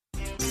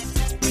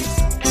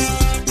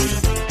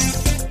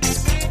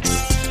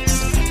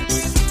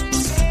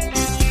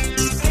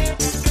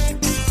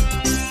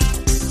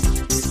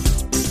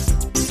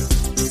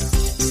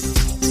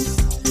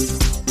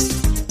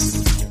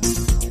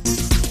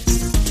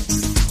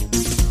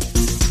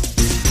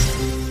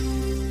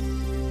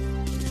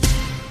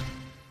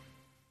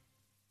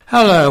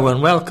Hello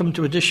and welcome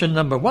to edition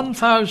number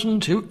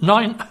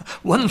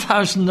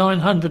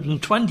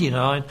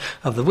 1929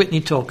 of the Witney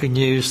Talking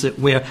News that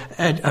we're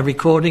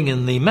recording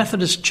in the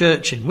Methodist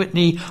Church in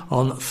Witney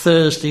on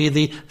Thursday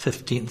the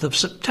 15th of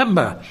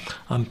September.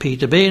 I'm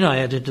Peter Bean, I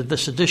edited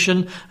this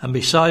edition, and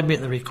beside me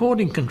at the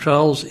recording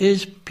controls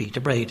is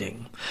Peter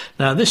Brading.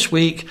 Now this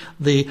week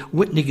the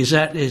Witney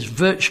Gazette is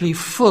virtually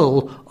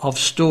full of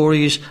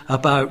stories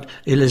about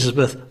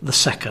Elizabeth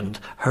II,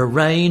 her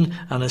reign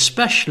and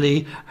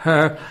especially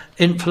her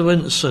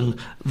influence and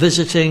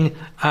visiting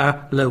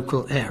our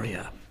local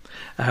area.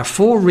 Our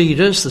four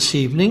readers this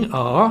evening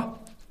are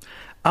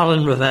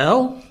Alan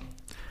Ravel,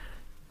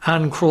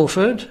 Anne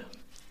Crawford,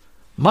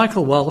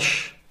 Michael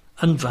Walsh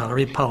and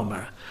Valerie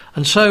Palmer.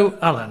 And so,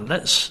 Alan,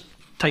 let's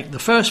take the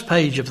first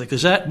page of the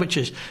Gazette, which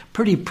is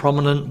pretty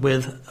prominent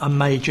with a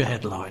major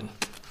headline.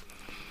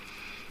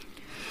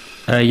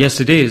 Yes,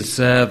 it is.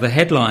 The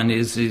headline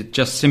is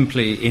just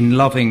simply "In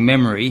Loving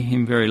Memory"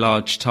 in very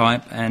large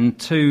type, and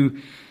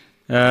two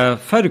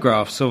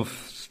photographs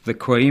of the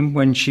Queen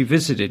when she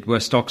visited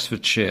West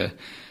Oxfordshire.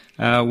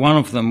 One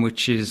of them,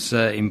 which is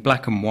in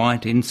black and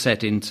white,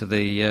 inset into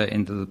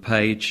the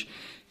page,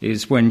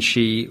 is when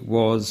she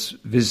was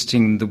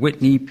visiting the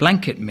Witney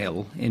Blanket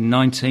Mill in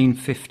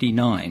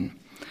 1959.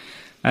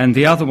 And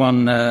the other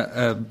one,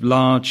 a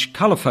large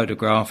colour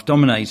photograph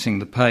dominating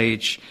the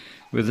page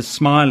with a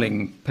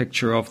smiling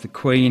picture of the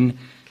Queen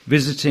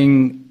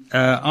visiting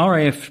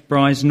RAF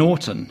Brize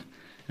Norton.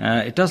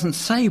 It doesn't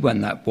say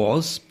when that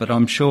was, but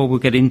I'm sure we'll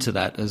get into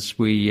that as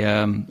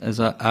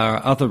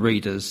our other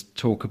readers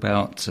talk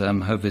about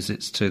her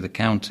visits to the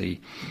county.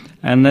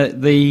 And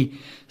the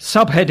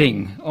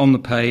subheading on the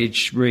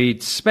page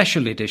reads,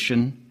 "Special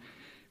Edition,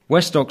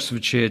 West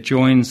Oxfordshire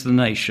joins the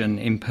nation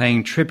in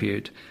paying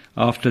tribute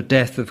after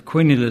death of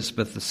Queen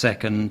Elizabeth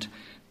II,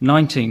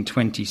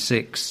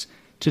 1926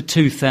 to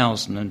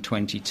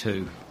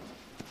 2022.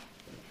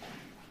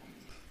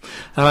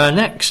 Our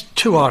next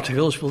two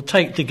articles we'll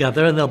take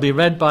together and they'll be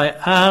read by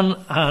Anne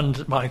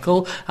and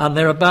Michael, and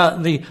they're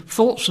about the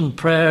thoughts and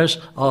prayers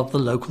of the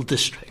local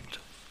district.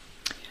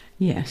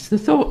 Yes, the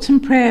thoughts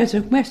and prayers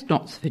of West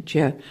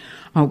Oxfordshire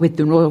are with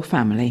the royal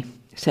family,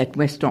 said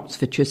West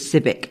Oxfordshire's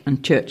civic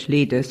and church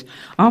leaders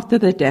after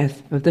the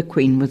death of the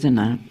Queen was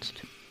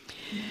announced.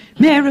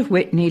 Mayor of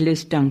Witney,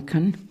 Liz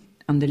Duncan,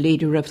 and the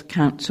leader of the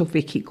council,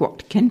 Vicky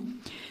Gwotkin,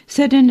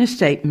 said in a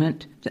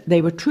statement that they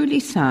were truly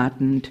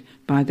saddened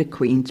by the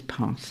Queen's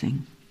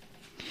passing.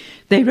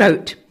 They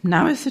wrote,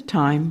 "Now is the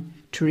time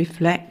to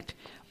reflect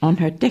on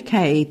her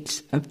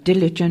decades of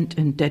diligent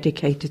and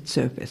dedicated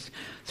service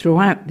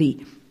throughout the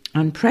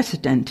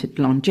unprecedented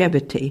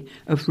longevity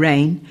of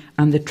reign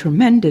and the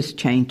tremendous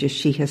changes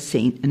she has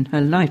seen in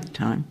her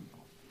lifetime.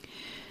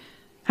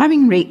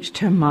 Having reached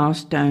her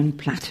milestone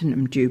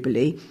Platinum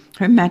Jubilee,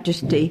 Her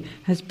Majesty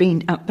has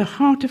been at the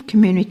heart of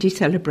community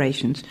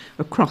celebrations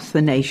across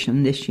the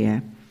nation this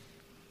year.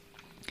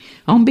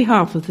 On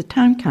behalf of the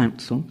Town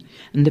Council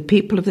and the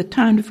people of the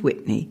town of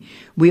Witney,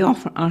 we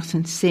offer our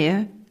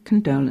sincere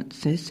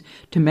condolences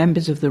to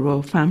members of the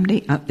royal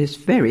family at this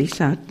very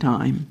sad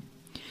time.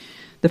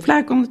 The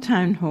flag on the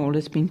town hall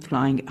has been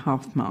flying at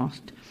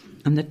half-mast,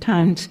 and the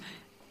town's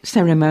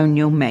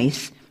ceremonial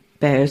mace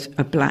bears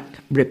a black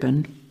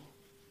ribbon.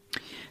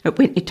 At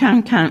Witney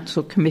Town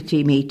Council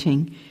Committee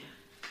meetings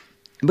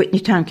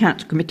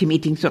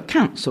are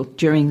cancelled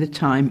during the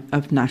time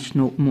of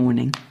national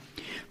mourning.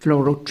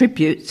 Floral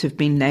tributes have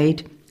been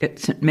laid at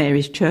St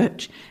Mary's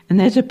Church, and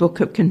there's a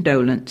book of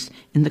condolence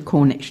in the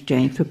Corn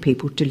Exchange for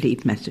people to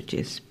leave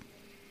messages.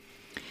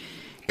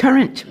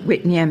 Current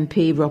Witney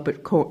MP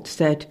Robert Court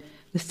said,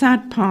 "The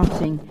sad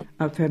passing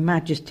of Her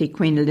Majesty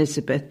Queen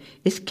Elizabeth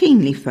is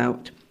keenly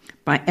felt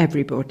by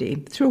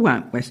everybody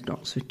throughout West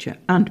Oxfordshire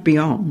and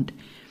beyond.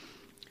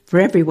 For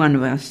every one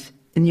of us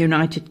in the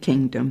United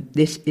Kingdom,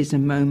 this is a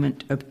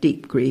moment of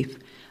deep grief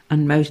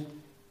and most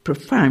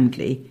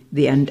profoundly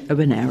the end of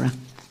an era."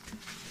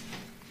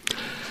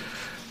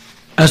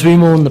 As we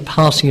mourn the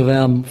passing of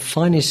our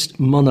finest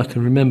monarch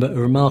and remember a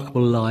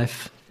remarkable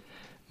life,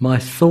 my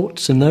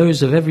thoughts and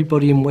those of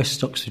everybody in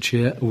West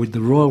Oxfordshire are with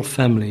the royal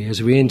family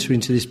as we enter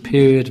into this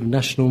period of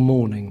national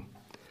mourning.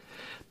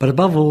 But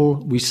above all,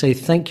 we say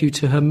thank you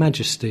to Her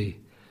Majesty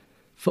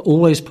for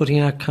always putting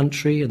our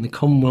country and the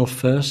Commonwealth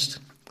first,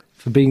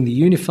 for being the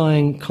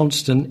unifying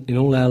constant in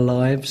all our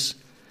lives,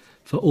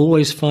 for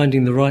always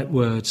finding the right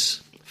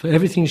words, for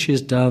everything she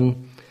has done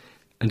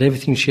and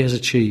everything she has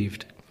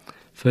achieved,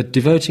 for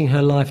devoting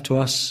her life to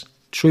us,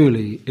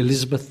 truly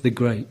Elizabeth the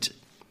Great.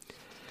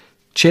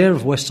 Chair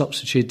of West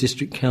Oxfordshire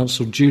District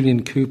Council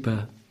Julian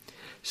Cooper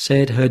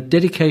said her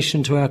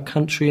dedication to our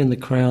country and the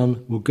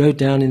Crown will go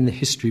down in the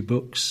history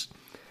books,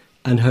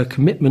 and her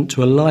commitment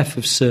to a life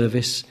of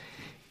service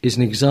is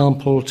an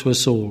example to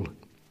us all.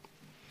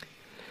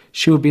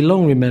 She will be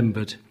long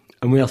remembered,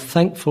 and we are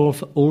thankful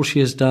for all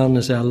she has done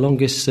as our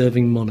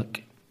longest-serving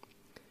monarch.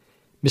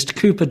 Mr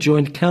Cooper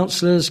joined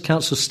councillors,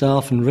 council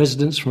staff and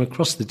residents from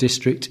across the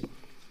district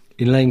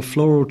in laying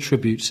floral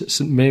tributes at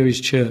St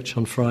Mary's Church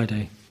on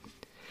Friday.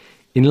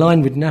 In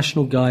line with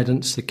national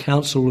guidance, the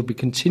Council will be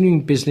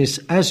continuing business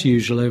as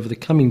usual over the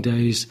coming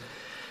days,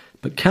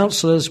 but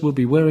councillors will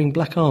be wearing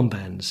black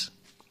armbands.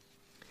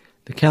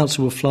 The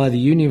Council will fly the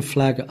Union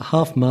flag at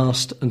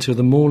half-mast until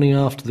the morning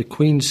after the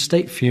Queen's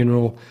state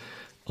funeral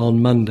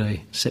on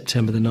Monday,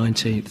 September the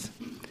 19th.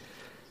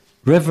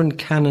 Reverend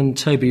Canon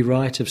Toby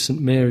Wright of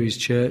St Mary's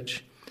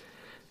Church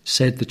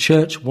said the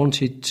church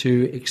wanted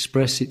to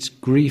express its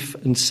grief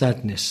and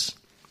sadness.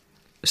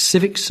 A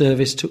civic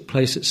service took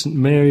place at St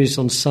Mary's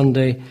on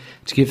Sunday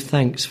to give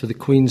thanks for the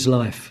Queen's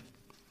life.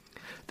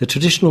 The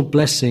traditional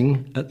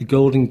blessing at the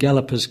Golden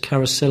Gallopers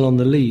Carousel on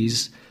the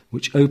Lees,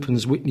 which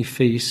opens Witney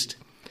Feast,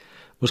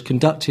 was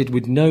conducted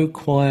with no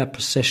choir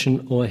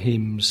procession or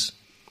hymns.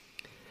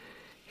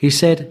 He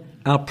said,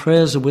 "Our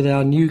prayers are with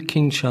our new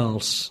King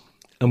Charles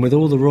and with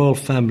all the royal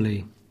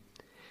family.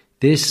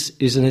 This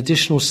is an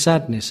additional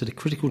sadness at a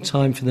critical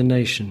time for the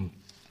nation."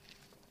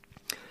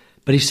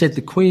 But he said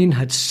the Queen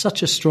had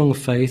such a strong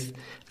faith,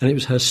 and it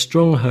was her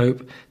strong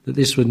hope that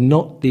this was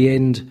not the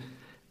end,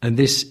 and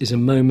this is a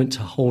moment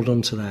to hold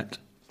on to that.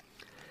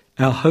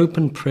 Our hope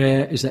and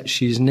prayer is that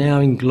she is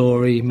now in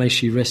glory. May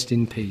she rest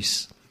in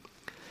peace.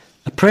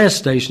 A prayer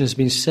station has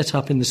been set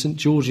up in the St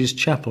George's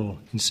Chapel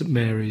in St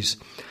Mary's,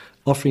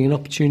 offering an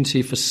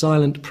opportunity for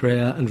silent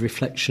prayer and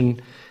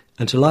reflection,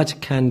 and to light a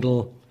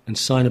candle and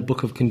sign a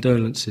book of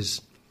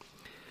condolences.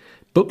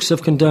 Books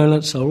of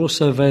condolence are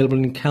also available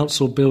in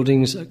council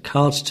buildings at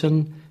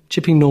Cardston,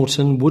 Chipping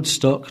Norton,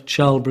 Woodstock,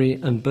 Charlbury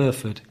and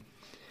Burford.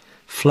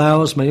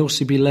 Flowers may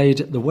also be laid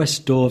at the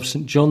west door of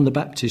St John the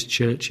Baptist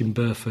Church in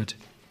Burford.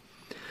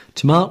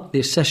 To mark the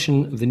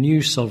accession of the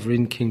new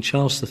sovereign, King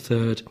Charles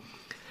III,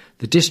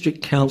 the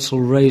District Council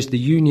raised the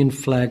Union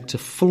flag to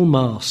full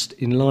mast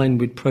in line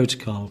with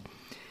protocol.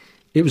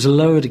 It was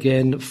lowered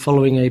again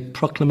following a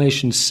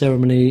proclamation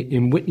ceremony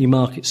in Witney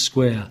Market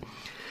Square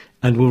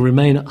and will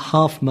remain at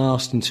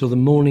half-mast until the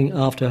morning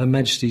after Her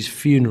Majesty's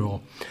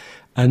funeral.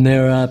 And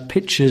there are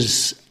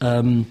pictures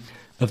of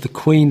the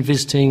Queen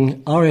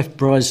visiting RAF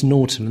Brize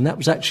Norton, and that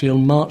was actually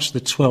on March the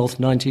 12th,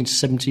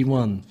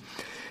 1971.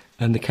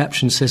 And the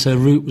caption says her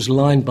route was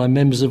lined by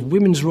members of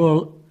Women's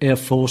Royal Air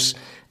Force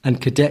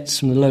and cadets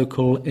from the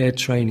local Air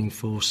Training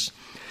Force.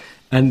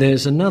 And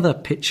there's another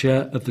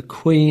picture of the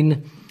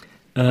Queen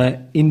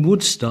in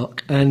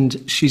Woodstock,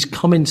 and she's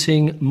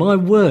commenting, "My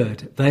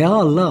word, they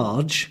are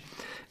large."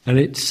 And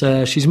it's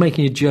she's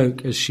making a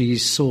joke as she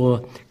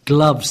saw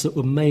gloves that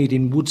were made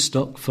in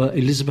Woodstock for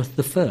Elizabeth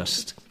I.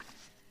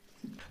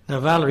 Now,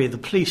 Valerie, the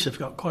police have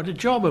got quite a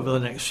job over the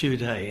next few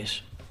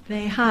days.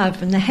 They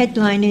have, and the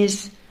headline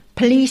is,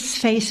 "Police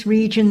Face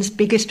Region's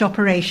Biggest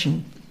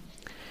Operation."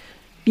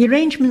 The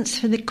arrangements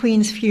for the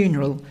Queen's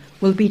funeral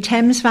will be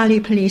Thames Valley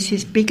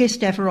Police's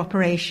biggest ever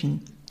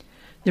operation,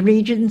 the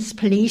region's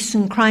Police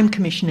and Crime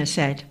Commissioner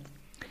said.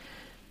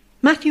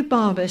 Matthew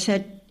Barber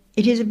said,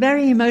 "It is a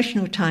very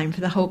emotional time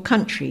for the whole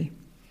country.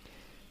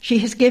 She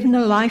has given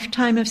a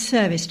lifetime of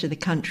service to the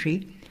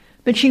country,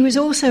 but she was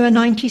also a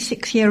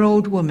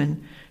 96-year-old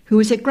woman who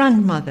was a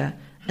grandmother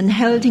and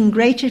held in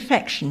great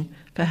affection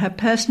for her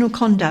personal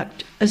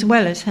conduct as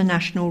well as her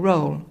national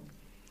role.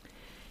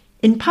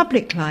 In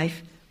public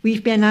life,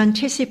 we've been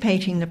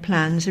anticipating the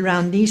plans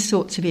around these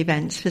sorts of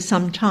events for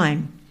some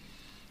time.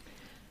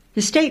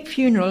 The state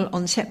funeral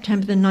on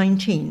September the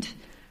 19th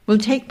will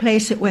take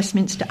place at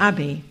Westminster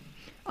Abbey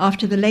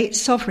after the late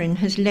sovereign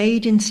has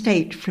laid in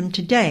state from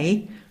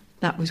today,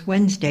 that was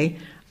Wednesday,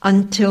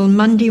 until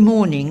Monday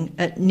morning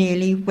at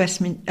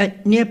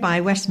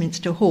nearby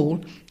Westminster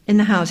Hall in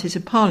the Houses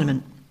of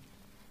Parliament.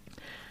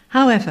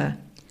 However,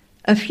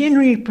 a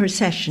funerary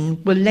procession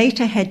will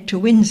later head to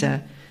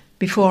Windsor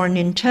before an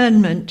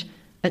interment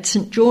at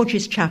St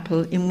George's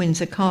Chapel in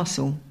Windsor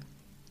Castle.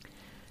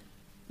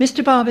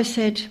 Mr Barber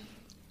said,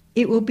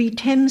 "It will be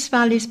Thames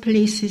Valley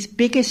Police's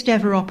biggest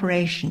ever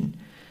operation,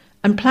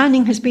 and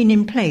planning has been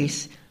in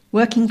place,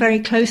 working very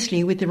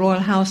closely with the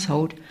royal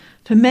household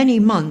for many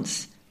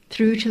months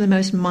through to the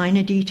most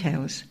minor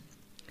details.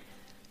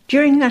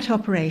 During that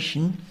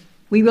operation,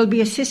 we will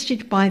be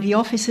assisted by the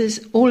officers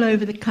all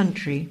over the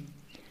country.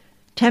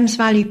 Thames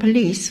Valley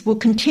Police will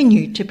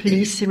continue to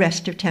police the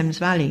rest of Thames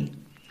Valley.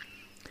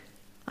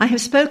 I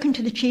have spoken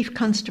to the Chief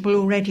Constable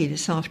already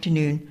this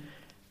afternoon,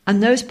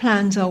 and those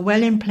plans are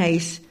well in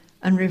place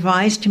and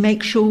revised to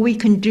make sure we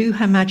can do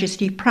Her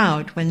Majesty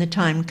proud when the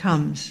time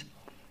comes."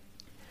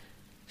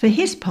 For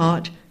his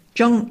part,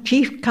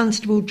 Chief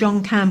Constable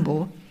John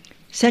Campbell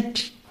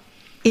said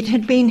it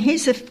had been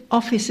his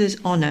officer's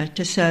honour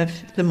to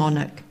serve the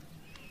monarch.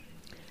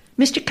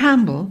 Mr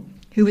Campbell,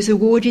 who was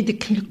awarded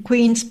the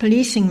Queen's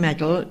Policing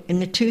Medal in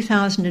the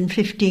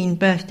 2015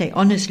 Birthday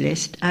Honours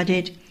List,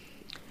 added,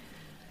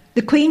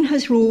 "The Queen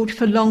has ruled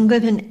for longer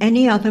than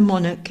any other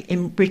monarch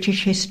in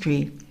British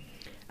history,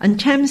 and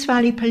Thames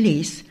Valley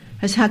Police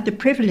has had the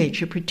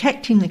privilege of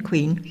protecting the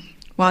Queen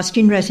whilst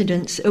in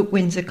residence at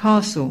Windsor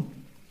Castle.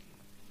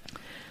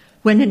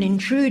 When an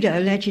intruder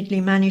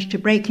allegedly managed to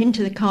break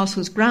into the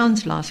castle's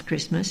grounds last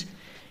Christmas,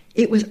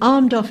 it was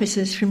armed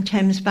officers from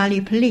Thames Valley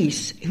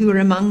Police who were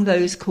among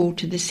those called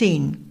to the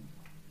scene."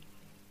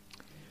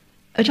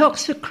 At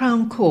Oxford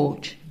Crown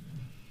Court,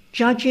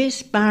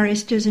 judges,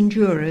 barristers and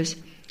jurors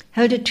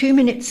held a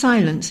 2-minute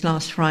silence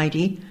last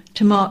Friday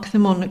to mark the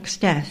monarch's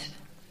death.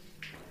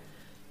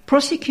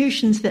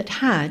 Prosecutions that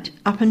had,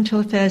 up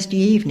until Thursday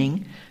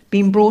evening,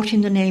 been brought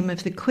in the name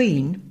of the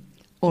Queen,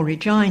 or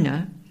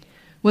Regina,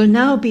 will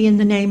now be in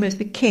the name of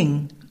the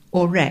King,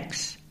 or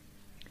Rex.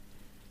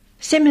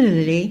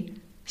 Similarly,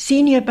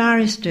 senior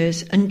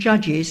barristers and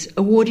judges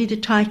awarded the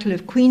title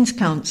of Queen's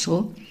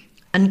Counsel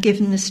and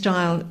given the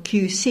style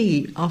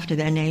QC after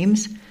their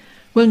names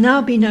will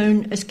now be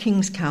known as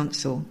King's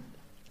Counsel.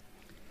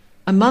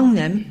 Among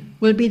them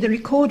will be the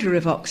Recorder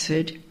of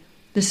Oxford,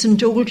 the St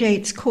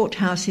Aldate's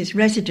Courthouse's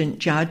resident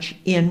judge,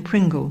 Ian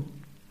Pringle.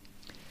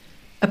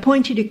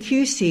 Appointed a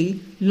QC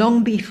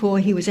long before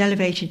he was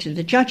elevated to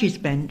the judges'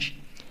 bench,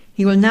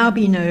 he will now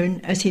be known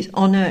as His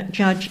Honour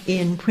Judge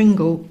Ian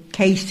Pringle,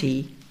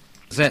 KC.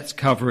 Gazette's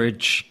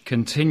coverage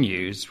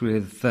continues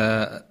with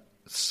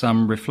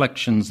some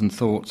reflections and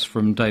thoughts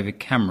from David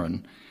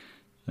Cameron,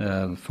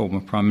 the former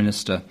Prime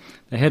Minister.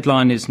 The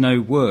headline is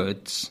 "No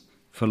Words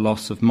for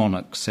Loss of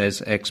Monarch,"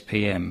 says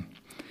XPM.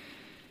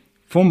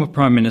 Former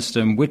Prime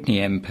Minister and Witney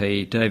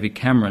MP David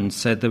Cameron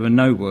said there were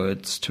no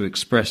words to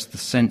express the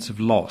sense of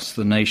loss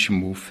the nation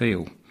will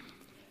feel.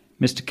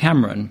 Mr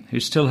Cameron,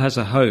 who still has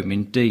a home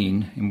in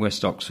Dean in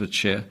West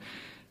Oxfordshire,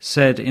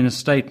 said in a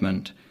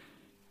statement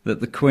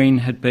that the Queen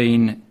had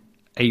been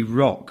a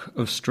rock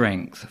of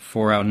strength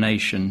for our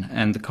nation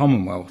and the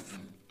Commonwealth.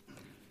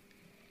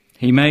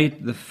 He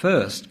made the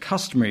first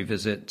customary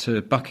visit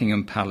to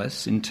Buckingham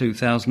Palace in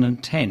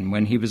 2010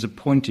 when he was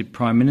appointed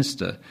Prime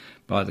Minister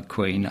by the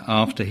Queen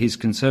after his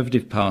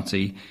Conservative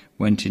Party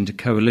went into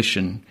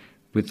coalition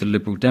with the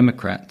Liberal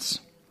Democrats.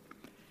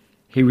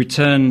 He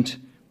returned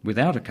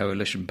without a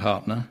coalition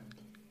partner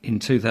in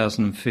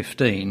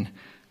 2015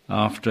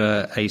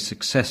 after a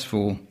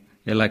successful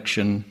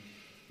election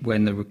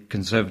when the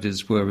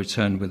Conservatives were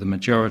returned with a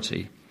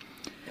majority.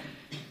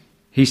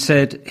 He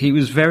said he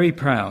was very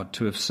proud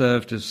to have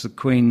served as the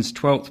Queen's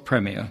 12th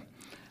Premier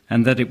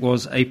and that it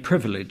was a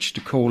privilege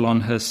to call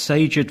on her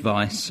sage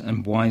advice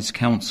and wise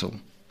counsel.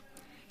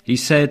 He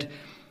said,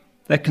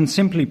 "There can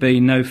simply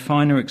be no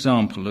finer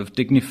example of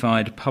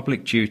dignified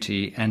public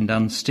duty and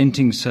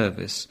unstinting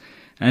service,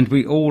 and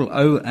we all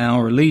owe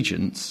our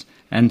allegiance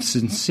and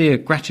sincere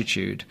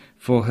gratitude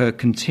for her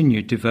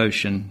continued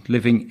devotion,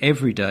 living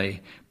every day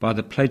by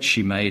the pledge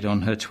she made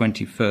on her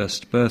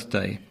 21st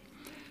birthday.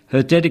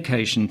 Her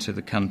dedication to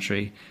the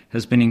country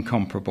has been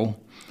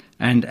incomparable,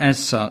 and as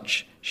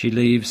such, she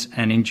leaves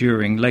an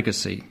enduring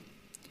legacy."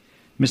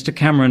 Mr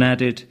Cameron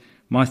added,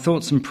 "My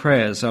thoughts and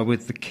prayers are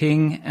with the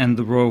King and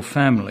the royal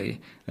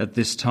family at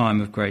this time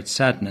of great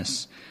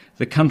sadness.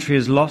 The country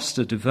has lost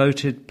a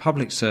devoted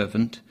public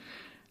servant,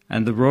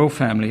 and the royal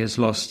family has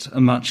lost a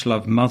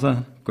much-loved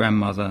mother,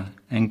 grandmother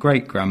and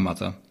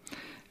great-grandmother."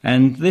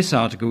 And this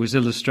article was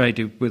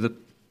illustrated with a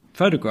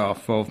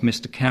photograph of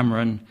Mr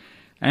Cameron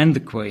and the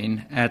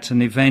Queen at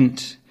an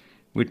event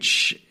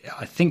which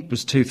I think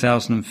was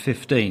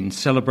 2015,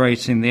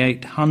 celebrating the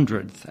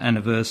 800th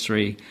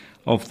anniversary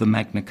of the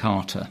Magna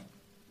Carta.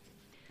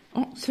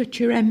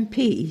 Oxfordshire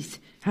MPs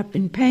have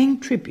been paying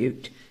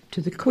tribute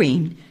to the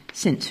Queen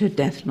since her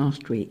death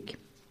last week.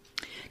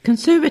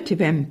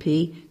 Conservative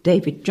MP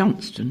David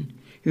Johnston,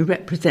 who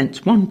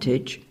represents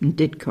Wantage and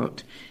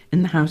Didcot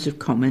in the House of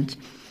Commons,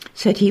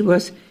 said she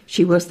was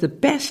the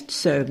best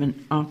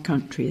servant our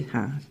country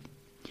has.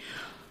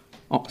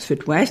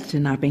 Oxford West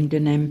and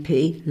Abingdon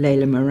MP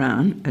Layla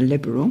Moran, a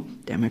Liberal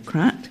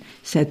Democrat,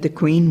 said the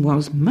Queen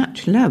was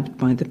much loved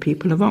by the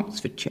people of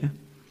Oxfordshire.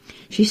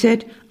 She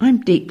said,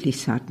 "I'm deeply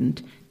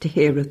saddened to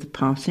hear of the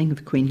passing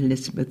of Queen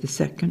Elizabeth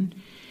II,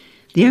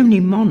 the only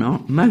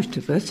monarch most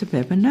of us have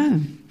ever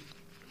known.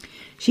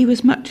 She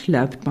was much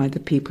loved by the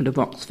people of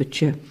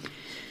Oxfordshire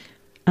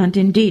and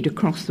indeed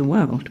across the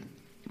world.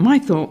 My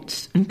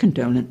thoughts and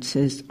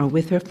condolences are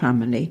with her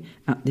family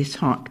at this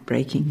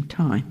heartbreaking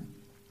time.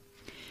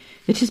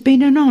 It has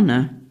been an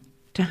honour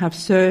to have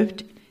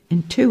served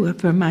in 2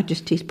 of Her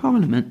Majesty's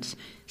Parliaments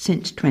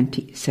since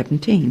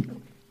 2017.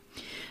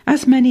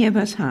 As many of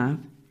us have,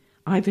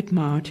 I've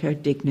admired her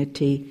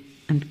dignity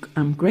and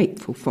am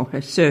grateful for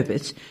her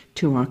service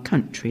to our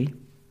country.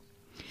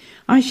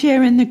 I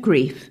share in the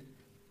grief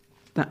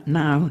that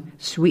now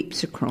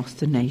sweeps across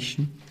the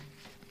nation."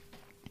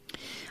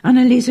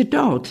 Annalisa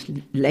Dodds,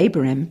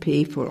 Labour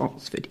MP for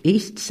Oxford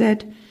East,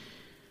 said,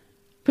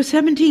 "For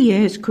 70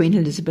 years Queen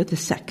Elizabeth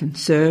II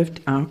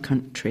served our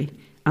country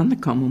and the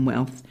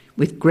Commonwealth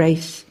with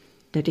grace,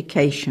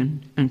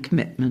 dedication and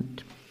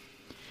commitment.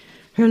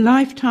 Her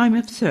lifetime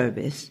of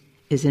service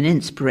is an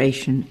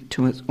inspiration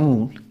to us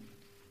all.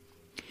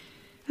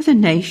 As a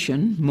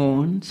nation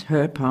mourns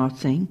her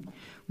passing,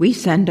 we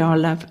send our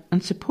love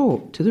and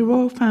support to the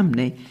royal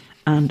family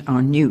and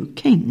our new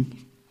king."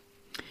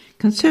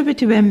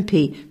 Conservative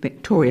MP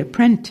Victoria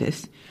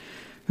Prentice,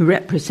 who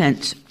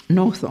represents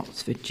North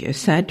Oxfordshire,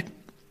 said,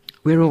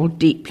 "We're all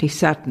deeply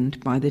saddened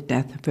by the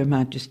death of Her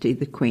Majesty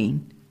the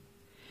Queen.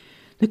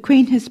 The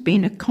Queen has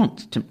been a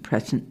constant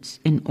presence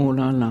in all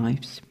our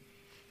lives.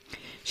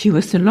 She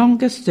was the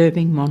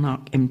longest-serving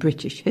monarch in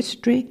British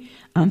history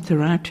and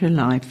throughout her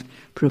life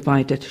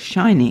provided a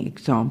shining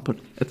example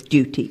of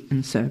duty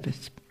and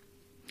service.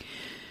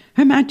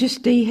 Her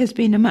Majesty has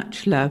been a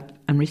much-loved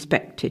and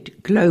respected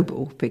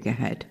global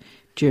figurehead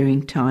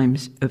during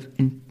times of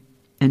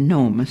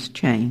enormous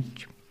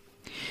change.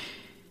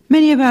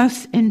 Many of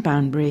us in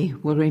Banbury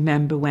will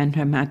remember when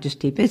Her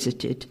Majesty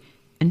visited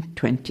in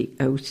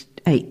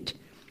 2008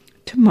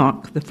 to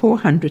mark the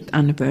 400th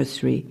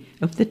anniversary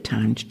of the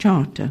town's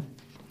charter.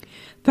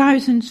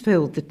 Thousands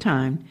filled the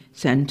town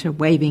centre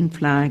waving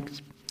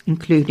flags,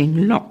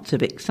 including lots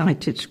of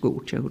excited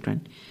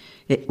schoolchildren.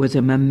 It was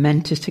a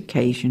momentous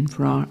occasion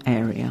for our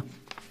area.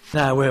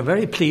 Now, we're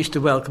very pleased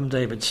to welcome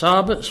David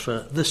Sarberts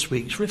for this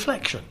week's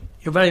reflection.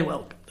 You're very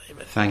welcome,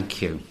 David.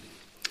 Thank you.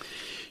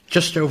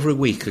 Just over a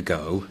week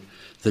ago,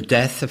 the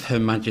death of Her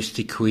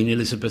Majesty Queen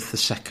Elizabeth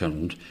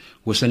II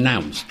was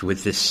announced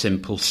with this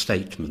simple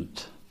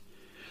statement.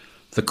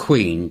 The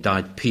Queen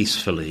died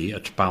peacefully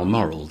at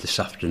Balmoral this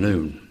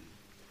afternoon.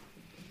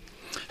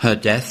 Her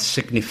death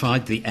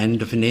signified the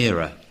end of an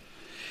era,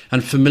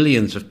 and for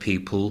millions of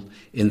people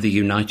in the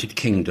United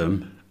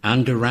Kingdom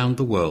and around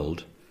the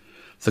world,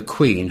 the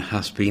Queen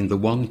has been the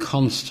one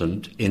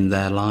constant in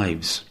their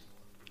lives.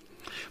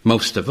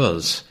 Most of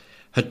us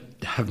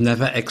have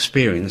never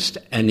experienced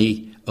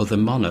any other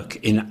monarch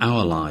in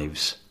our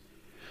lives,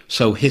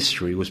 so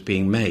history was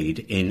being made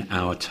in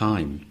our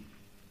time.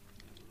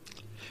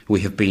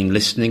 We have been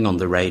listening on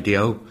the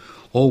radio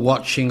or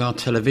watching our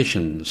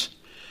televisions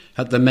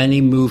at the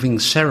many moving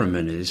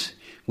ceremonies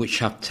which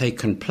have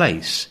taken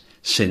place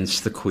since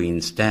the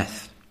Queen's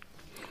death,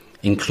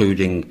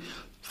 including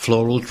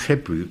floral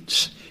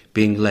tributes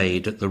being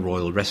laid at the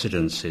royal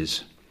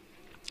residences,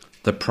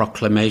 the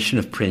proclamation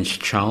of Prince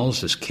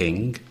Charles as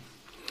King,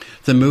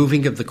 the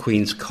moving of the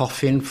Queen's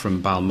coffin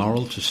from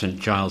Balmoral to St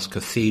Giles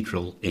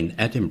Cathedral in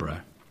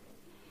Edinburgh,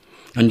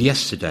 and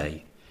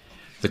yesterday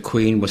the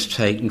Queen was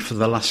taken for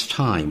the last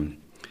time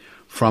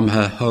from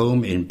her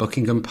home in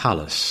Buckingham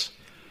Palace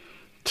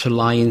to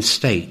lie in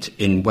state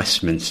in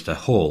Westminster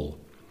Hall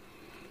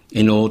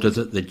in order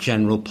that the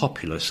general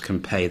populace can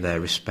pay their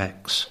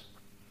respects.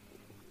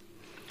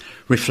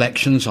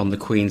 Reflections on the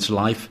Queen's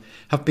life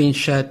have been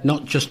shared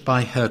not just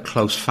by her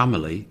close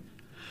family,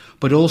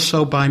 but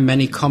also by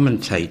many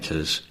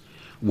commentators,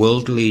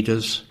 world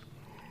leaders,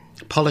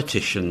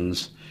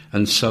 politicians,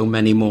 and so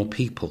many more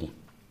people.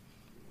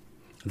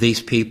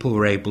 These people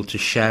were able to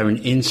share an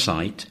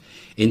insight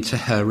into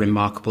her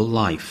remarkable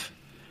life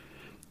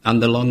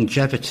and the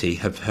longevity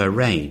of her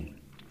reign,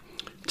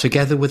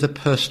 together with a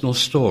personal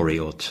story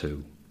or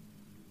two.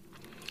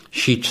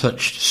 She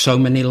touched so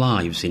many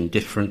lives in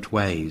different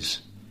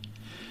ways.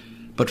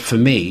 But for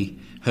me,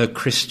 her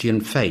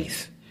Christian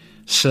faith,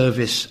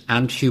 service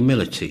and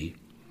humility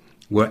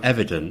were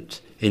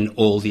evident in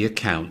all the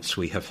accounts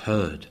we have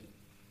heard.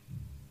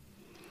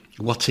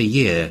 What a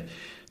year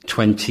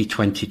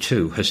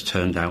 2022 has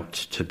turned out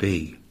to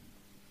be.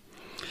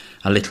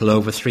 A little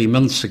over 3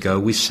 months ago,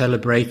 we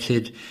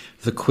celebrated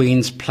the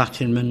Queen's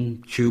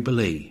Platinum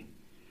Jubilee,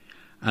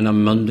 and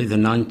on Monday the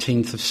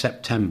 19th of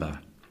September,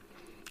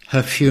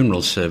 her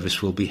funeral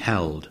service will be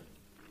held,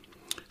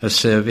 a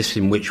service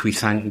in which we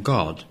thank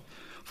God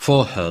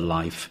for her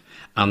life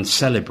and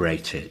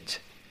celebrate it,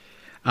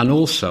 and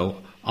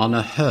also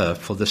honour her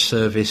for the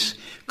service,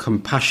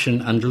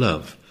 compassion and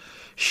love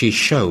she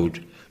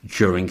showed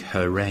during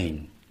her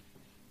reign.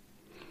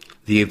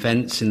 The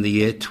events in the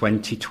year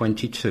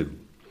 2022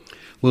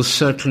 will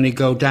certainly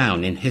go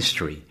down in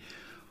history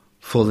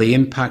for the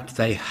impact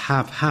they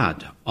have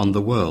had on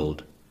the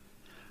world,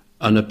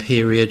 and a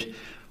period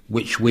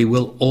which we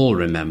will all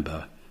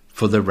remember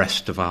for the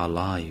rest of our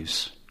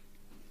lives.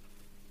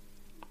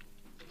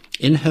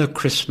 In her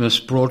Christmas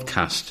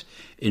broadcast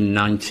in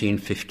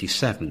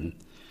 1957,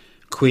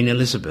 Queen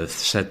Elizabeth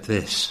said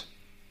this: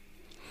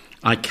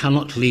 "I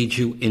cannot lead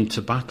you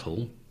into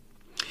battle.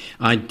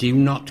 I do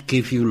not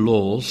give you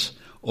laws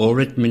or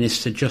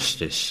administer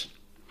justice,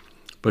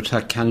 but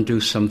I can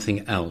do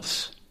something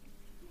else.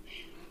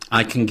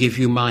 I can give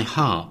you my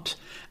heart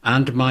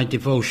and my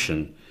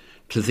devotion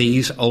to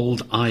these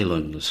old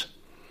islands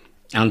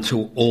and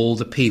to all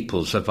the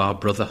peoples of our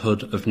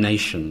brotherhood of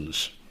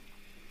nations."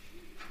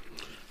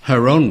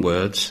 Her own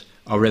words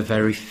are a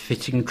very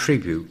fitting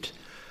tribute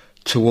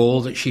to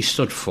all that she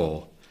stood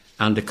for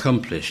and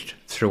accomplished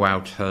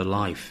throughout her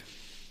life.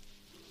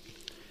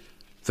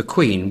 The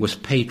Queen was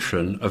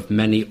patron of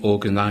many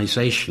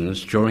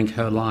organisations during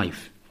her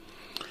life,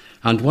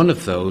 and one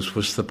of those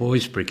was the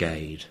Boys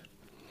Brigade,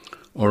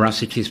 or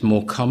as it is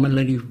more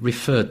commonly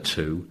referred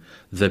to,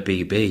 the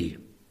BB.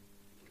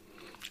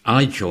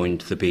 I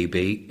joined the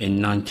BB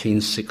in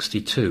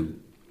 1962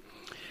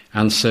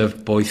 and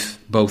served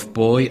both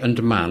boy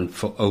and man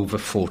for over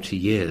 40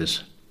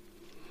 years.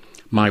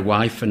 My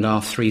wife and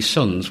our 3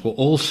 sons were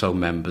also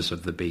members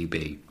of the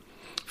BB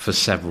for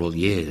several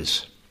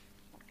years.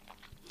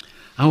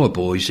 Our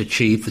boys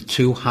achieved the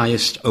 2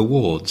 highest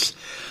awards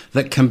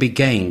that can be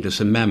gained as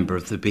a member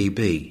of the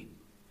BB.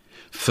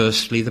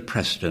 Firstly, the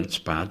President's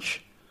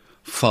Badge,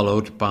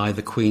 followed by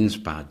the Queen's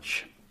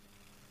Badge.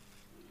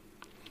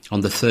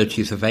 On the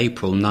 30th of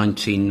April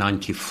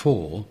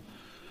 1994,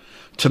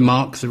 to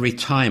mark the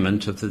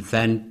retirement of the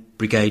then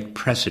Brigade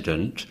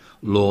President,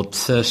 Lord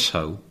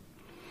Thurso,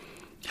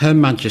 Her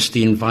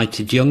Majesty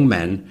invited young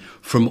men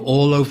from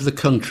all over the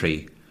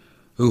country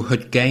who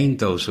had gained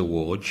those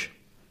awards,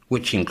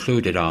 which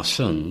included our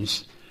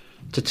sons,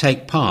 to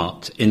take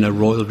part in a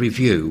royal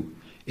review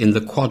in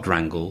the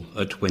quadrangle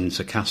at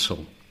Windsor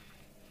Castle.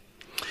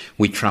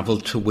 We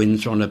travelled to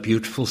Windsor on a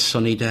beautiful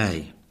sunny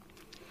day,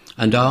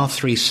 and our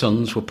three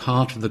sons were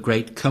part of the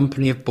great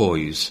company of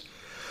boys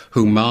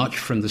who marched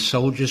from the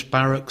soldiers'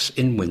 barracks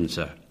in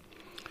Windsor,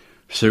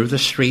 through the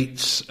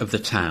streets of the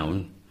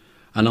town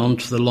and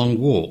onto the long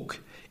walk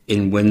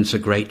in Windsor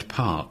Great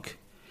Park,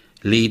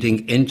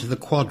 leading into the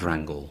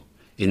quadrangle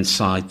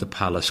inside the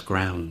palace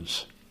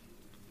grounds.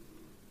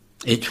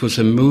 It was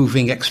a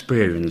moving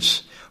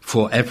experience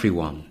for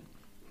everyone.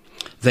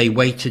 They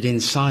waited in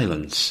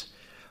silence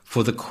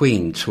for the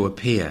Queen to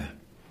appear,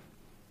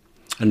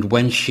 and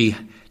when she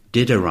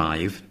did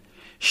arrive,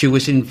 she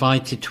was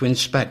invited to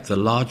inspect the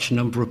large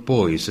number of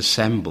boys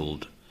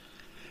assembled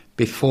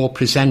before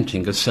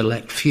presenting a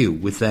select few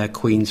with their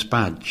Queen's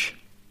Badge.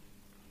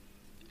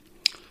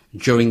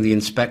 During the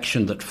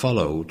inspection that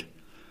followed,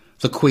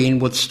 the Queen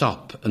would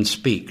stop and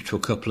speak to a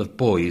couple of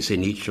boys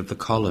in each of the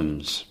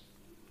columns.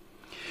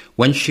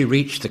 When she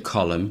reached the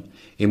column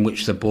in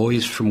which the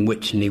boys from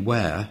Witney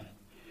were,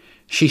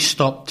 she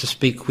stopped to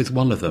speak with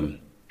one of them,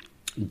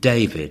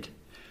 David,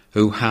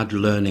 who had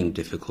learning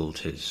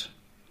difficulties.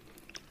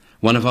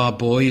 One of our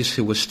boys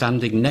who was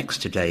standing next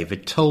to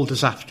David told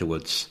us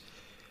afterwards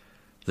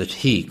that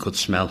he could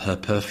smell her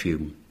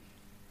perfume.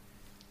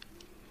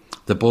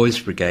 The Boys'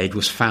 Brigade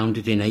was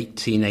founded in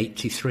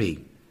 1883,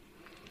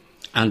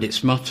 and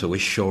its motto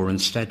is sure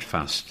and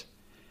steadfast,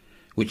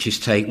 which is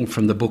taken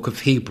from the book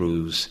of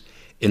Hebrews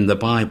in the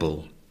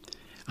Bible.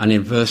 And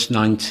in verse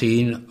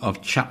 19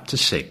 of chapter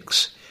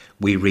 6,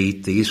 we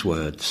read these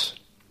words,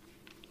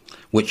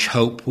 "Which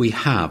hope we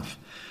have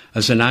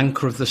as an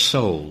anchor of the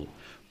soul,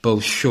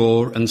 both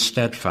sure and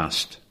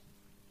steadfast."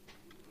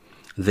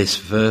 This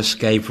verse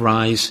gave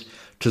rise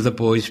to the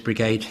Boys'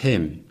 Brigade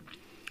hymn,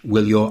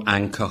 "Will Your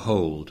Anchor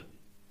Hold?"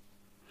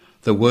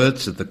 The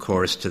words of the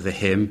chorus to the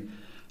hymn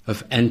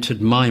have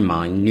entered my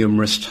mind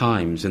numerous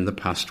times in the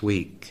past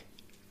week.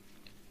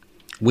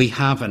 We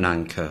have an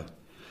anchor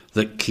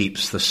that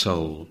keeps the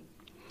soul,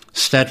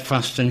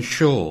 steadfast and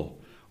sure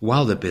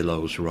while the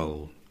billows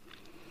roll,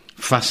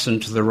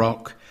 fastened to the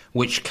rock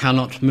which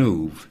cannot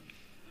move,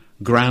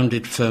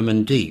 grounded firm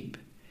and deep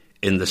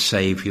in the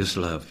Saviour's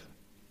love.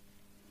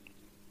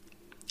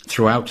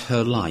 Throughout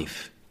her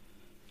life,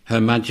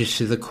 Her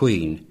Majesty the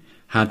Queen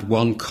had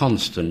one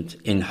constant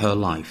in her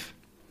life,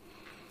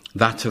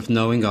 that of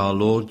knowing our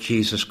Lord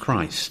Jesus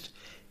Christ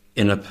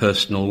in a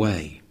personal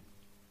way.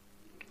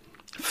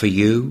 For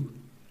you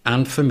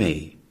and for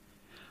me,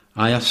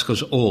 I ask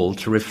us all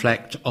to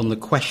reflect on the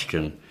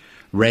question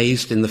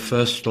raised in the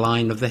first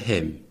line of the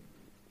hymn,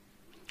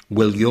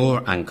 "Will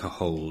your anchor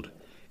hold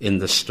in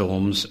the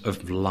storms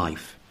of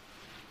life?"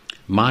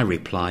 My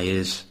reply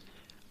is,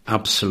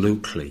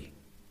 absolutely.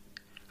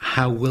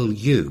 How will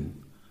you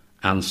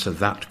answer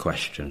that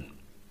question?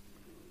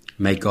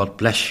 May God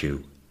bless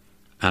you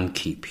and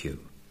keep you.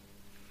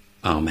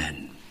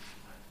 Amen.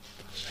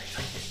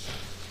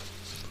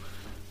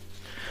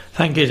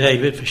 Thank you,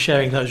 David, for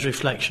sharing those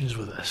reflections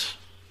with us.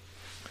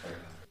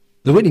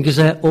 The Witney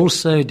Gazette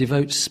also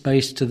devotes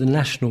space to the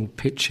national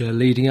picture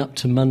leading up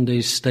to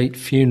Monday's state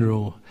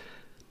funeral.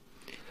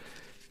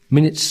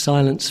 Minute's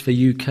silence for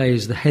UK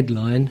is the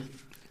headline.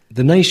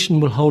 The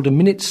nation will hold a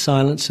minute's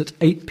silence at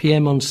 8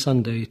 p.m. on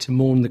Sunday to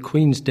mourn the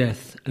Queen's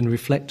death and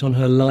reflect on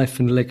her life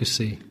and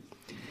legacy.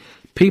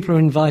 People are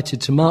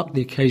invited to mark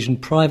the occasion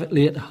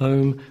privately at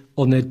home,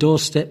 on their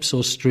doorsteps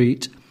or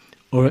street,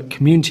 or at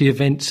community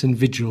events and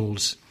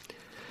vigils.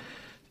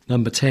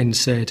 Number 10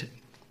 said,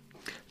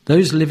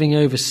 "Those living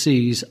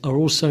overseas are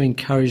also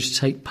encouraged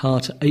to take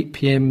part at 8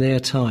 p.m. their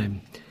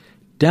time."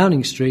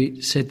 Downing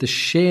Street said the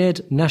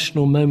shared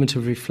national moment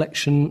of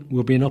reflection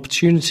will be an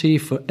opportunity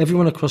for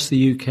everyone across the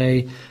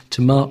UK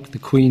to mark the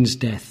Queen's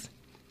death.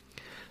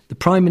 The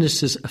Prime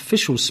Minister's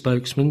official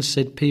spokesman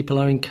said people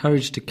are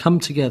encouraged to come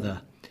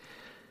together.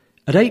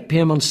 At 8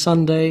 p.m. on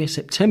Sunday,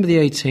 September the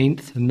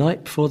 18th, the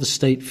night before the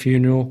state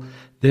funeral,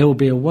 there will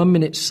be a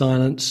 1-minute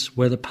silence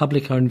where the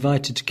public are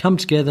invited to come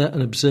together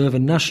and observe a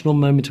national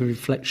moment of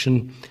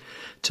reflection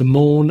to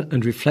mourn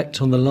and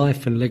reflect on the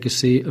life and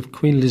legacy of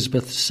Queen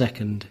Elizabeth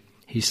II,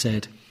 he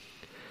said.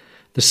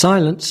 The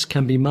silence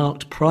can be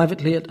marked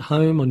privately at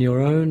home on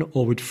your own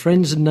or with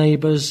friends and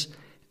neighbours,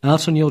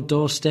 out on your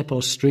doorstep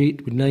or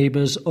street with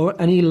neighbours, or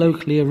any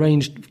locally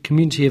arranged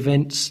community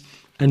events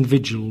and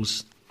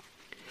vigils.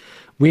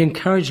 We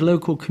encourage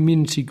local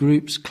community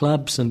groups,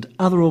 clubs and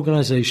other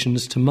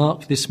organisations to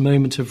mark this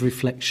moment of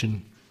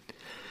reflection.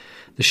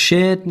 The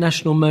shared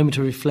national moment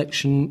of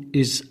reflection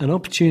is an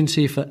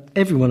opportunity for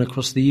everyone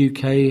across the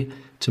UK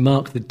to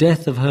mark the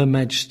death of Her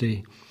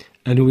Majesty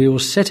and we will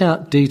set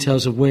out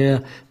details of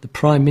where the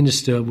Prime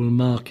Minister will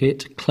mark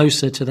it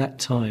closer to that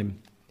time.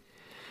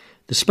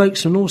 The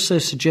spokesman also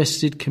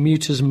suggested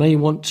commuters may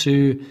want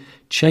to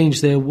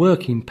change their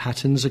working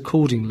patterns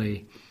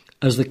accordingly,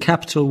 as the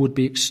capital would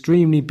be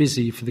extremely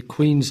busy for the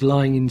Queen's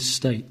lying in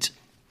state.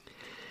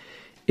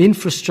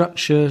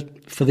 Infrastructure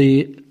for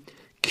the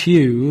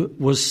queue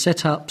was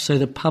set up so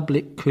the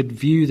public could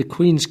view the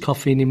Queen's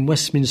coffin in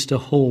Westminster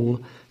Hall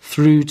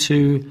through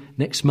to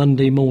next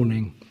Monday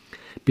morning,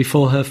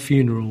 before her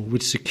funeral,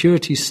 with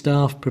security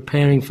staff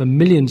preparing for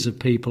millions of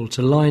people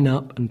to line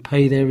up and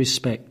pay their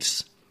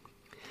respects.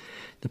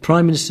 The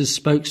Prime Minister's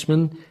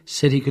spokesman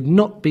said he could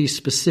not be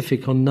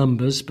specific on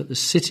numbers, but the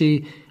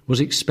city was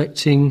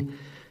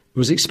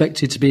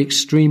expected to be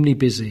extremely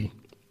busy.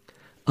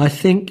 I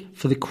think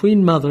for the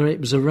Queen Mother it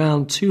was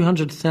around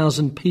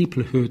 200,000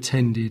 people who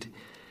attended,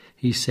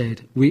 he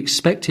said. We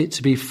expect it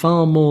to be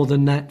far more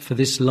than that for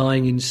this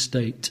lying in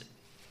state.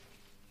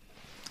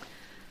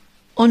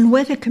 On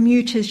whether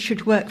commuters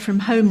should work from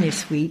home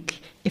this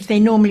week if they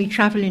normally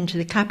travel into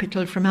the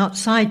capital from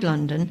outside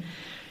London,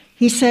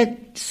 he said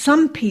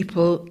some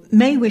people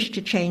may wish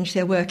to change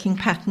their working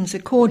patterns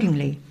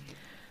accordingly,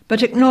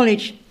 but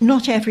acknowledged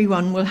not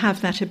everyone will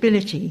have that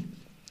ability.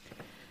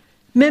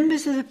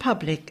 Members of the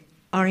public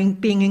are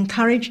being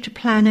encouraged to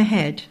plan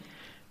ahead,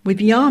 with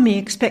the Army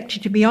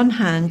expected to be on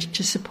hand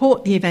to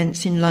support the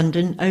events in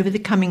London over the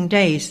coming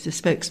days, the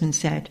spokesman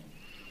said.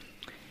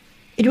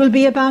 It will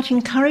be about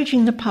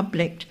encouraging the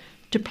public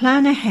to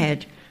plan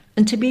ahead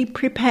and to be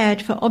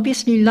prepared for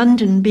obviously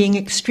London being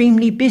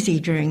extremely busy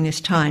during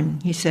this time,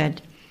 he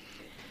said.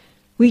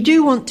 We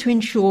do want to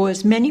ensure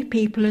as many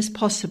people as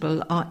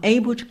possible are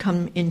able to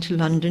come into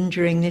London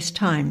during this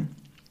time.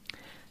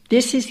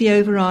 This is the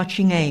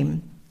overarching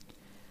aim.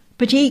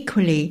 But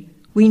equally,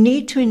 we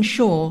need to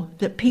ensure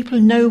that people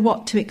know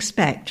what to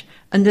expect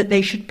and that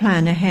they should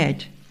plan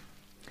ahead.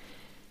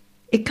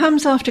 It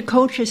comes after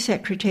Culture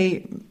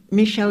Secretary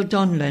Michelle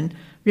Donlan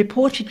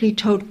reportedly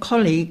told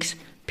colleagues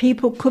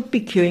people could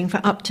be queuing for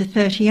up to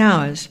 30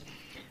 hours,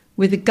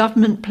 with the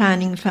government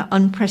planning for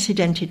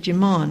unprecedented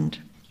demand.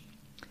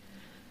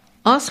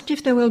 Asked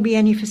if there will be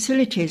any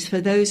facilities for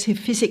those who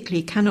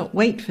physically cannot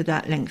wait for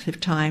that length of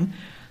time,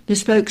 the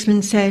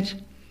spokesman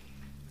said,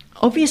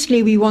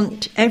 "Obviously we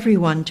want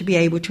everyone to be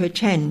able to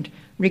attend,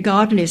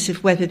 regardless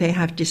of whether they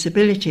have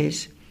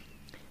disabilities.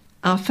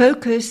 Our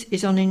focus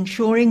is on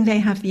ensuring they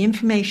have the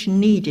information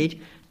needed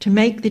to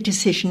make the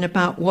decision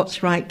about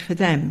what's right for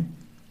them.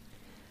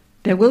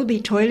 There will be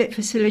toilet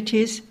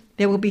facilities,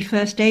 there will be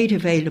first aid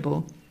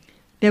available.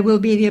 There will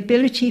be the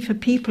ability for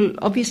people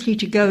obviously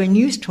to go and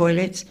use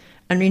toilets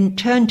and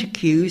return to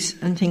queues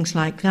and things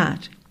like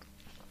that."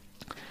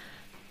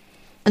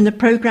 And the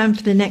programme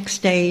for the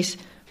next days,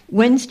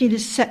 Wednesday,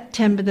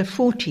 September the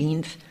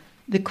 14th,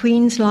 the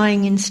Queen's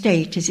lying in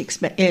state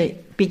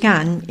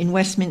began in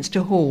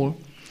Westminster Hall,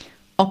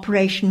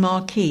 Operation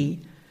Marquee,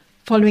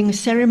 following a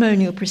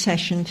ceremonial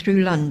procession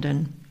through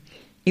London.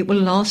 It will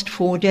last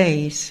 4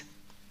 days.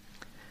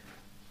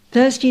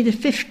 Thursday the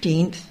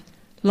 15th,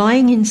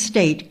 lying in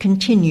state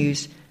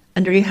continues,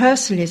 and a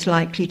rehearsal is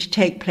likely to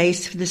take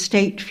place for the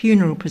state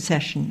funeral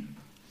procession.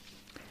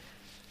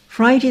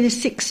 Friday the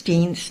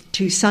 16th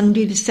to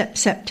Sunday the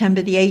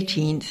September the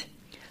 18th,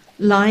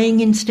 lying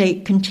in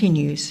state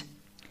continues.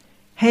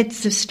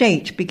 Heads of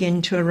state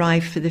begin to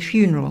arrive for the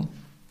funeral.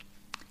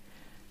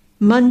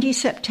 Monday,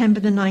 September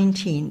the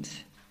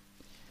 19th.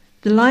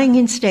 The lying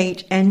in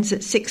state ends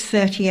at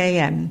 6:30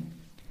 a.m.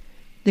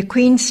 The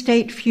Queen's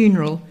state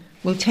funeral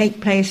will take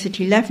place at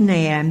 11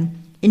 a.m.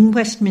 in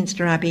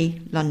Westminster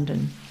Abbey,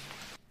 London.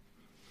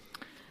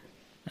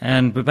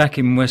 And we're back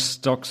in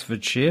West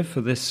Oxfordshire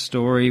for this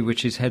story,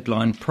 which is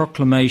headlined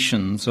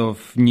Proclamations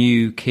of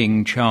New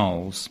King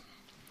Charles.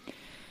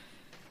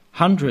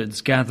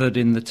 Hundreds gathered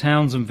in the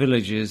towns and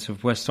villages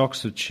of West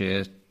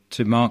Oxfordshire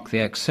to mark the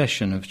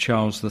accession of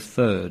Charles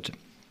III.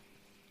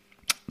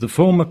 The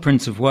former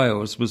Prince of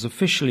Wales was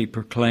officially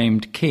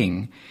proclaimed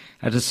king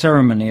at a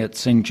ceremony at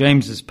St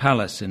James's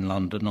Palace in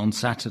London on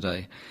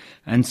Saturday,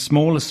 and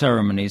smaller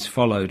ceremonies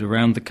followed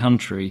around the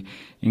country,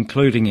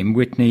 including in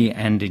Witney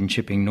and in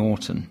Chipping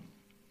Norton.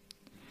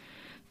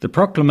 The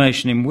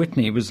proclamation in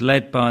Witney was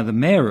led by the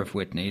Mayor of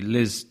Witney,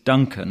 Liz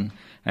Duncan,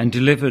 and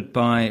delivered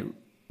by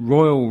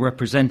Royal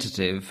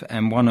Representative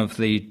and one of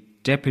the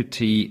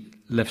Deputy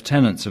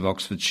Lieutenants of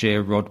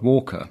Oxfordshire, Rod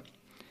Walker.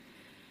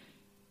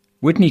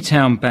 Witney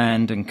Town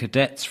Band and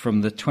cadets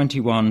from the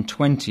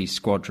 2120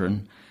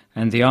 Squadron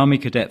and the Army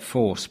Cadet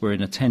Force were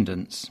in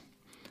attendance.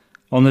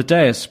 On the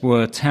dais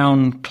were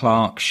Town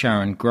Clerk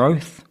Sharon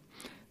Groth,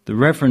 the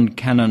Reverend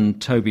Canon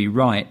Toby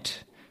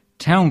Wright,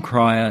 Town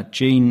Crier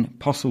Jean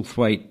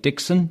Postlethwaite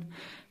Dixon,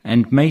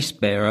 and Mace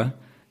Bearer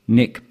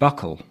Nick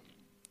Buckle.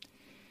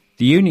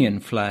 The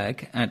Union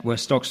flag at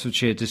West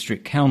Oxfordshire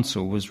District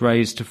Council was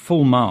raised to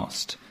full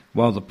mast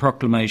while the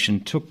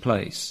proclamation took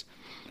place.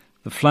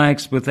 The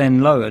flags were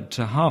then lowered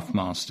to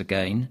half-mast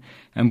again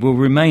and will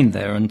remain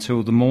there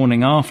until the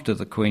morning after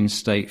the Queen's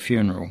state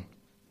funeral.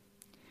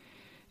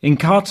 In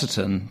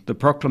Carterton, the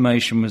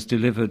proclamation was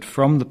delivered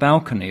from the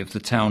balcony of the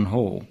town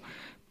hall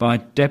by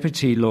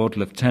Deputy Lord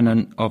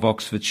Lieutenant of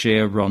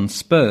Oxfordshire Ron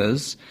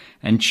Spurs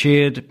and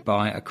cheered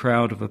by a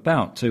crowd of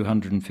about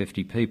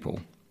 250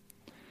 people.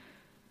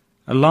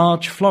 A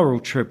large floral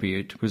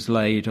tribute was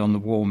laid on the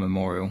war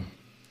memorial.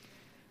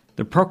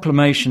 The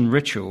proclamation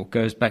ritual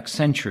goes back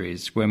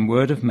centuries when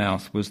word of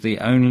mouth was the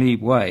only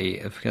way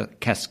of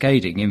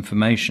cascading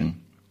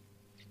information.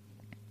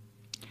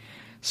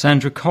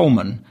 Sandra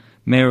Coleman,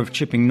 Mayor of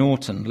Chipping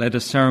Norton, led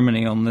a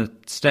ceremony on the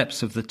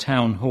steps of the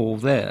town hall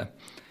there.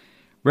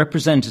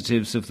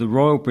 Representatives of the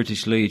Royal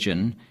British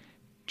Legion,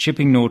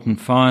 Chipping Norton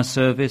Fire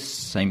Service,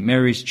 St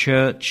Mary's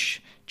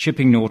Church,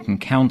 Chipping Norton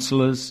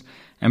councillors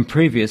and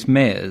previous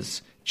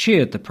mayors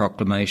cheered the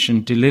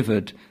proclamation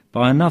delivered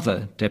by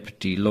another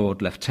Deputy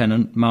Lord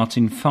Lieutenant,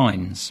 Martin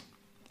Fines.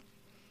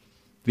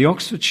 The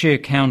Oxfordshire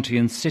County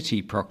and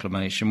City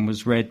proclamation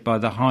was read by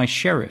the High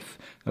Sheriff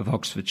of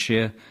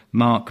Oxfordshire,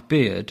 Mark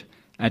Beard,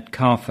 at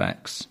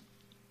Carfax.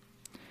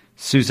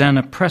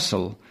 Susanna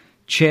Pressel,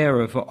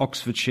 Chair of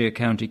Oxfordshire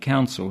County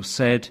Council,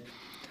 said,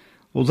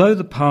 "Although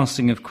the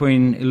passing of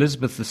Queen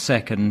Elizabeth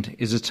II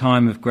is a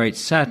time of great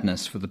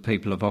sadness for the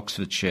people of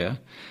Oxfordshire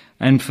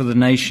and for the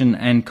nation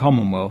and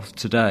Commonwealth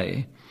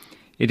today,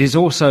 it is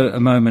also a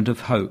moment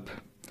of hope,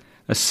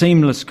 a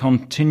seamless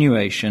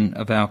continuation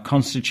of our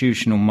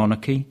constitutional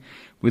monarchy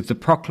with the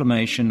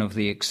proclamation of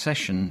the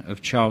accession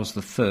of Charles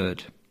III.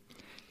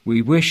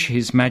 We wish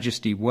His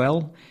Majesty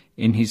well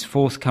in his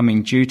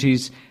forthcoming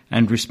duties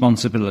and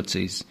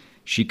responsibilities."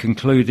 She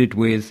concluded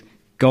with,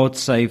 "God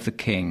save the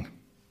King."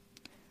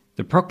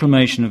 The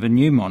proclamation of a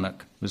new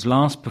monarch was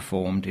last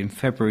performed in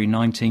February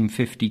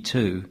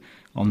 1952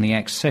 on the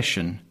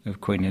accession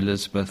of Queen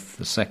Elizabeth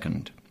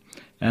II.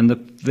 And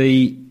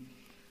the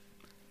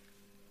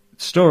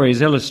story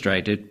is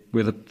illustrated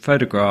with a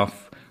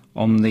photograph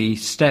on the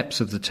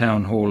steps of the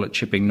town hall at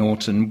Chipping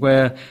Norton,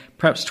 where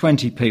perhaps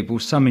 20 people,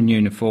 some in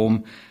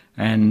uniform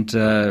and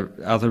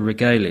other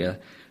regalia,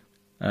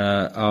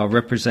 are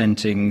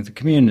representing the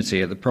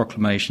community at the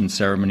proclamation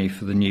ceremony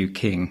for the new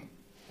king.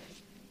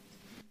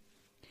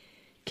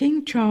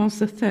 King Charles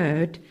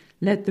III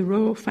led the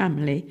royal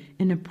family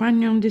in a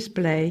poignant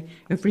display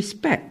of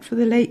respect for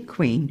the late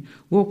Queen,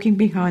 walking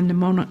behind the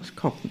monarch's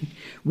coffin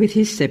with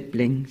his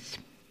siblings.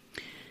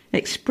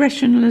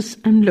 Expressionless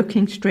and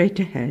looking straight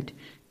ahead,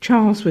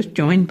 Charles was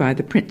joined by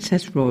the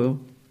Princess Royal,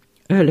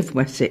 Earl of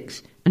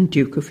Wessex and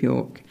Duke of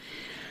York,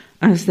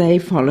 as they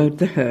followed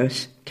the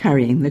hearse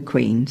carrying the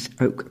Queen's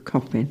oak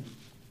coffin.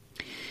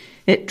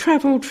 It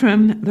travelled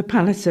from the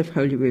Palace of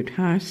Holyrood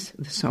House,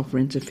 the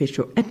Sovereign's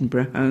official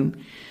Edinburgh home,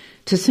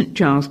 to St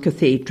Giles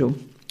Cathedral,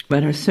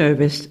 where a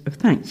service of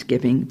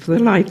thanksgiving for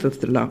the life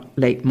of the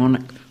late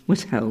monarch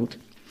was held.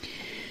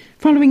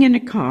 Following in a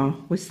car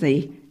was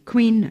the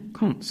Queen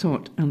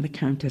Consort and the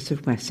Countess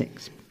of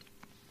Wessex.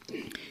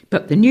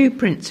 But the new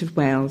Prince of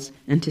Wales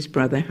and his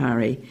brother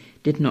Harry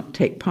did not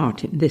take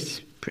part in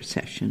this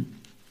procession.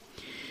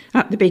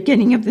 At the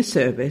beginning of the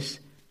service,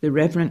 the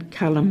Reverend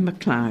Callum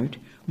MacLeod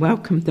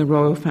welcomed the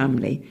royal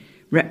family,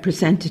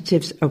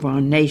 representatives of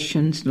our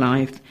nation's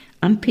life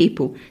and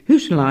people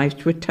whose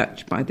lives were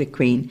touched by the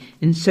Queen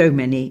in so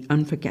many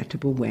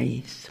unforgettable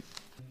ways.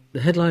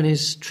 The headline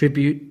is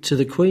Tribute to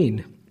the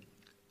Queen.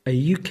 A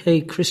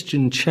UK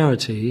Christian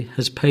charity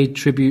has paid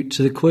tribute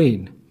to the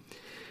Queen.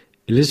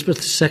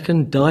 Elizabeth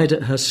II died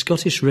at her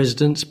Scottish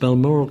residence,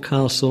 Balmoral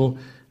Castle,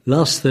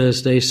 last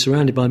Thursday,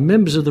 surrounded by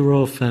members of the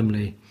royal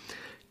family.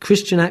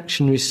 Christian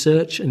Action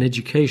Research and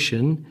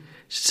Education,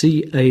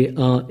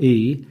 CARE,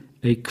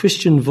 a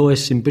Christian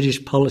voice in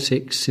British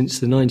politics since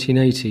the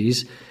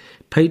 1980s,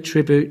 paid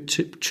tribute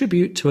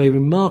to a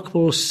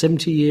remarkable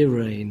 70-year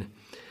reign.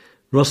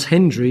 Ross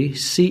Hendry,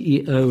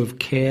 CEO of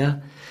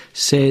CARE,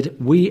 said,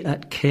 "We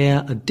at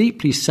CARE are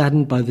deeply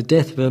saddened by the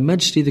death of Her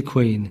Majesty the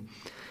Queen.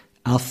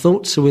 Our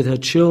thoughts are with her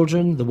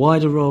children, the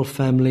wider royal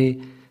family,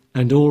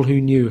 and all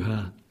who knew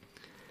her.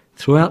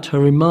 Throughout her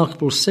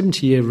remarkable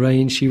 70-year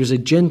reign, she was a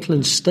gentle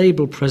and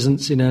stable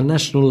presence in our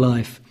national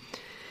life,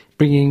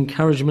 bringing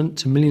encouragement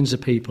to millions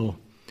of people.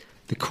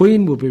 The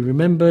Queen will be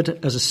remembered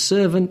as a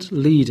servant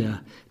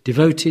leader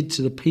devoted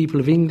to the people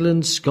of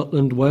England,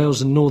 Scotland,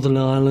 Wales and Northern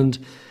Ireland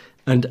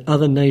and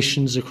other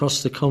nations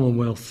across the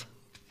Commonwealth."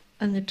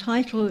 And the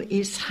title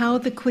is How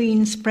the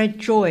Queen Spread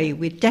Joy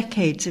with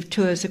Decades of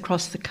Tours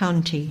Across the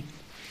County.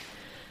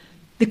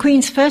 The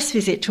Queen's first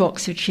visit to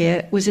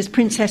Oxfordshire was as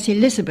Princess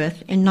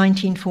Elizabeth in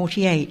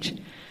 1948,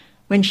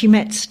 when she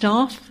met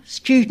staff,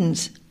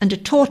 students and a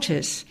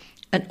tortoise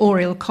at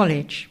Oriel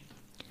College.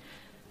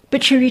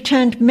 But she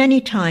returned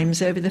many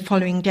times over the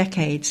following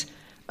decades,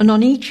 and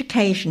on each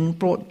occasion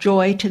brought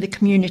joy to the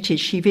communities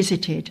she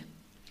visited.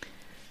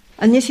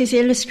 And this is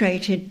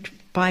illustrated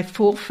by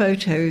 4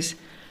 photos,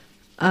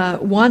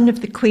 one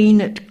of the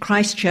Queen at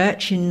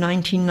Christchurch in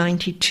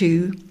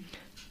 1992,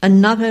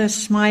 another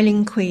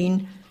smiling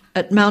Queen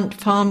at Mount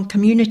Farm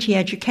Community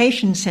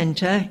Education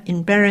Centre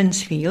in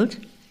Berensfield.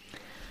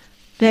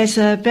 There's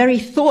a very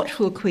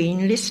thoughtful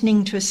Queen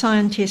listening to a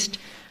scientist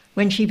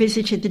when she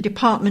visited the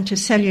Department of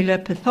Cellular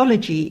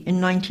Pathology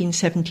in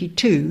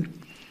 1972.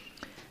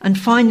 And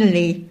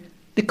finally,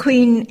 the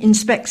Queen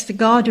inspects the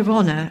Guard of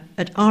Honour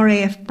at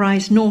RAF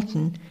Brize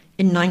Norton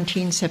in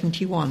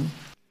 1971.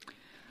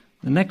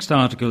 The next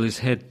article is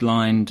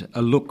headlined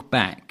A Look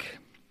Back,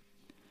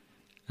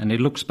 and it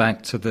looks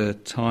back to the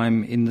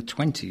time in the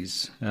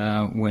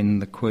 20s when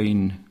the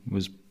Queen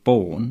was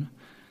born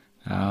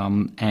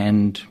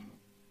and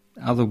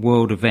other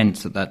world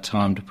events at that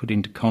time to put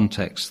into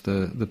context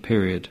the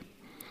period.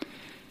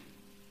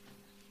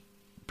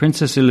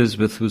 Princess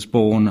Elizabeth was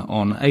born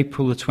on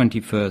April the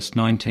 21st,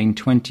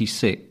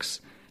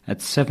 1926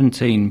 at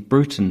 17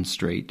 Bruton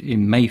Street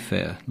in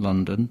Mayfair,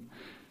 London,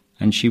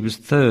 and she was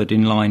third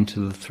in line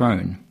to the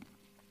throne.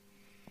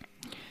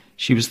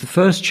 She was the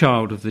first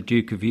child of the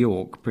Duke of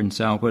York, Prince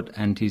Albert,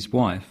 and his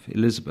wife,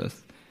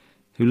 Elizabeth,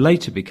 who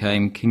later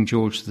became King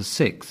George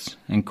VI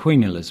and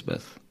Queen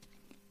Elizabeth.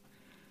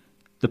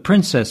 The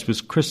princess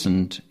was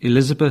christened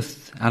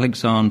Elizabeth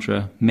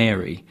Alexandra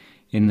Mary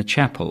in the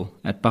chapel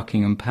at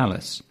Buckingham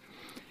Palace.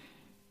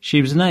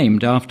 She was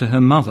named after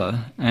her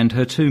mother, and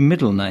her two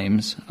middle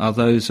names are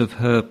those of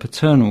her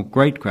paternal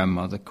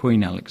great-grandmother,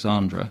 Queen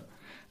Alexandra,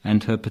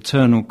 and her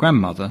paternal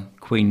grandmother,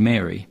 Queen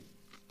Mary.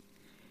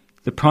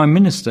 The Prime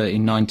Minister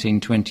in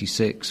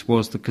 1926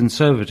 was the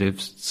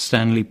Conservative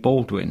Stanley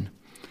Baldwin,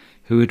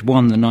 who had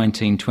won the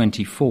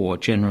 1924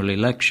 general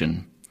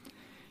election.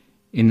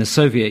 In the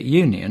Soviet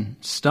Union,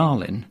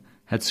 Stalin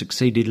had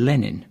succeeded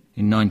Lenin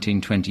in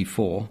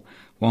 1924,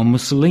 while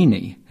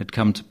Mussolini had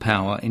come to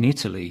power in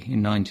Italy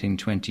in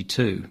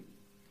 1922.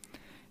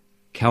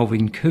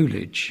 Calvin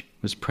Coolidge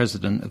was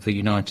President of the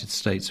United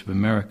States of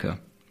America.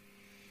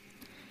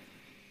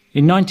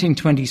 In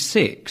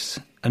 1926,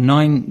 a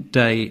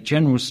 9-day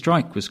general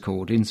strike was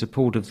called in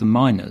support of the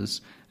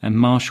miners, and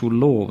martial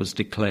law was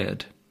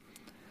declared.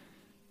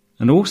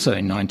 And also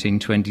in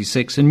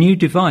 1926, a new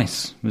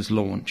device was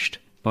launched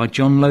by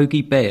John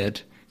Logie Baird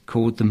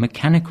called the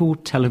Mechanical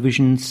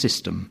Television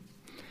System.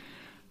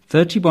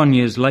 31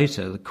 years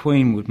later, the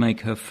Queen would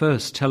make her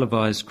first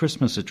televised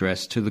Christmas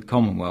address to the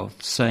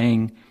Commonwealth,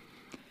 saying,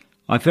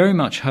 "I very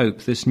much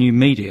hope this new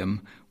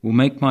medium will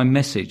make my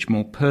message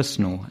more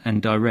personal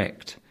and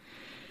direct.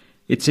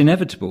 It's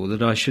inevitable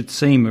that I should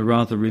seem a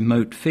rather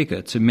remote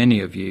figure to many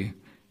of you,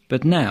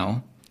 but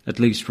now, at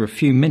least for a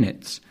few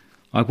minutes,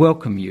 I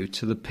welcome you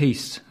to the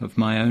peace of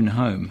my own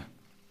home."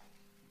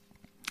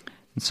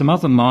 And some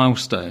other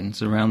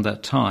milestones around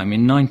that time.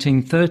 In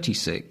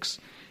 1936,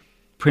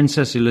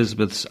 Princess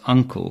Elizabeth's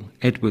uncle,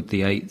 Edward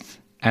VIII,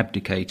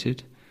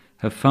 abdicated,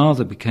 her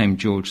father became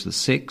George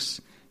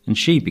VI, and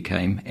she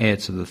became heir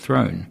to the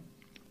throne.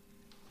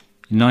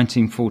 In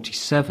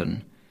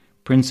 1947,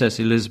 Princess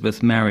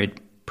Elizabeth married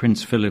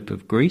Prince Philip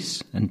of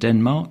Greece and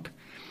Denmark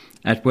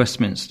at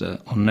Westminster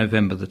on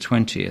November the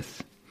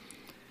 20th.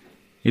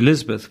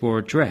 Elizabeth wore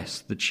a dress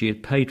that she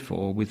had paid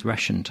for with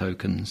ration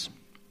tokens.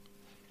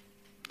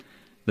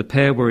 The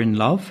pair were in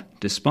love,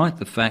 despite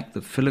the fact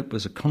that Philip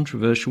was a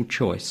controversial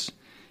choice.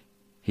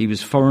 He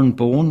was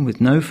foreign-born with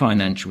no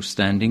financial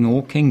standing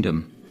or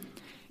kingdom.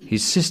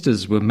 His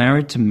sisters were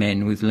married to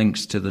men with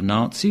links to the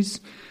Nazis,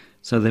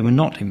 so they were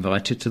not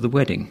invited to the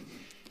wedding.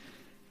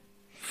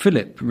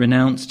 Philip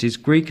renounced his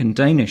Greek and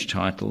Danish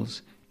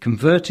titles,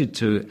 converted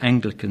to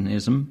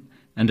Anglicanism,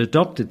 and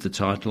adopted the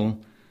title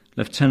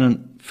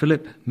Lieutenant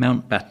Philip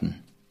Mountbatten.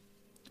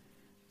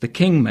 The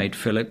king made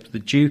Philip the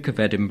Duke of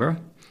Edinburgh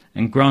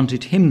and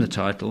granted him the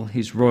title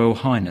His Royal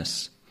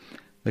Highness.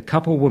 The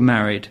couple were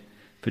married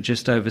for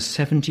just over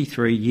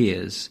 73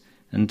 years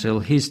until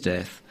his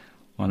death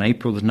on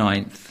April the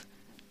 9th,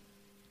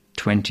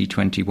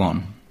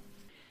 2021.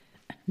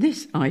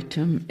 This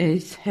item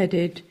is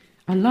headed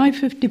A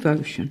Life of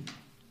Devotion.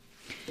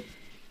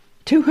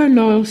 To her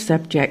loyal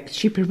subjects,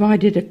 she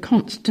provided a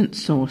constant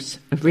source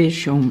of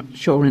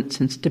reassurance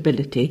and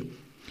stability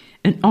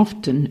in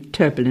often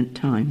turbulent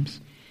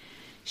times.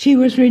 She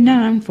was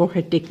renowned for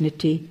her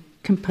dignity,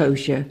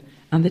 composure,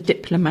 and the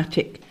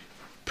diplomatic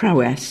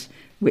prowess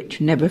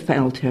which never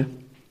failed her,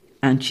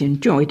 and she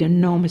enjoyed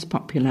enormous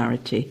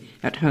popularity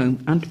at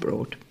home and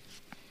abroad.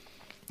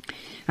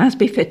 As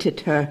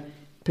befitted her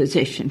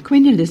position,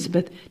 Queen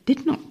Elizabeth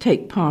did not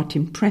take part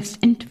in press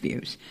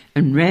interviews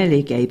and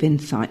rarely gave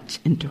insights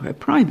into her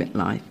private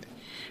life.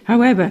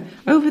 However,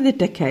 over the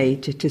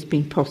decades it has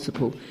been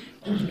possible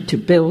to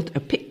build a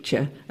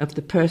picture of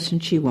the person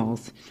she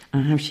was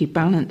and how she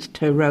balanced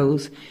her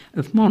roles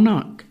of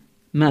monarch,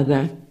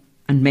 mother,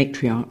 and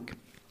matriarch.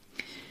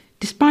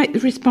 Despite the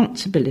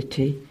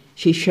responsibility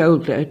she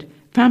shouldered,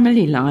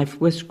 family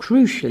life was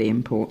crucially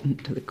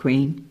important to the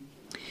Queen.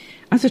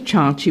 As a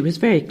child, she was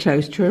very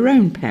close to her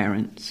own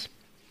parents,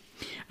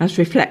 as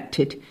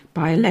reflected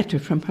by a letter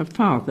from her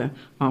father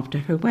after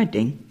her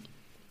wedding.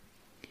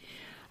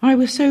 "I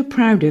was so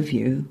proud of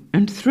you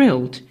and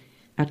thrilled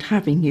at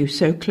having you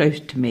so close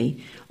to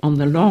me on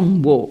the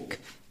long walk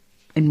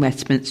in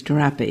Westminster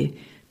Abbey,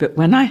 but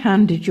when I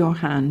handed your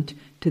hand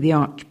to the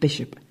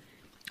Archbishop,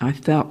 I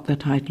felt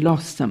that I'd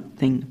lost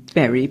something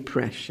very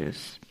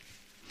precious."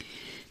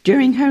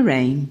 During her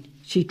reign,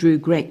 she drew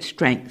great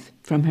strength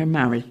from her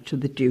marriage to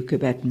the Duke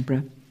of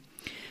Edinburgh,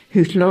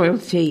 whose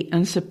loyalty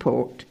and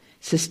support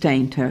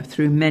sustained her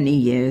through many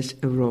years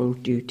of royal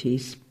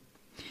duties.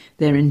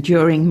 Their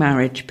enduring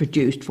marriage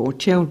produced 4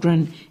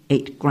 children,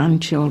 8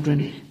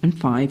 grandchildren, and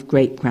 5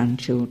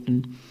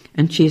 great-grandchildren,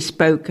 and she has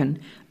spoken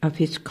of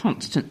his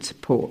constant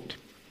support.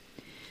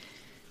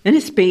 In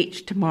a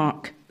speech to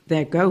mark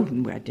their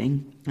golden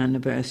wedding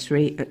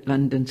anniversary at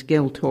London's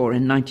Guildhall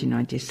in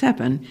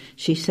 1997,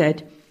 she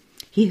said,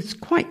 "He has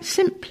quite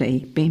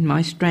simply been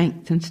my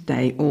strength and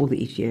stay all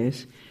these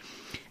years,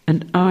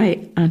 and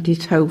I and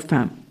his whole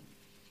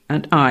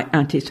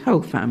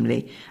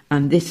family,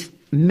 and this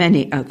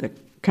many other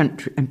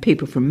country and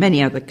people from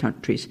many other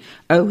countries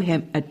owe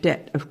him a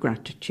debt of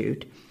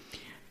gratitude,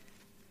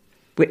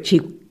 which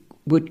he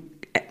would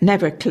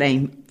never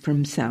claim for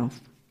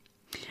himself.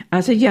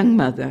 As a young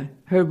mother,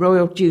 her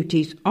royal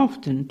duties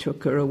often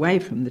took her away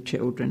from the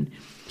children.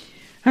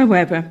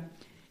 However,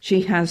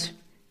 she has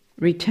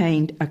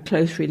retained a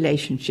close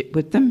relationship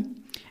with them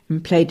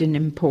and played an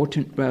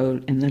important role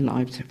in the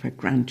lives of her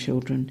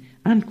grandchildren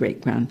and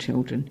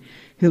great-grandchildren,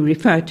 who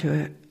refer to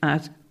her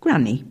as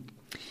Granny,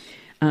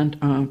 and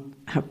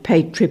have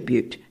paid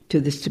tribute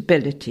to the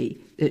stability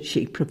that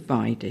she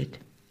provided.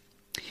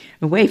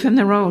 Away from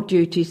the royal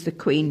duties, the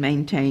Queen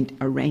maintained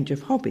a range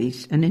of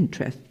hobbies and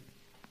interests,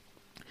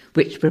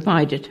 which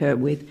provided her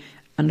with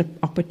an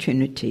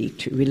opportunity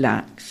to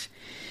relax.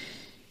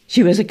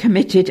 She was a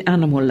committed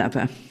animal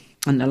lover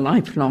and a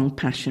lifelong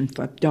passion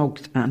for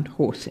dogs and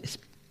horses.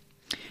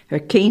 Her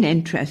keen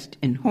interest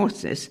in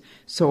horses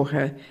saw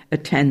her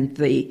attend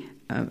the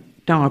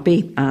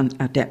Derby and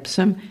at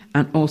Epsom,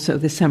 and also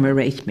the summer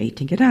race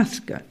meeting at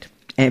Ascot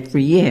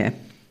every year.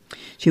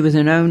 She was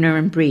an owner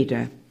and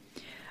breeder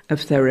of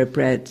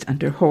thoroughbreds,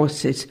 and her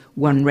horses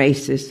won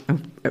races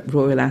at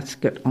Royal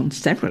Ascot on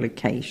several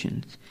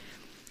occasions.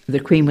 The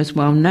Queen was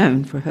well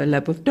known for her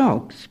love of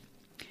dogs,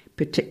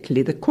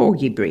 particularly the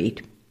Corgi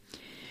breed.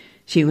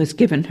 She was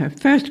given her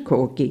first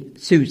Corgi,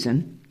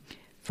 Susan,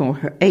 for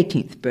her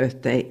 18th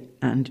birthday,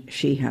 and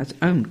she has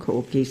owned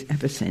Corgis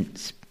ever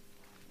since.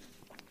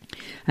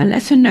 A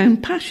lesser-known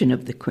passion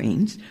of the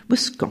Queen's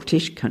was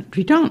Scottish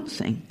country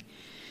dancing.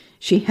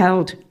 She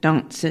held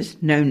dances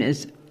known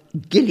as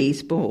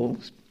Gillies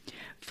Balls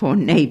for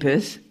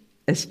neighbours,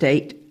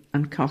 estate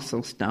and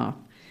castle staff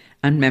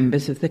and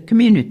members of the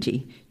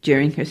community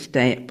during her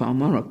stay at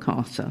Balmoral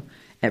Castle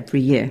every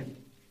year.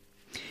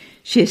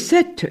 She is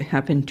said to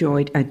have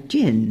enjoyed a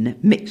gin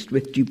mixed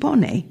with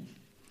Dubonnet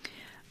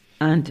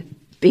and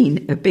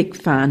been a big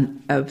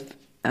fan of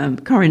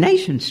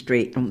Coronation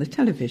Street on the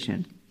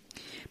television.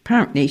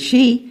 Apparently,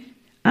 she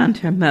and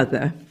her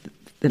mother,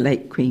 the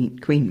late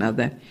Queen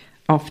Mother,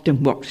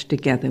 often watched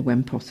together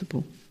when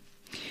possible.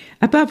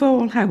 Above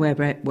all,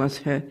 however, it was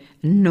her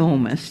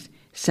enormous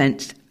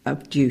sense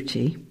of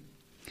duty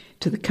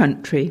to the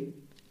country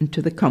and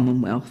to the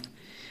Commonwealth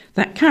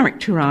that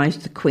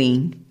characterised the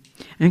Queen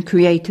and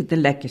created the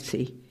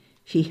legacy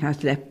she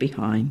has left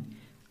behind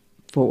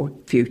for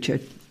future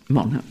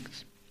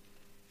monarchs.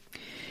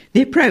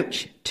 The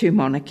approach to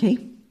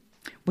monarchy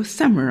was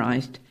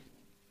summarised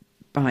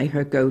by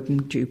her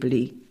Golden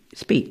Jubilee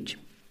speech.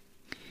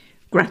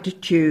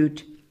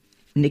 Gratitude,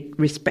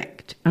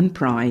 respect and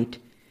pride,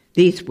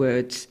 these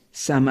words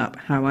sum up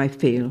how I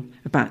feel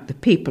about the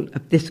people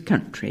of this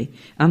country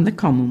and the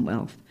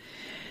Commonwealth.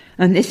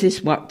 And this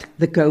is what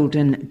the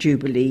Golden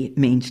Jubilee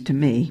means to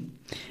me.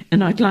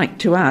 And I'd like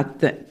to add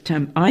that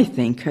I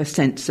think her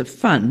sense of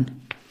fun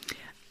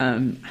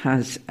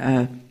has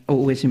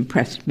always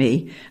impressed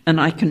me, and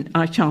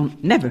I shall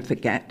never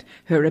forget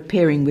her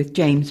appearing with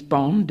James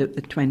Bond at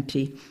the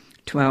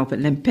 2012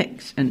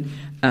 Olympics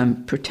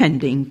and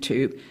pretending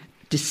to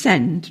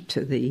descend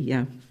to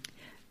the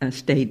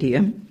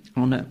stadium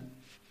on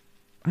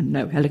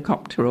a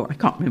helicopter, or I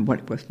can't remember what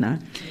it was now.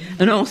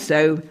 And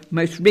also,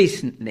 most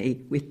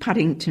recently, with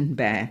Paddington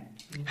Bear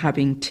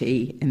having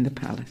tea in the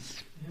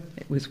palace.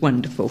 It was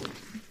wonderful.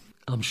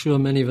 I'm sure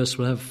many of us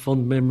will have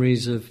fond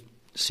memories of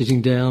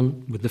sitting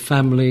down with the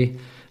family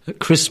at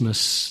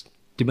Christmas,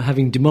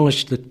 having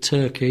demolished the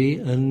turkey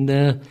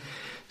and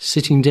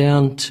sitting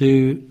down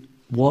to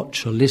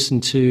watch or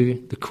listen to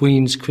the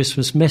Queen's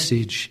Christmas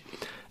message.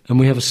 And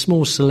we have a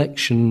small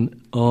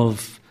selection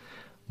of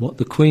what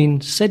the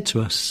Queen said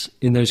to us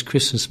in those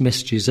Christmas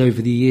messages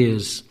over the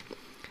years.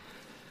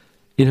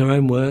 In her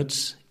own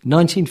words,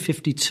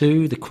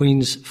 1952, the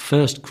Queen's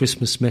first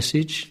Christmas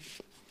message.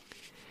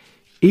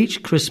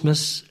 Each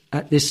Christmas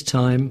at this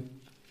time,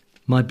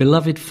 my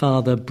beloved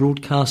father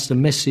broadcast a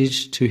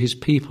message to his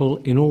people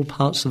in all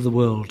parts of the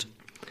world.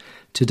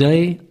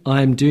 Today,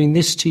 I am doing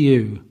this to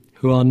you,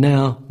 who are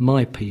now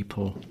my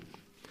people.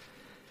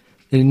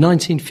 Then in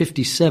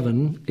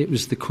 1957, it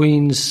was the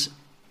Queen's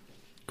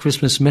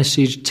Christmas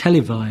message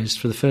televised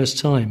for the first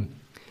time,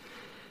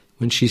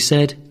 when she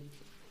said,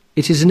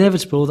 "It is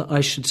inevitable that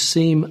I should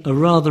seem a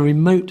rather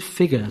remote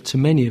figure to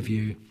many of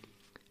you,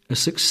 a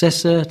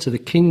successor to the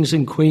kings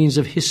and queens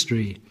of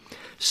history,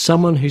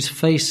 someone whose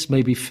face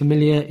may be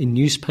familiar in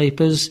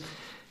newspapers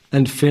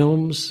and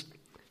films,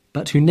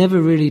 but who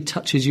never really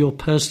touches your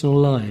personal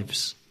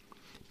lives.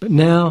 But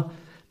now,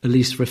 at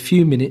least for a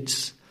few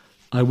minutes,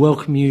 I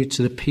welcome you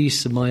to the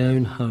peace of my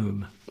own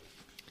home.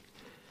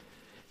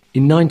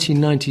 In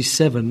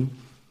 1997,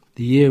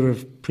 the year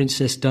of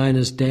Princess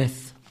Diana's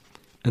death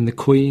and the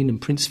Queen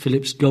and Prince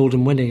Philip's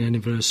golden wedding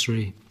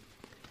anniversary,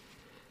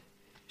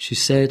 she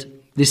said,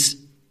 "This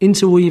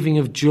interweaving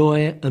of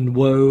joy and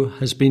woe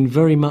has been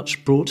very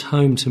much brought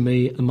home to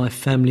me and my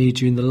family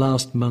during the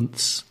last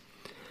months.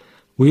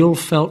 We all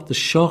felt the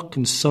shock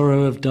and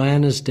sorrow of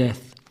Diana's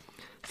death.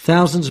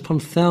 Thousands upon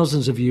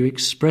thousands of you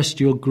expressed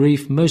your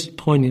grief most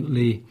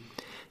poignantly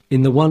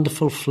in the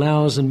wonderful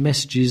flowers and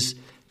messages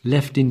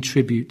left in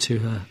tribute to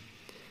her.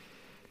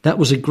 That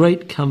was a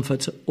great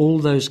comfort to all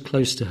those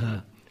close to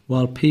her,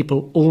 while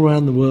people all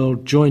around the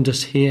world joined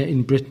us here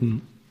in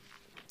Britain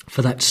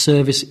for that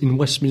service in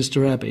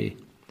Westminster Abbey.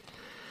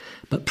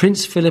 But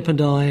Prince Philip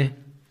and I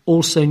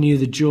also knew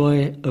the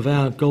joy of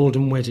our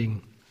golden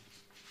wedding.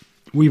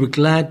 We were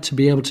glad to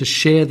be able to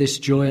share this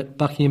joy at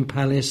Buckingham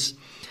Palace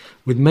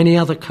with many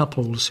other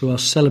couples who are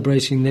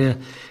celebrating their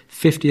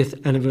 50th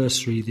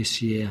anniversary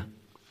this year.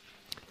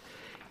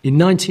 In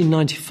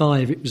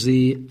 1995, it was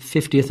the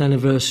 50th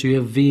anniversary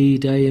of VE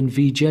Day and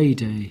VJ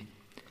Day,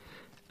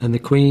 and the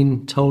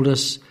Queen told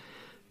us,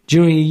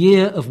 "During a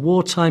year of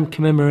wartime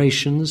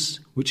commemorations,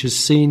 which has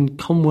seen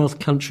Commonwealth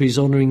countries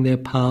honouring their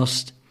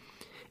past,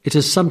 it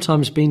has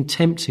sometimes been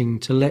tempting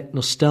to let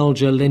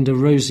nostalgia lend a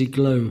rosy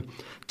glow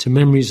to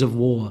memories of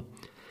war,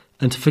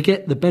 and to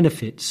forget the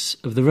benefits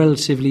of the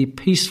relatively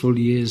peaceful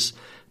years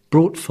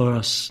brought for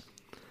us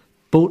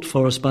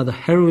by the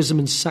heroism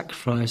and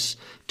sacrifice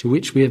to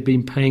which we have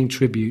been paying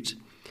tribute.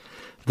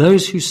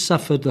 Those who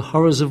suffered the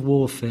horrors of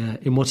warfare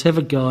in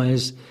whatever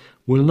guise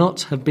will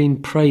not have been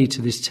prey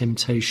to this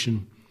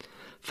temptation.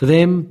 For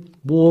them,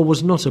 war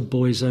was not a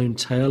boy's own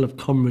tale of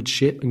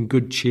comradeship and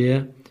good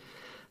cheer,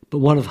 but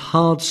one of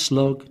hard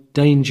slog,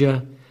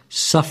 danger,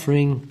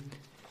 suffering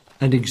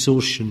and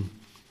exhaustion."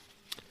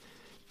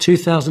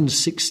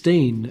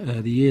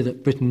 2016, the year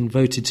that Britain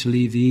voted to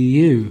leave the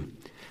EU,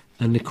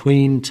 and the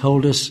Queen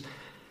told us,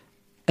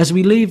 "As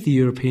we leave the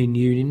European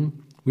Union,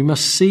 we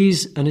must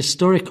seize an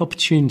historic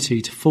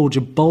opportunity to forge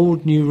a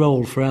bold new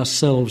role for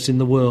ourselves in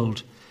the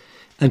world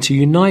and to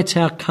unite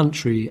our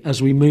country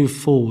as we move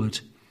forward.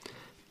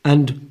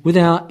 And with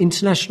our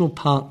international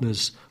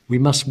partners, we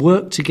must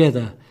work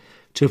together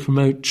to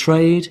promote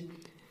trade,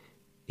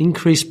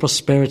 increase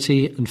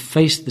prosperity and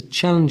face the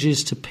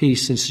challenges to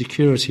peace and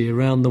security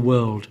around the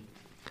world."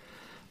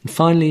 And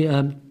finally,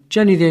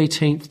 January the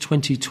 18th,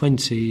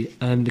 2020,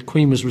 and the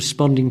Queen was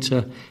responding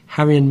to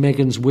Harry and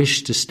Meghan's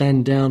wish to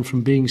stand down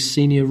from being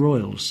senior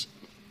royals.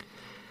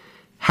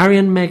 Harry,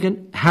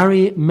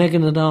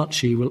 Meghan and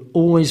Archie will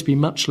always be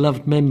much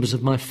loved members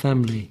of my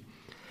family.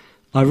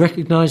 I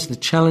recognise the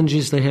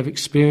challenges they have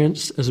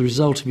experienced as a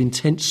result of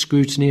intense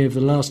scrutiny over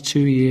the last 2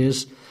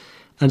 years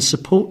and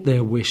support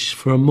their wish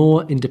for a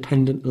more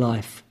independent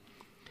life.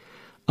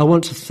 I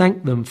want to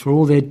thank them for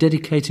all their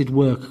dedicated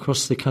work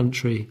across the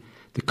country,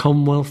 the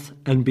Commonwealth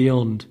and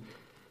beyond,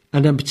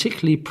 and I'm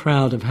particularly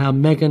proud of how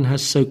Meghan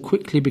has so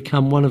quickly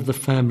become one of the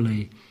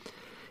family.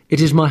 It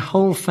is my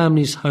whole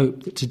family's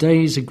hope that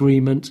today's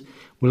agreement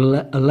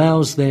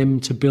allows them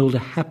to build a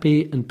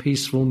happy and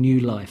peaceful new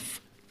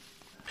life.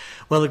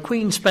 Well, the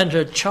Queen spent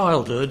her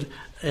childhood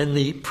in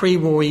the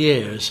pre-war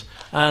years,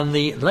 and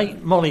the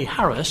late Molly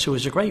Harris, who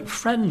was a great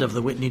friend of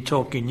the Witney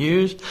Talking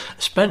News,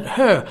 spent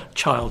her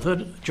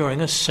childhood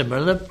during a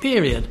similar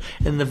period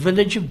in the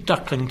village of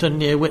Ducklington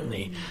near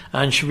Witney,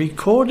 and she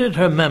recorded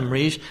her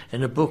memories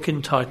in a book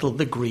entitled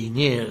The Green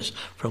Years,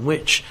 from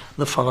which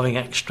the following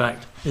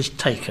extract is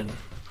taken.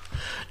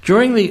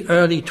 During the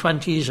early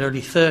 20s, early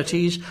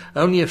 30s,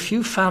 only a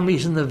few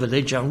families in the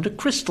village owned a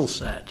crystal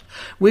set.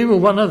 We were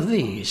one of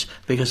these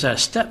because our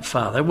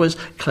stepfather was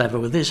clever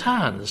with his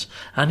hands,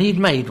 and he'd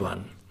made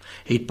one.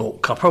 He'd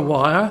bought copper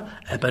wire,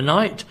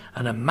 ebonite,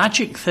 and a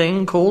magic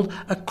thing called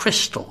a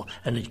crystal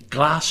in a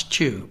glass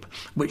tube,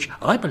 which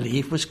I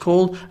believe was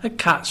called a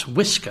cat's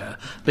whisker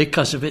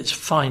because of its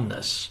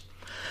fineness.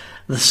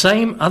 The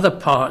same other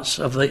parts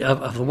of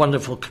the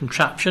wonderful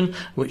contraption,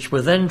 which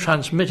were then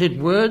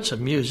transmitted words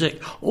and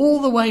music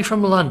all the way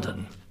from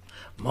London.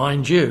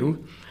 Mind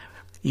you,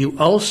 you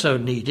also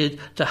needed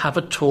to have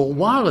a tall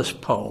wireless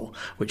pole,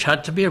 which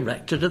had to be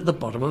erected at the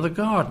bottom of the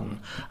garden.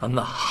 And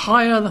the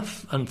higher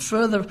and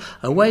further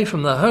away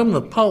from the home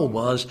the pole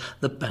was,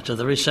 the better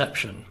the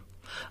reception.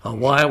 A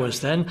wire was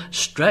then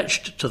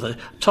stretched to the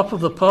top of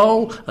the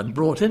pole and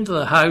brought into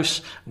the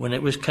house when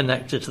it was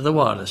connected to the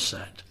wireless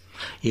set.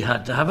 You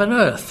had to have an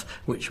earth,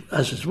 which,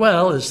 as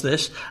well as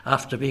this,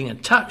 after being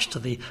attached to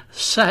the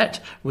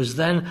set, was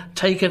then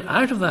taken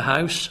out of the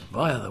house,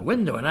 via the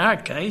window in our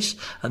case,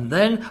 and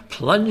then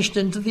plunged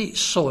into the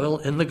soil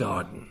in the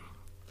garden.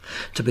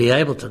 To be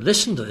able to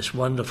listen to this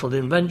wonderful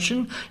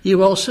invention,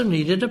 you also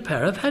needed a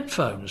pair of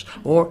headphones,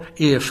 or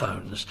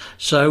earphones,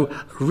 so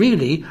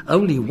really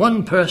only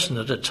one person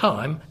at a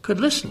time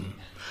could listen.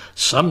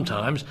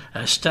 Sometimes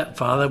our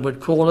stepfather would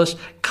call us,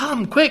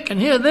 "Come, quick,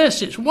 and hear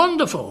this, it's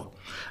wonderful."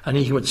 and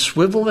he would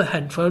swivel the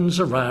headphones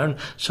around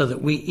so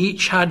that we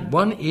each had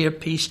one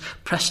earpiece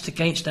pressed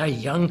against our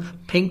young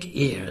pink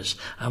ears,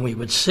 and we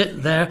would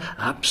sit there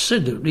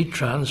absolutely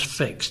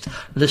transfixed,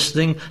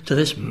 listening to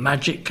this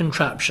magic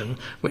contraption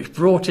which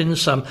brought in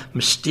some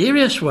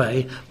mysterious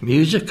way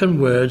music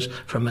and words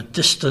from a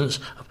distance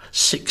of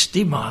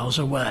 60 miles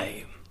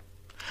away.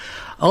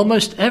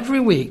 Almost every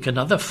week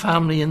another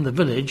family in the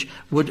village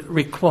would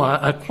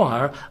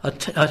acquire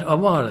a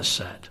wireless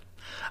set.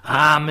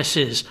 "Ah,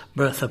 Mrs.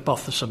 Bertha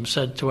Bothersome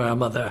said to our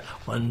mother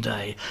one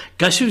day,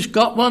 "Guess who's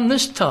got one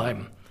this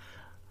time?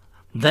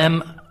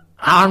 Them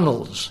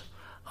Arnolds.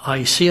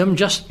 I see 'em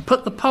just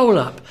put the pole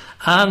up,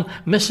 and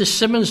Mrs.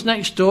 Simmons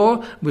next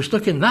door was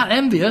looking that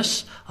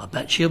envious. I'll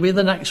bet she'll be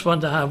the next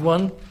one to have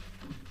one."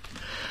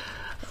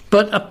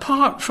 But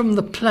apart from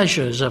the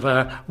pleasures of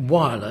our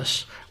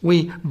wireless,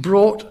 we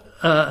brought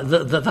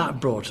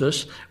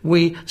us,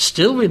 we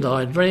still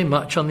relied very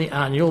much on the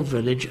annual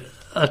village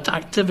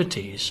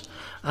activities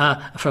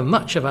for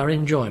much of our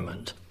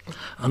enjoyment.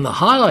 And the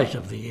highlight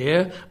of the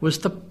year was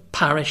the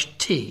parish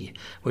tea,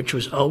 which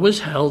was always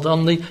held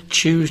on the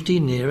Tuesday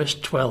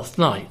nearest 12th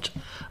night,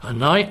 a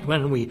night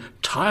when we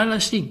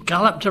tirelessly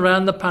galloped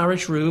around the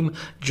parish room,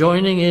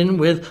 joining in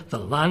with the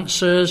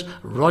Lancers,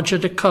 Roger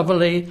de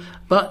Coverley.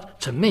 But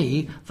to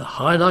me, the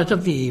highlight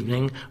of the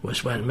evening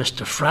was when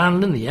Mr.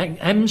 Franlin, the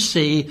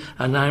MC,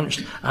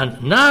 announced,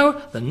 "And now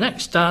the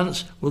next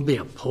dance will be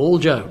a Paul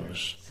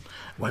Jones."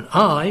 When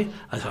I,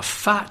 as a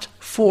fat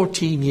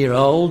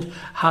 14-year-old,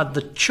 had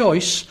the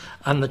choice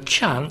and the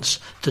chance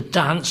to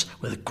dance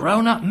with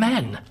grown-up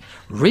men.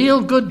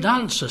 Real good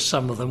dancers,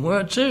 some of them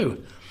were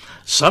too.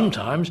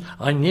 Somehow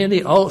I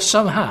nearly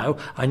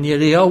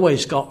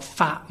always got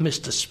fat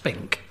Mr.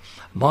 Spink.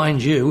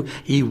 Mind you,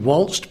 he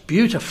waltzed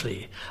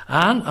beautifully,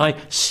 and I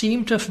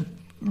seemed to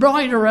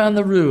ride around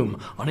the room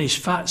on his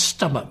fat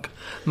stomach,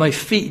 my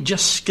feet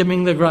just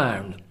skimming the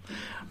ground.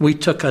 We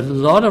took a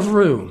lot of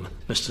room,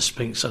 Mr.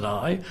 Spinks and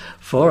I,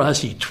 for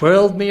as he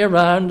twirled me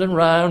around and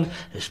round,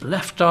 his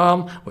left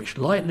arm, which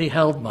lightly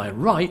held my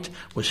right,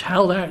 was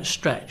held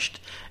outstretched.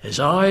 His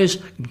eyes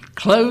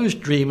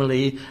closed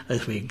dreamily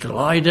as we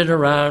glided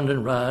around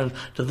and round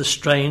to the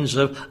strains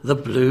of the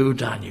Blue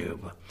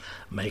Danube.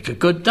 "Make a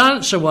good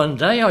dancer one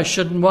day, I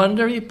shouldn't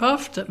wonder," he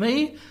puffed at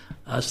me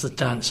as the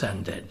dance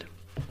ended.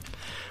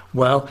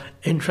 Well,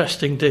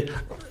 interesting to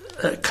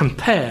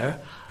compare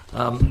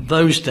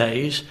those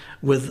days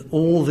with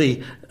all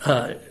the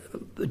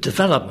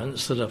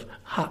developments that have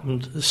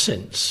happened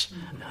since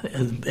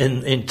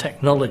in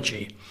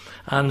technology,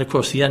 and of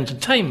course the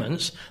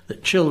entertainments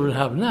that children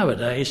have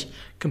nowadays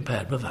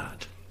compared with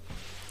that.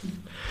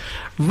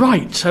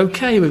 Right,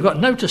 okay, we've got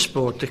notice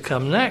board to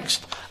come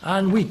next,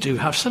 and we do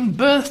have some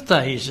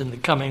birthdays in the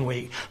coming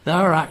week. There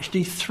are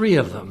actually 3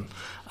 of them,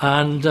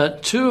 and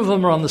 2 of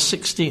them are on the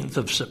 16th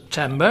of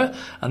September,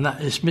 and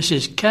that is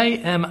Mrs.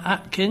 K.M.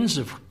 Atkins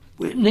of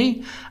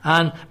Whitney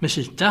and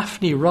Mrs.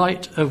 Daphne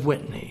Wright of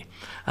Whitney.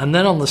 And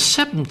then on the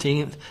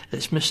 17th,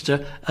 it's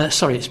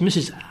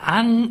Mrs.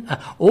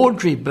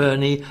 Audrey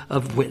Burney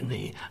of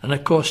Whitney. And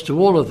of course, to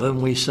all of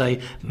them, we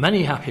say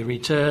many happy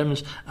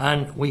returns,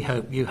 and we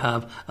hope you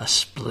have a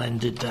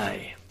splendid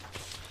day.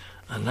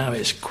 And now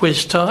it's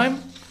quiz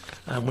time,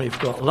 and we've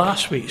got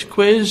last week's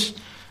quiz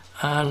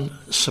and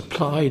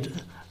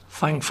supplied,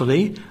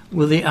 thankfully,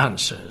 with the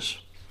answers.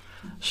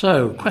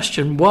 So,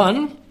 question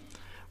 1,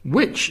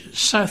 which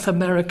South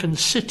American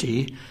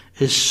city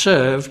is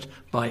served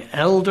by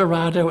El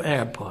Dorado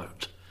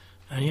Airport?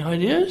 Any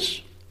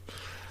ideas?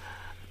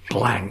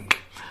 Blank.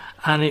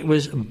 And it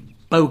was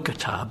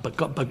Bogota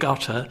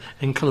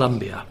in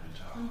Colombia.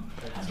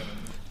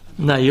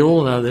 Now, you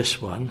all know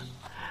this one.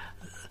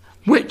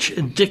 Which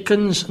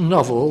Dickens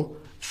novel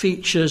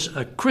features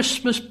a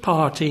Christmas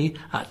party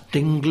at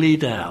Dingley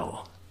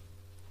Dell?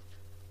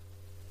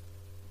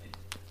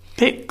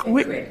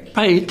 Pickwick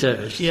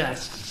Papers,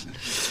 yes.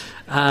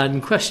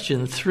 And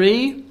question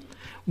 3,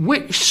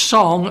 which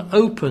song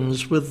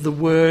opens with the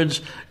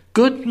words,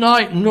 "Good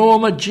night,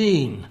 Norma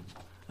Jean"?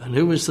 And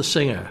who was the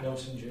singer?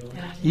 Elton John.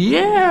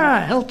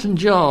 Yeah, Elton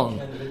John.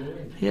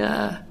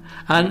 Yeah.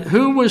 And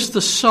who was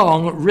the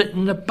song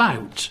written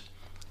about?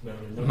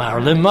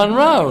 Marilyn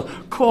Monroe.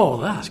 Cool,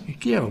 that's,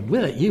 you're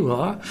with it, you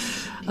are.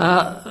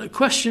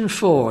 Question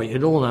 4,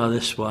 you'd all know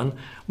this one.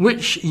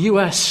 Which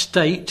US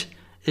state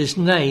is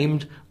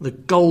named the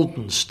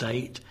Golden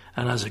State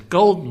and has a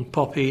golden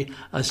poppy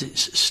as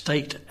its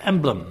state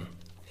emblem?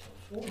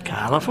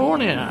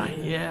 California,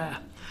 yeah.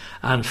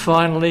 And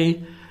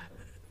finally,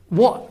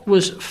 what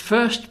was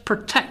first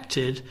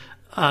protected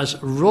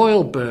as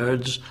royal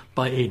birds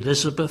by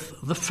Elizabeth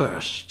I?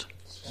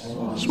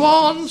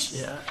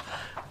 Swans, yeah.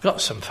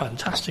 Got some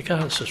fantastic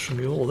answers from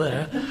you all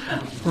there.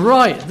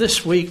 Right,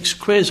 this week's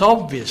quiz,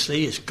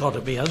 obviously, it's got to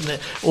be, hasn't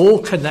it? All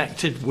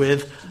connected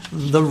with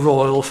the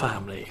royal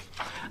family.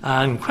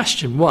 And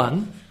question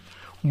 1,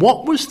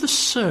 what was the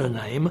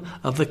surname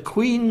of the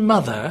Queen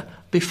Mother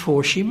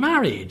before she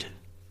married?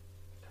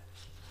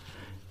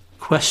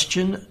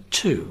 Question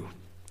 2,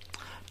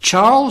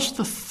 Charles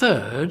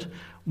III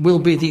will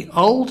be the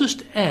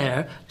oldest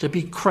heir to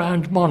be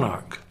crowned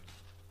monarch.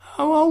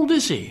 How old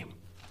is he?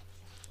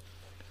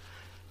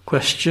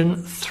 Question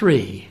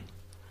 3.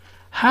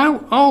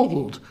 How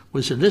old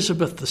was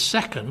Elizabeth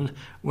II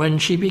when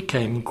she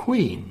became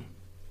queen?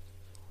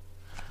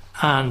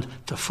 And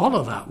to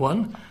follow that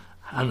one,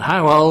 and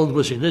how old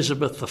was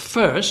Elizabeth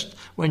I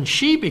when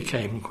she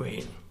became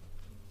queen?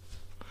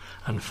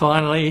 And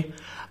finally,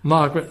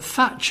 Margaret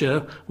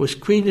Thatcher was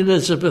Queen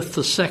Elizabeth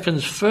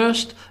II's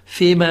first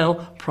female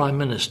Prime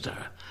Minister.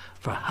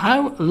 For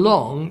how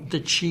long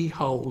did she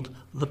hold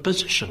the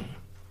position?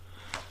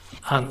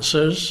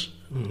 Answers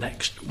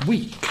next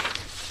week.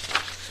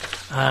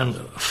 And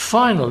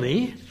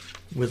finally,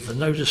 with the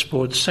notice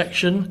board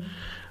section,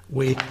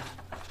 we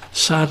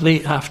sadly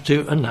have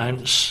to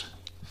announce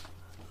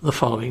the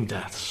following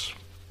deaths.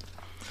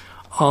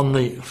 On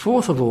the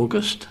 4th of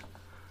August,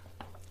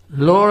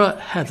 Laura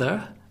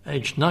Heather,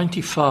 aged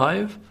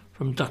 95,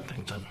 from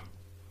Ducklington.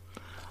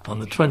 On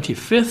the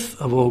 25th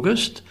of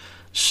August,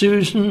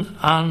 Susan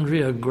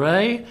Andrea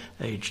Gray,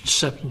 aged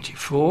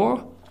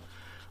 74.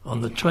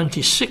 On the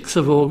 26th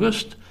of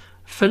August,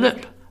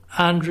 Philip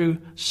Andrew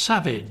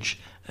Savage,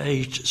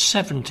 aged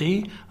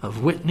 70,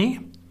 of Witney.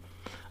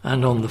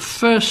 And on the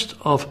 1st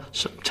of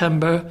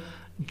September,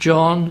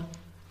 John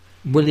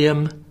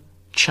William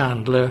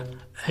Chandler,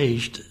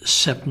 aged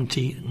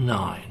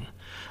 79.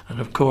 And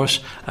of course,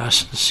 our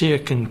sincere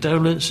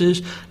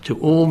condolences to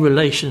all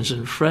relations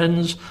and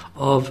friends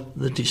of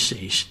the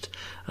deceased.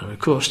 And of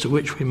course, to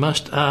which we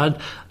must add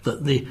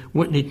that the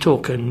Witney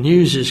Talker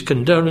News'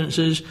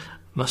 condolences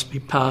must be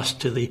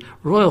passed to the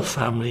royal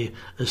family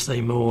as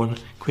they mourn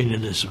Queen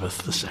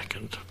Elizabeth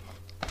II.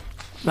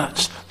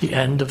 That's the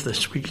end of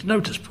this week's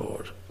notice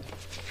board.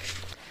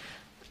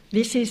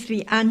 This is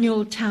the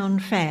annual town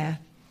fair.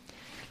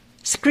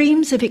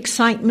 Screams of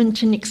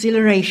excitement and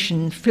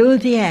exhilaration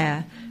filled the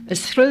air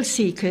as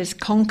thrill-seekers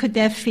conquered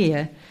their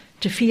fear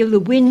to feel the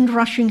wind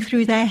rushing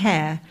through their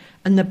hair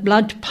and the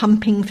blood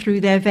pumping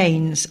through their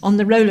veins on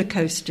the roller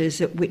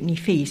coasters at Witney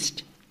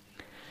Feast.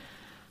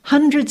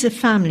 Hundreds of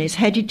families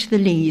headed to the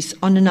Leas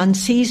on an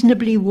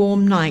unseasonably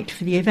warm night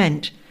for the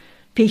event,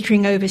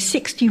 featuring over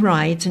 60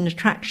 rides and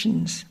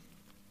attractions.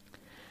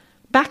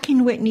 Back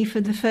in Witney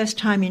for the first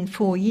time in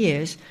 4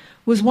 years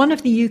was one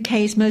of the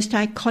UK's most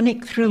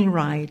iconic thrill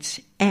rides,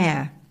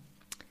 Air.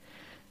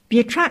 The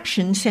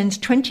attraction sends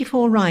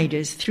 24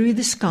 riders through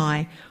the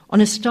sky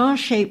on a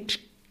star-shaped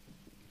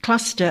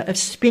cluster of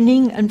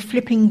spinning and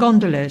flipping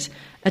gondolas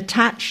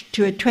attached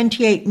to a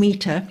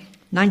 28-metre,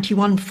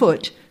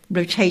 91-foot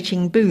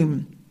rotating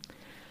boom.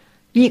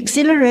 The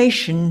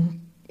exhilarating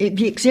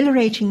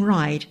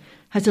ride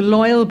has a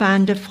loyal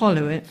band of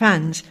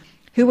fans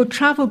who will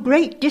travel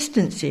great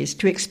distances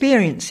to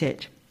experience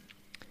it.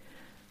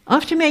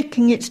 After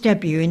making its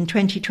debut in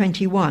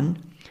 2021,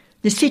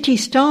 the City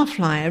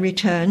Starflyer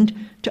returned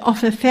to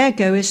offer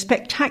fairgoers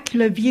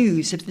spectacular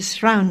views of the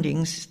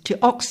surroundings to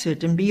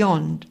Oxford and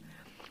beyond.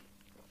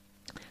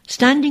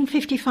 Standing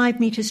 55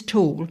 metres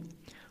tall,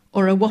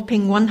 or a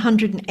whopping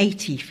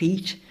 180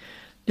 feet,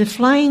 the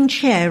Flying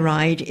Chair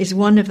ride is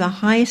one of the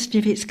highest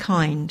of its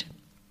kind.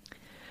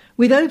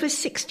 With over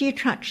 60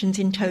 attractions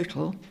in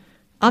total,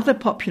 other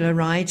popular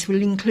rides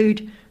will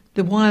include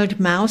the Wild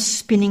Mouse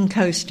spinning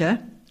coaster,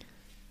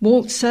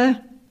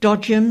 Waltzer,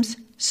 Dodgems,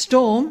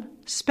 Storm,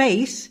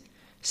 Space,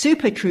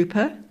 Super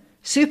Trooper,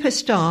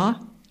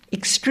 Superstar,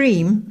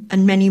 Extreme,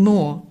 and many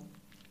more.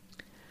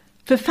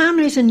 For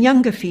families and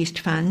younger Feast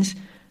fans,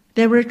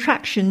 there were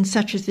attractions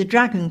such as the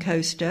Dragon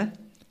Coaster,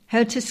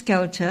 Helter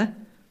Skelter,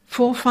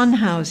 4 fun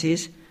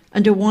houses,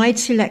 and a wide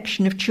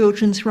selection of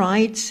children's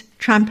rides,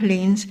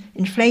 trampolines,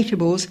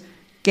 inflatables,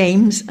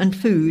 games and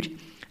food,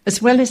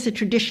 as well as the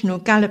traditional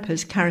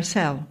Gallopers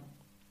Carousel.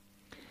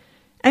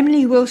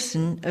 Emily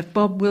Wilson of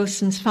Bob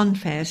Wilson's Fun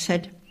Fair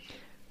said,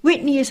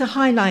 "Witney is a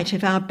highlight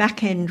of our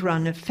back-end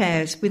run of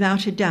fairs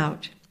without a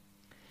doubt.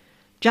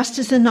 Just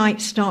as the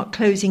nights start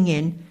closing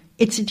in,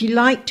 it's a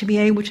delight to be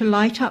able to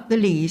light up the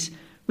Leas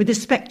with a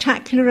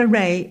spectacular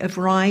array of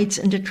rides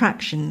and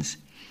attractions.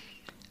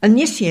 And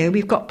this year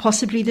we've got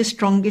possibly the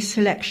strongest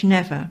selection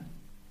ever."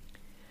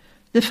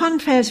 The Fun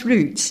Fair's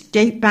roots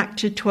date back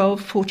to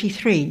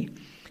 1243,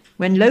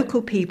 when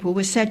local people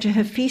were said to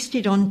have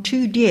feasted on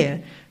 2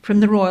 deer from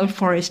the Royal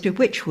Forest of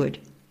Wychwood,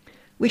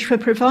 which were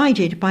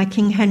provided by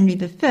King Henry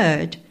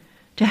III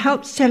to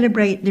help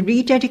celebrate the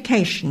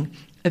rededication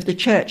of the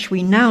church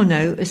we now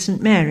know as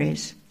St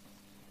Mary's.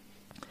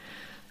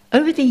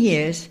 Over the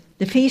years,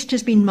 the feast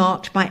has been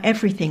marked by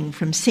everything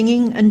from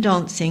singing and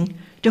dancing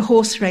to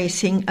horse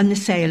racing and the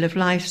sale of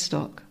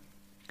livestock.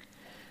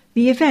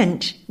 The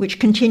event, which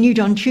continued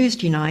on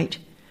Tuesday night,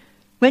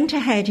 went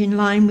ahead in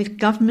line with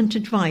government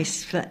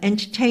advice for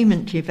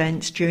entertainment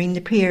events during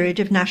the period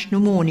of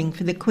national mourning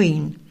for the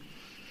Queen.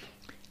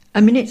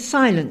 A minute's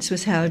silence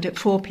was held at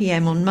 4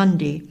 p.m. on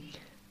Monday,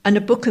 and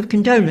a book of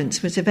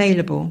condolence was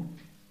available.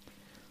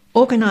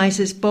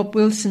 Organisers Bob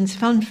Wilson's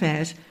Fun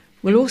Fairs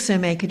will also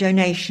make a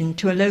donation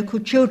to a local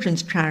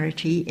children's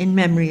charity in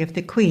memory of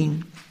the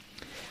Queen.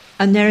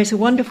 And there is a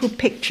wonderful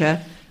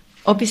picture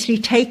obviously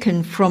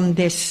taken from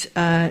this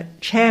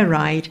chair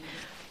ride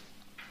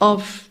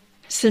of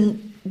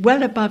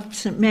well above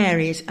St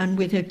Mary's and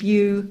with a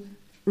view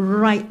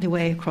right the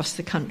way across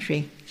the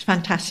country. It's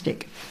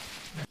fantastic.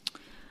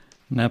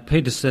 Now,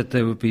 Peter said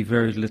there would be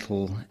very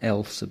little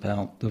else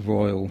about the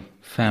royal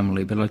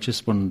family, but I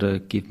just wanted to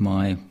give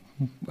my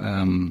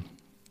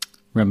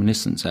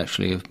reminiscence,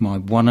 actually, of my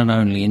one and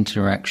only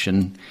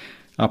interaction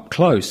up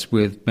close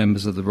with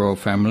members of the royal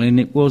family,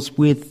 and it was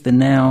with the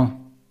now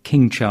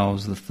King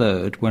Charles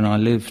III when I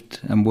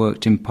lived and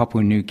worked in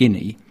Papua New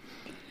Guinea.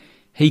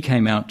 He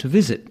came out to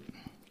visit,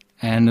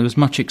 and there was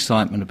much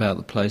excitement about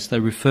the place. They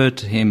referred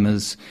to him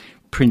as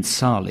Prince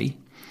Sali,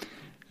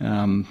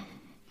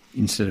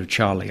 instead of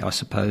Charlie, I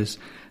suppose.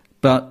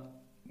 But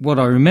what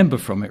I remember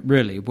from it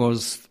really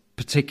was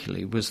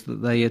that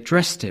they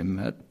addressed him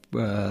at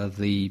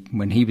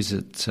when he was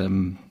at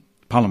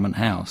Parliament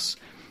House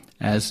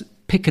as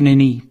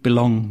Piccaninny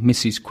Belong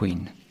Mrs.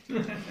 Queen.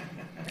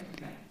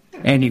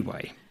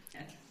 Anyway,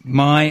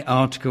 my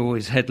article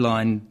is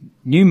headlined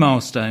New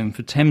Milestone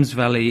for Thames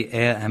Valley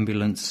Air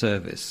Ambulance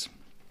Service.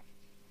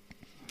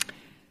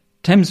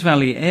 Thames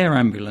Valley Air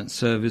Ambulance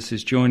Service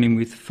is joining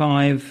with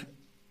 5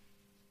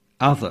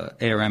 other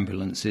air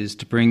ambulances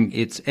to bring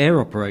its air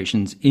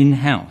operations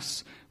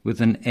in-house with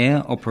an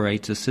air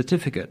operator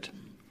certificate.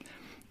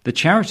 The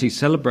charity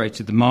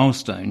celebrated the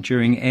milestone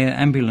during Air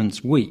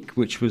Ambulance Week,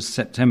 which was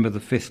September the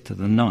 5th to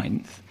the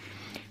 9th,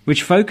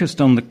 which focused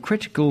on the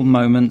critical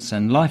moments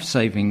and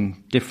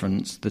life-saving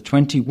difference the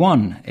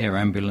 21 air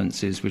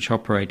ambulances which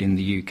operate in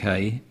the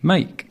UK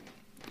make.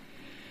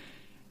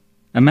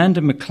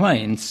 Amanda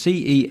McLean,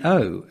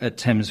 CEO at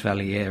Thames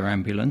Valley Air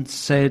Ambulance,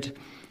 said,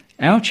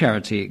 "Our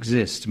charity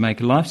exists to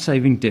make a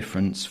life-saving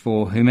difference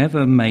for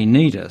whomever may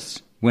need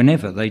us,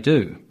 whenever they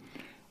do.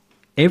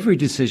 Every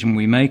decision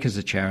we make as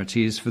a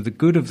charity is for the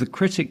good of the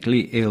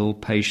critically ill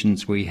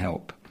patients we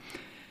help.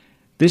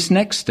 This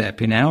next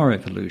step in our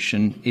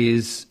evolution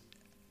is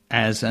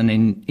as an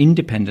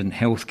independent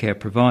healthcare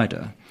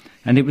provider,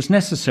 and it was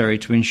necessary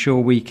to ensure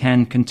we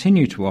can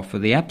continue to offer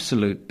the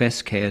absolute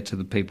best care to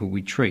the people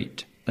we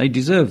treat. They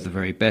deserve the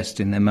very best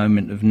in their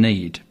moment of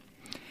need.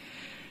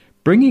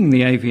 Bringing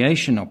the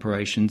aviation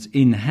operations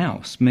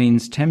in-house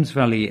means Thames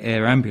Valley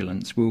Air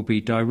Ambulance will be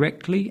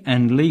directly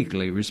and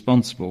legally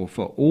responsible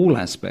for all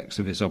aspects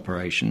of its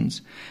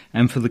operations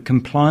and for the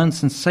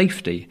compliance and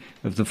safety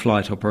of the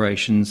flight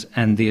operations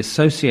and the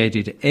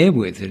associated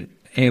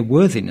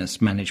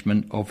airworthiness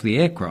management of the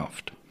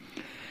aircraft.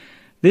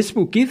 This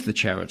will give the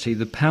charity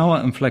the power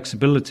and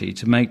flexibility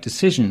to make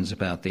decisions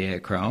about the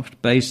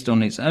aircraft based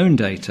on its own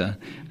data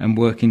and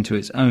working to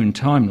its own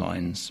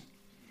timelines.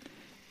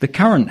 The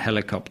current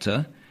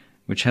helicopter,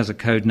 which has a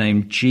code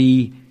name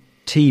GTVAL,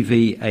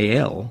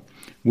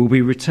 will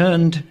be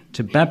returned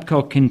to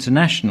Babcock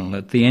International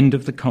at the end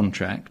of the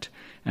contract,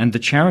 and the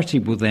charity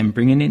will then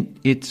bring in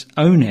its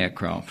own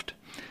aircraft.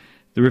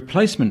 The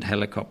replacement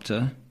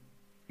helicopter,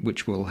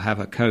 which will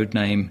have a code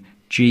name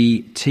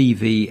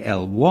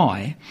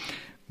GTVLY,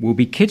 will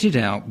be kitted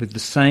out with the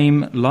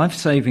same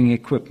life-saving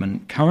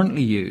equipment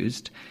currently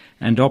used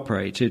and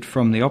operated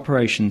from the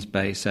operations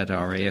base at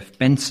RAF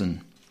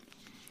Benson.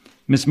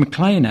 Ms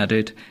McLean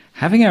added,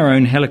 "Having our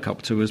own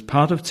helicopter was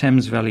part of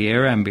Thames Valley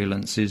Air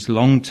Ambulance's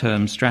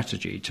long-term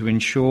strategy to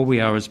ensure we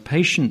are as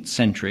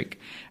patient-centric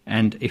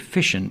and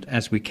efficient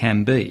as we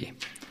can be.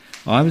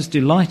 I was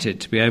delighted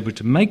to be able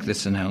to make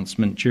this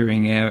announcement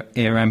during Air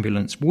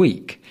Ambulance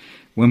Week,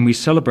 when we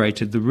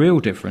celebrated the real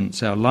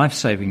difference our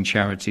life-saving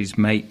charities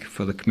make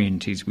for the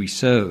communities we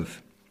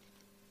serve.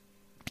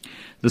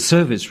 The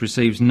service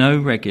receives no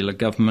regular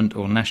government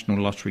or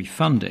National Lottery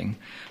funding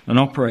and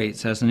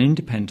operates as an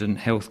independent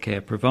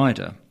healthcare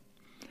provider.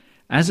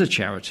 As a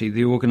charity,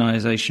 the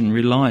organisation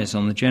relies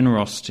on the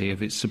generosity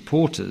of its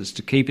supporters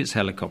to keep its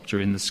helicopter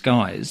in the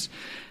skies,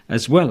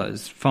 as well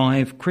as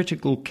 5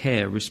 critical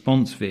care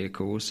response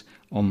vehicles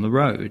on the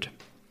road.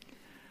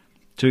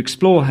 To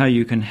explore how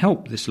you can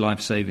help this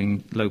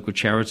life-saving local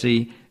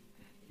charity,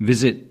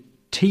 visit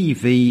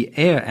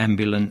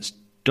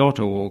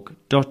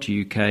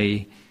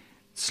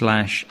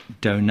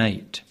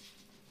tvairambulance.org.uk/donate.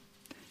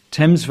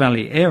 Thames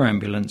Valley Air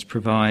Ambulance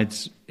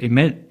provides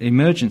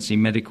emergency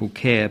medical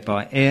care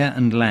by air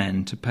and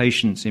land to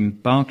patients in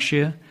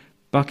Berkshire,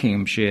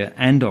 Buckinghamshire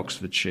and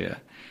Oxfordshire.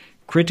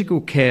 Critical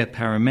care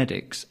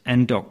paramedics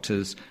and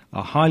doctors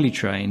are highly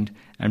trained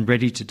and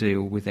ready to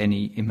deal with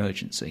any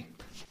emergency."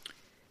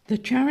 The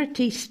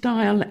charity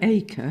Style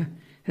Acre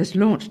has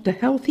launched a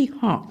Healthy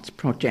Hearts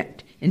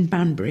project in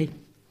Banbury.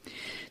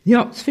 The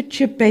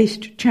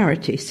Oxfordshire-based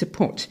charity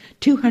supports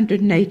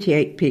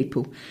 288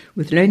 people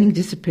with learning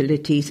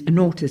disabilities and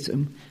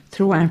autism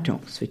throughout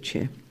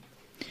Oxfordshire.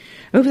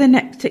 Over the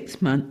next 6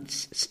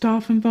 months,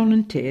 staff and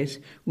volunteers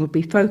will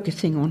be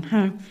focusing on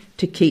how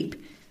to keep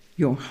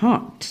your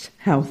heart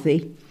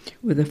healthy,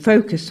 with a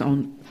focus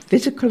on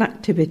physical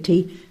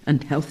activity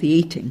and healthy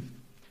eating.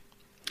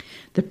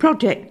 The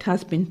project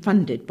has been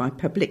funded by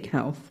Public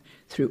Health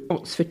through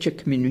Oxfordshire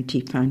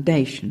Community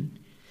Foundation.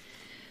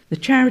 The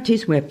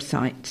charity's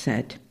website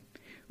said,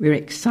 We're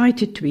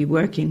excited to be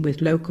working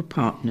with local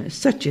partners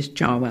such as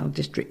Cherwell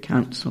District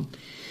Council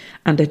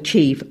and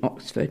Achieve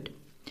Oxford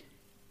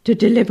to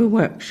deliver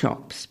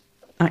workshops,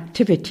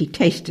 activity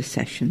taster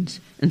sessions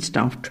and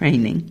staff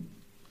training,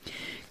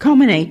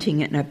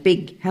 culminating in a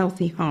big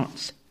Healthy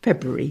Hearts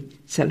February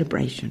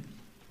celebration.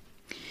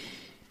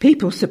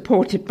 People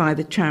supported by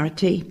the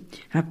charity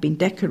have been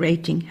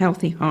decorating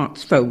Healthy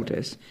Hearts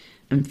folders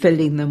and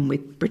filling them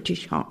with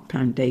British Heart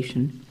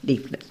Foundation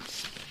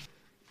leaflets.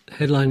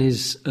 Headline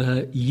is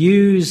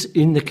Use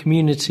in the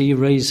Community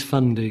Raise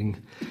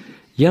Funding.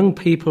 Young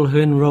people who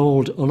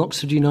enrolled on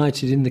Oxford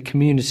United in the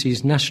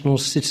Community's National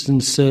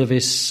Citizen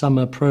Service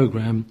Summer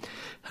Programme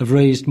have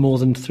raised more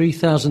than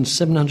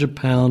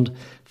 £3,700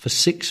 for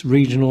 6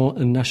 regional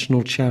and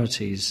national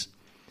charities.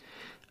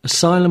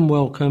 Asylum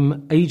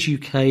Welcome, Age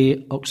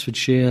UK,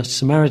 Oxfordshire,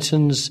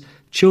 Samaritans,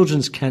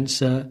 Children's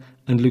Cancer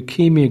and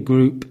Leukaemia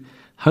Group,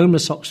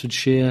 Homeless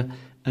Oxfordshire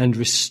and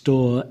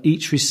Restore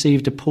each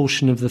received a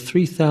portion of the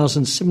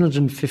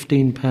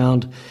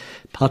 £3,715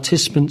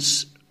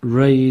 participants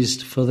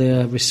raised for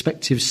their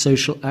respective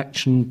social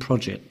action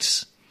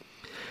projects.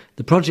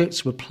 The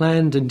projects were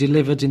planned and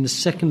delivered in the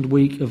second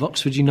week of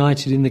Oxford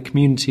United in the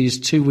Community's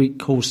 2-week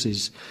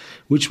courses,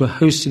 which were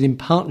hosted in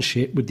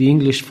partnership with the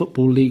English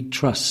Football League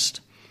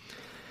Trust.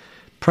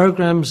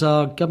 Programmes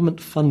are government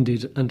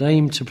funded and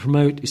aim to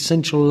promote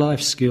essential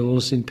life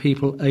skills in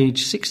people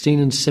aged 16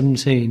 and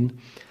 17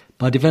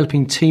 by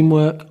developing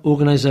teamwork,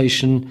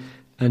 organisation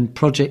and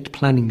project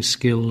planning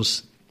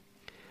skills.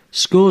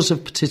 Scores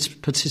of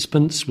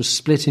participants were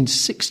split into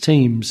 6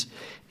 teams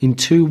in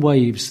 2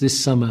 waves this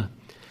summer.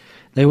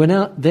 They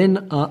were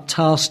then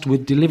tasked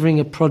with delivering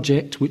a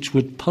project which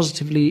would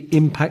positively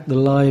impact the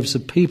lives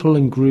of people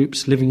and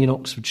groups living in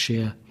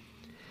Oxfordshire.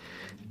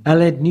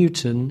 Aled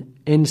Newton,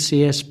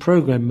 NCS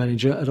Programme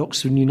Manager at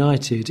Oxford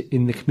United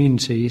in the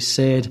Community,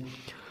 said,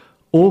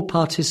 "All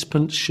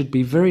participants should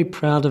be very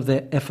proud of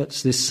their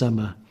efforts this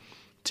summer.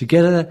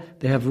 Together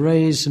they have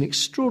raised an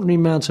extraordinary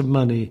amount of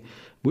money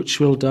which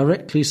will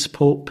directly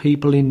support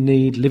people in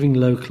need living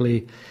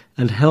locally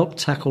and help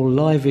tackle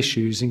live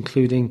issues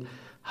including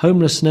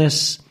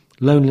homelessness,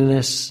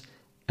 loneliness,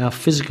 our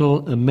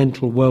physical and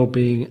mental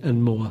well-being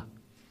and more."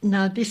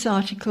 Now this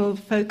article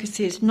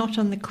focuses not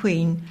on the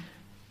Queen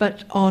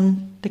but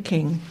on the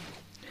King.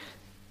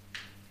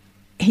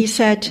 He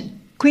said,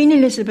 "Queen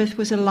Elizabeth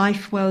was a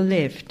life well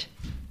lived,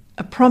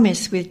 a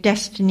promise with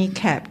destiny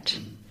kept,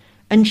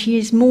 and she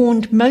is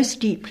mourned most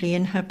deeply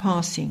in her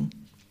passing.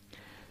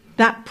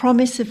 That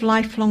promise of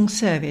lifelong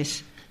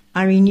service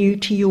I renew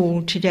to you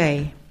all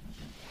today."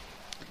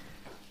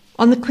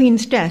 On the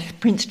Queen's death,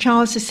 Prince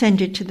Charles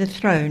ascended to the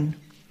throne.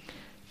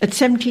 At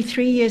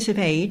 73 years of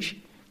age,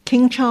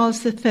 King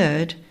Charles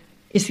III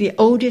is the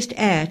oldest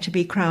heir to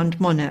be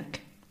crowned monarch.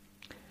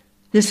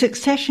 The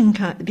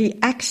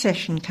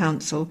Accession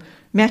Council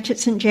met at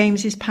St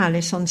James's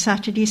Palace on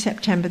Saturday,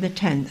 September the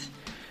 10th,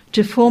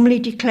 to formally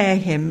declare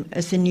him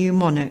as the new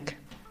monarch.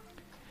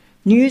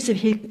 News of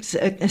his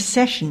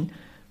accession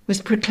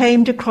was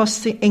proclaimed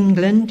across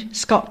England,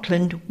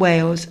 Scotland,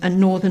 Wales and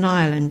Northern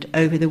Ireland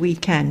over the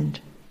weekend.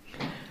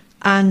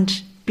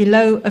 And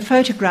below a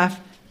photograph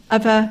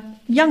of a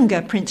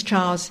younger Prince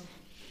Charles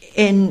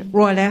in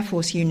Royal Air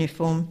Force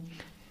uniform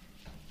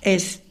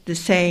is the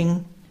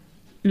saying,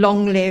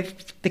 "Long live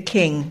the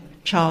King,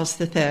 Charles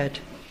III."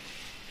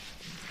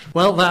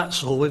 Well,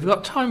 that's all we've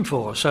got time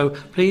for, so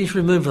please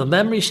remove the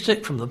memory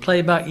stick from the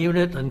playback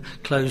unit and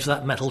close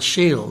that metal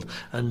shield.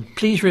 And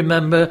please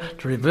remember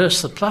to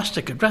reverse the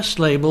plastic address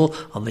label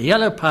on the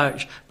yellow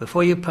pouch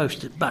before you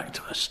post it back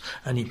to us.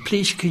 And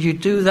please could you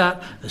do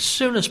that as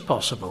soon as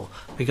possible,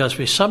 because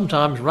we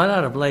sometimes run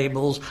out of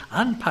labels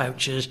and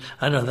pouches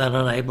and are then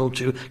unable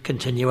to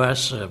continue our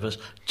service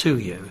to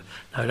you.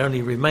 Now, it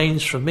only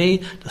remains for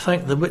me to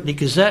thank the Witney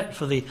Gazette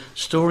for the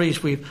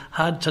stories we've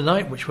had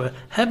tonight, which were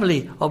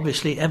heavily,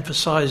 obviously,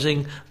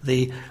 emphasising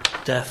the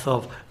death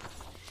of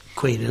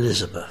Queen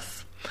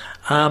Elizabeth.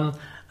 And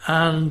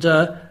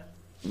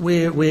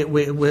we've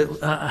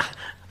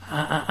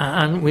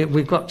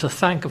got to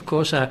thank, of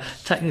course, our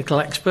technical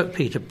expert,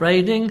 Peter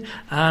Brading,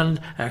 and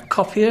our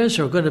copiers,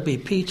 who are going to be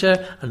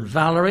Peter and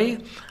Valerie.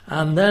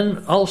 And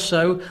then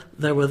also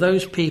there were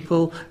those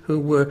people who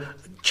were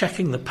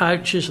checking the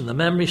pouches and the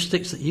memory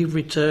sticks that you've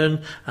returned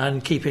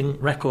and keeping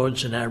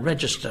records in our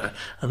register.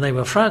 And they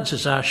were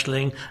Francis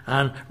Ashling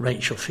and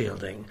Rachel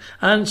Fielding.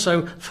 And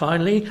so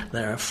finally,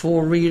 there are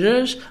 4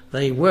 readers.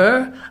 They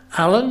were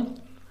Alan,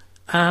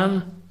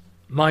 Anne,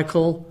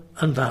 Michael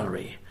and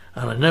Valerie.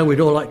 And I know we'd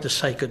all like to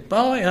say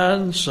goodbye,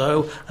 and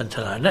so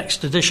until our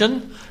next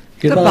edition,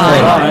 Goodbye.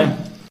 Goodbye.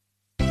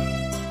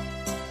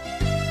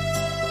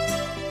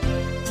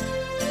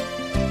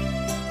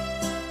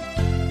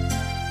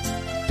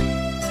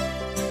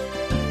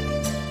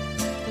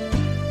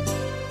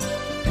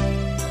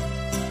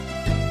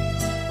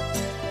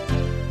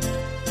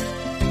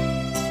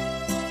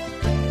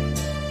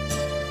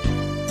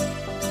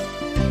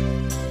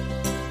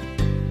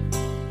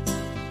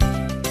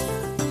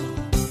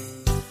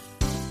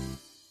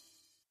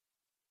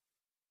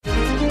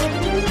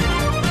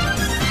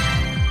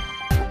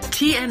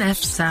 TNF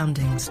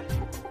Soundings.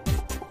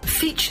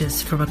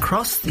 Features from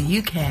across the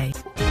UK.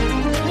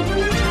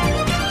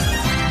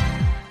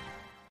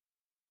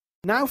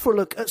 Now for a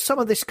look at some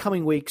of this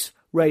coming week's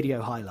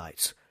radio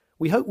highlights.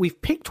 We hope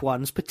we've picked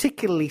ones,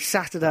 particularly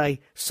Saturday,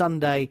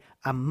 Sunday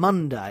and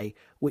Monday,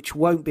 which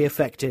won't be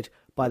affected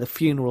by the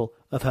funeral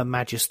of Her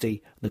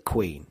Majesty the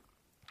Queen.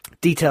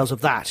 Details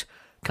of that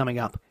coming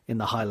up in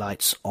the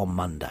highlights on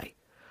Monday.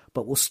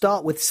 But we'll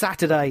start with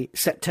Saturday,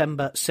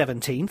 September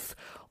 17th.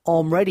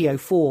 On Radio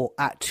 4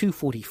 at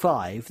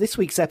 2:45, this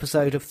week's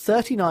episode of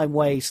 39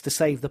 Ways to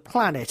Save the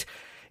Planet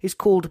is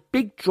called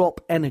Big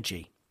Drop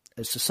Energy.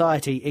 As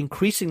society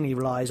increasingly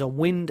relies on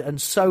wind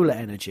and solar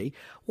energy,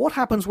 what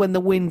happens when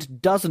the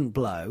wind doesn't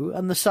blow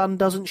and the sun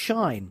doesn't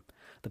shine?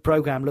 The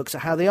programme looks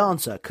at how the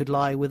answer could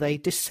lie with a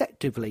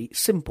deceptively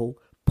simple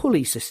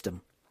pulley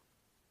system.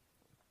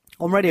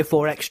 On Radio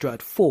 4 Extra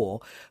at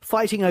 4,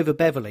 Fighting Over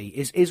Beverley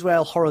is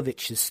Israel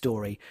Horowitz's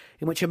story,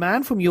 in which a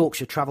man from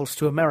Yorkshire travels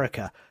to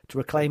America to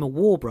reclaim a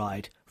war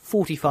bride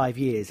 45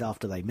 years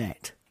after they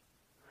met.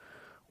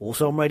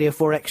 Also on Radio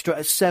 4 Extra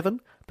at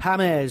 7,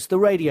 Pam Ayres' The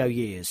Radio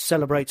Years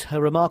celebrates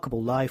her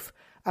remarkable life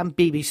and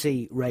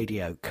BBC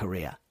radio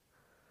career.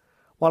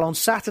 While on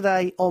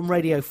Saturday on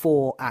Radio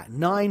 4 at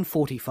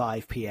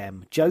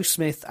 9:45pm, Joe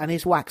Smith and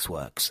his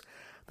Waxworks.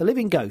 The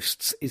Living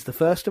Ghosts is the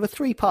first of a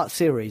three-part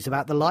series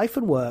about the life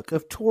and work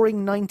of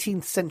touring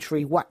 19th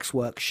century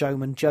waxwork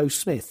showman Joe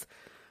Smith,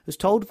 as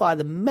told via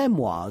the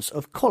memoirs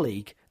of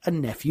colleague and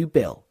nephew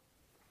Bill.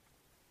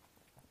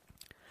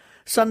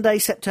 Sunday,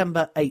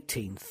 September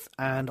 18th,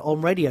 and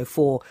on Radio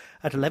 4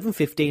 at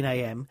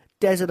 11:15am,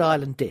 Desert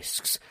Island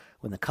Discs,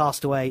 when the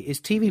castaway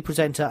is TV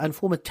presenter and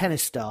former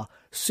tennis star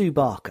Sue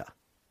Barker.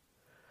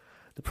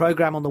 The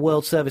programme on the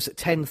World Service at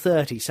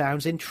 10:30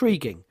 sounds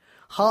intriguing.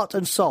 Heart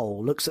and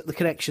Soul looks at the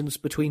connections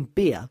between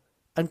beer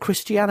and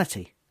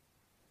Christianity.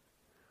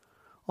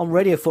 On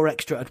Radio 4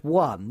 Extra at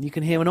 1, you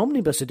can hear an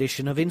omnibus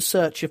edition of In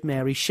Search of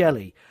Mary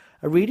Shelley,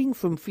 a reading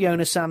from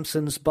Fiona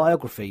Sampson's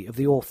biography of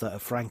the author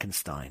of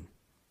Frankenstein.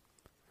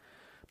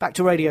 Back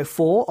to Radio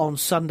 4 on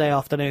Sunday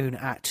afternoon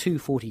at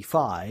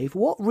 2:45,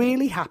 What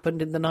Really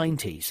Happened in the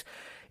 90s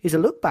is a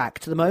look back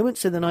to the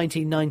moments in the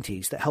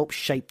 1990s that helped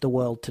shape the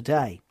world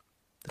today.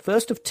 The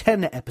first of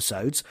 10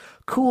 episodes,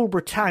 Cool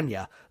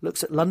Britannia,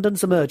 looks at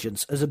London's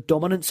emergence as a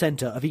dominant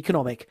centre of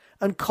economic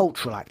and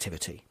cultural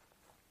activity.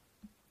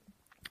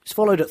 It's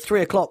followed at 3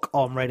 o'clock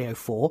on Radio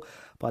 4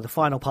 by the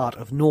final part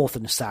of North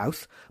and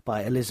South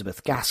by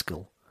Elizabeth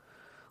Gaskell.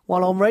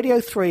 While on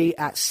Radio 3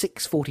 at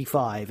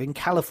 6:45 in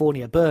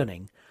California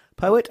Burning,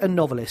 poet and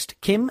novelist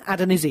Kim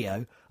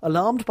Adonisio,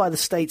 alarmed by the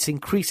state's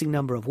increasing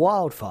number of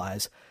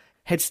wildfires,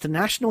 heads to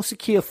National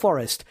Secure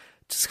Forest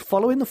to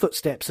follow in the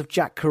footsteps of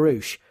Jack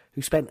Kerouac,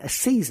 who spent a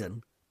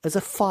season as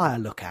a fire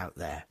lookout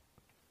there.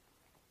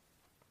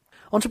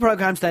 On to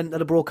programmes then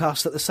that are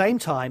broadcast at the same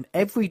time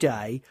every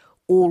day,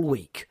 all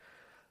week.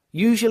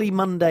 Usually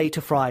Monday to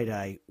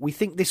Friday. We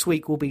think this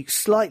week will be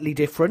slightly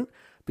different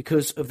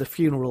because of the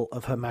funeral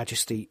of Her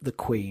Majesty the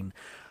Queen.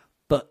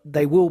 But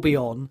they will be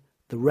on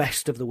the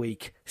rest of the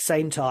week,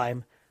 same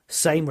time,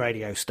 same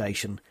radio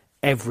station,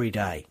 every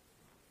day.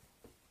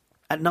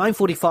 At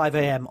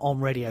 9:45am on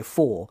Radio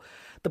 4,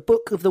 the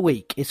book of the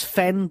week is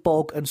Fen,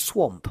 Bog and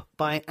Swamp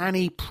by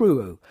Annie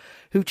Proulx,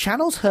 who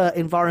channels her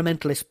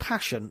environmentalist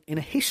passion in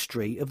a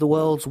history of the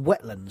world's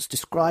wetlands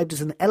described as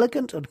an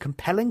elegant and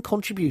compelling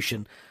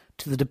contribution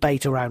to the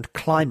debate around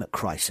climate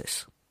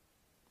crisis.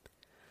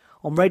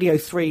 On Radio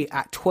 3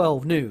 at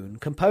 12 noon,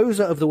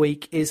 composer of the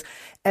week is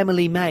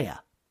Emily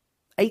Meyer,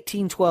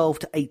 1812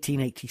 to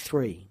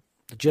 1883.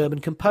 The German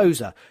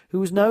composer, who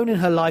was known in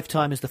her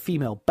lifetime as the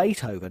female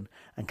Beethoven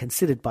and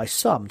considered by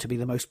some to be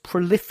the most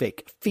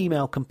prolific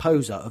female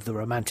composer of the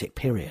Romantic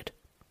period.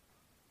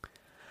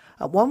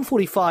 At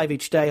 1:45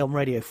 each day on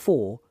Radio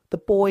 4, The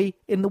Boy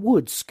in the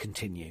Woods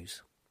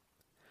continues.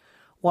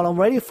 While on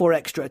Radio 4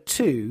 Extra at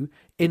 2,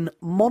 In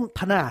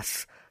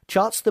Montparnasse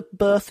charts the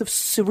birth of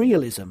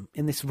surrealism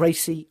in this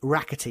racy,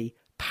 rackety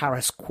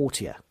Paris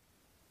quartier.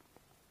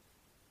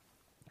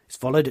 It's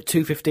followed at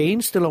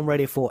 2:15, still on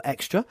Radio 4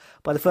 Extra,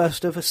 by the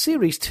first of a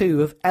Series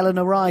 2 of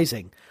Eleanor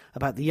Rising,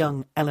 about the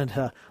young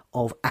Eleanor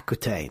of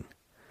Aquitaine.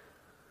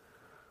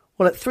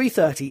 Well, at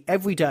 3:30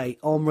 every day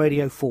on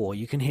Radio 4,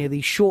 you can hear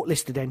the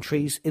shortlisted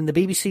entries in the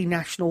BBC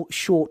National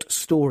Short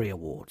Story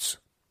Awards.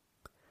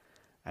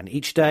 And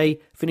each day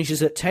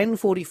finishes at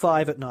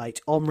 10:45 at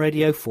night on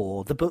Radio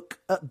 4, The Book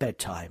at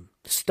Bedtime,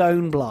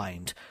 Stone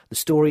Blind, the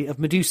story of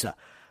Medusa,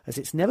 as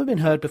it's never been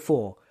heard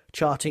before,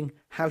 charting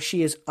how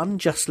she is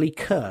unjustly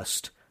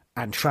cursed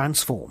and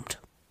transformed.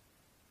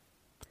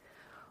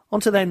 On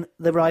to then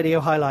the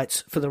radio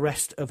highlights for the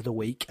rest of the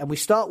week, and we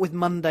start with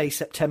Monday,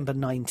 September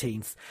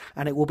 19th,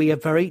 and it will be a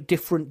very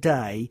different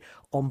day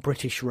on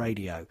British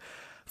radio.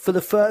 For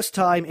the first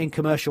time in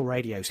commercial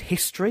radio's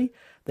history,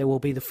 there will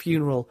be the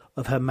funeral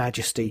of Her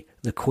Majesty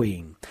the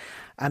Queen,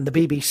 and the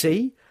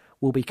BBC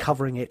will be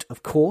covering it,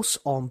 of course,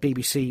 on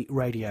BBC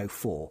Radio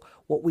 4.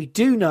 What we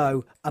do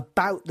know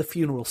about the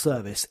funeral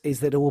service is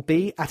that it will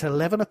be at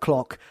 11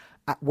 o'clock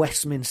at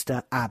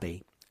Westminster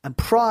Abbey. And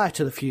prior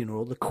to the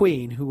funeral, the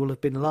Queen, who will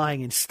have been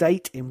lying in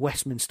state in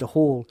Westminster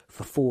Hall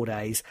for 4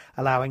 days,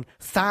 allowing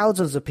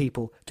thousands of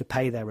people to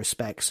pay their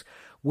respects,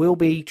 will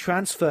be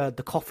transferred,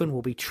 the coffin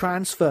will be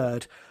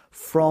transferred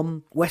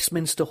from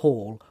Westminster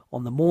Hall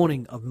on the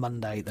morning of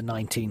Monday, the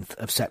 19th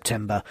of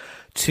September,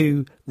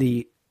 to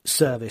the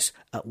service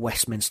at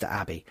Westminster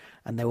Abbey.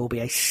 And there will be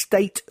a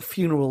state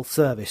funeral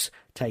service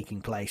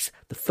taking place,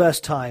 the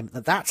first time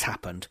that that's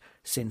happened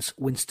since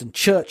Winston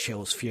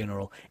Churchill's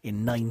funeral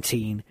in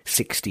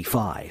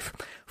 1965.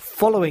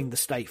 Following the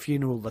state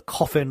funeral, the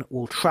coffin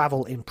will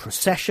travel in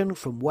procession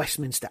from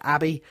Westminster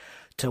Abbey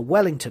to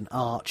Wellington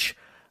Arch,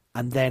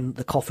 and then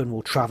the coffin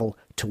will travel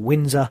to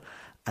Windsor,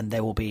 and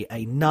there will be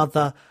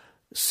another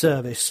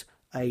service,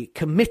 a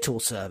committal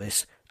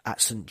service,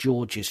 at St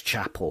George's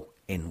Chapel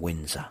in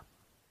Windsor.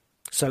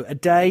 So a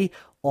day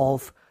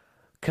of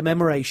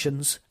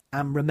commemorations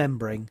and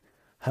remembering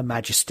Her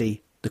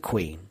Majesty the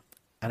Queen.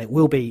 And it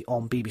will be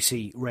on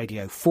BBC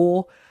Radio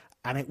 4,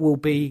 and it will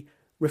be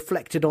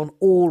reflected on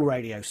all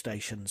radio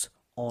stations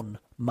on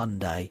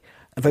Monday.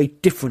 A very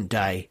different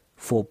day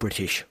for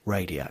British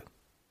radio.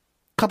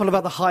 A couple of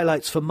other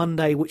highlights for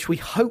Monday, which we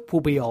hope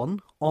will be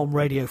on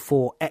Radio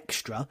 4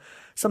 Extra.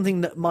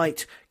 Something that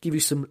might give you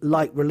some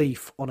light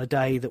relief on a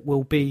day that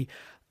will be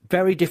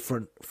very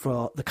different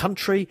for the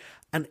country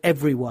and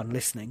everyone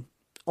listening.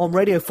 On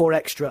Radio 4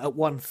 Extra at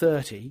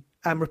 1:30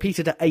 and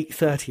repeated at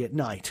 8:30 at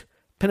night,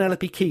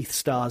 Penelope Keith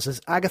stars as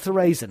Agatha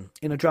Raisin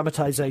in a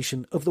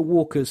dramatisation of The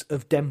Walkers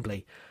of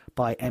Dembley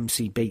by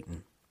MC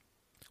Beaton.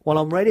 While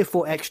on Radio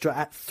 4 Extra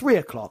at 3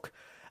 o'clock,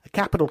 A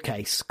Capital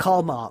Case,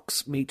 Karl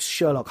Marx meets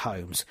Sherlock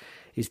Holmes,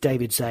 is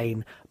David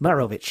Zane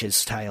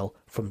Marowicz's tale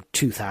from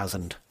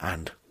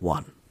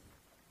 2001.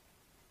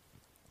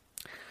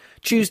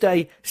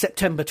 Tuesday,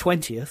 September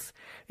 20th,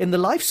 in the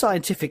Life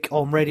Scientific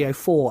on Radio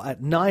 4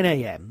 at 9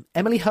 a.m,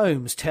 Emily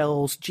Holmes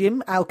tells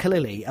Jim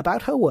Al-Khalili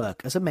about her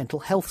work as a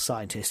mental health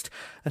scientist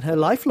and her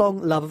lifelong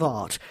love of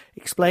art,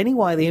 explaining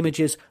why the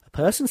images a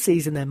person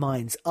sees in their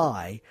mind's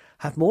eye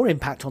have more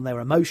impact on their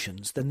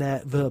emotions than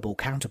their verbal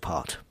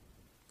counterpart.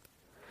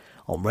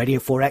 On Radio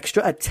 4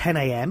 Extra at 10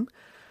 a.m,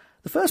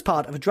 the first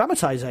part of a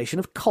dramatisation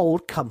of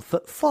Cold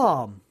Comfort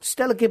Farm,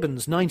 Stella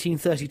Gibbons'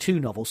 1932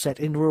 novel set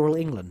in rural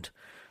England.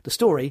 The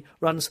story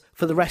runs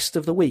for the rest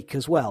of the week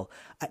as well.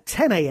 At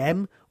 10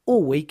 a.m,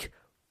 all week,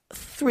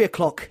 3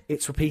 o'clock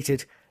it's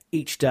repeated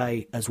each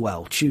day as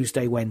well.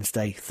 Tuesday,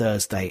 Wednesday,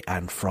 Thursday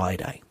and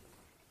Friday.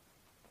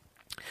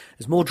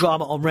 There's more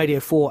drama on Radio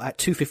 4 at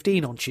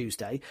 2:15 on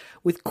Tuesday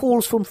with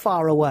Calls from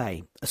Far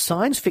Away, a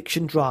science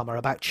fiction drama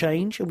about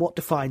change and what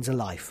defines a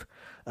life.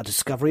 A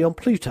discovery on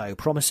Pluto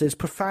promises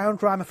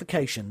profound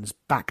ramifications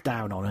back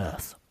down on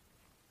Earth.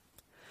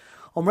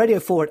 On Radio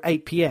 4 at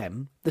 8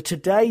 p.m, the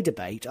Today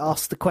debate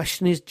asks the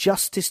question, is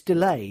justice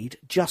delayed,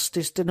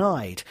 justice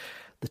denied?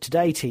 The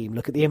Today team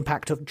look at the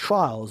impact of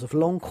trials of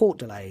long court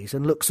delays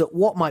and looks at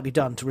what might be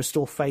done to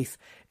restore faith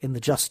in the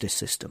justice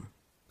system.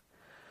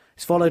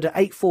 It's followed at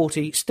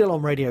 8:40, still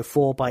on Radio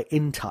 4, by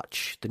In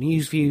Touch, the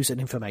news, views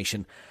and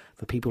information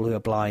for people who are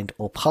blind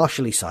or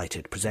partially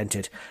sighted,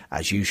 presented,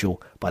 as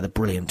usual, by the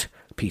brilliant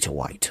Peter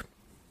White.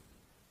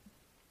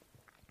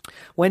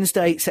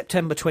 Wednesday,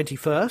 September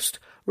 21st,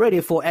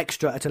 Radio 4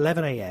 Extra at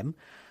 11 a.m,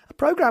 a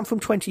programme from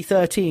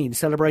 2013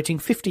 celebrating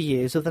 50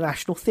 years of the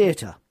National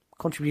Theatre.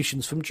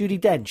 Contributions from Judi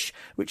Dench,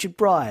 Richard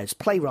Briers,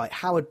 playwright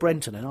Howard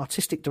Brenton and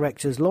artistic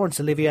directors Laurence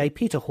Olivier,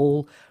 Peter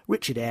Hall,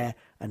 Richard Eyre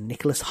and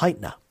Nicholas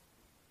Heitner.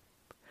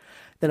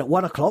 Then at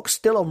 1 o'clock,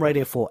 still on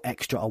Radio 4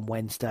 Extra on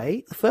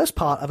Wednesday, the first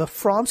part of a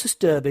Francis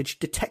Durbridge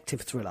detective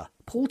thriller,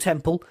 Paul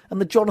Temple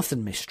and the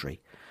Jonathan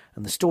Mystery.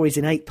 And the story's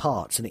in 8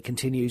 parts and it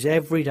continues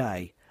every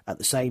day at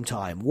the same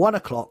time. 1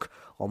 o'clock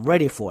on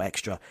Radio 4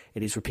 Extra.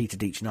 It is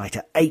repeated each night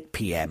at 8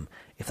 p.m,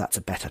 if that's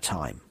a better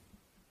time.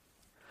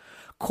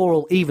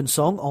 Choral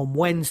Evensong on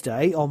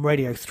Wednesday on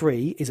Radio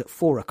 3 is at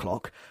 4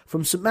 o'clock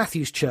from St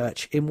Matthew's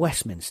Church in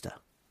Westminster.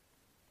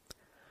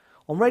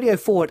 On Radio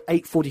 4 at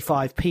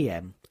 8:45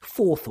 p.m,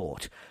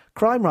 Forethought,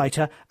 crime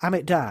writer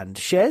Amit Dand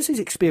shares his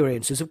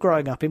experiences of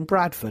growing up in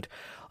Bradford,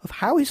 of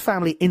how his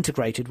family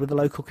integrated with the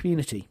local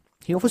community.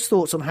 He offers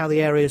thoughts on how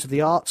the areas of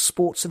the arts,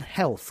 sports and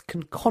health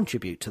can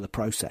contribute to the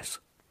process.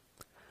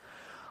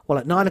 While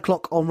at 9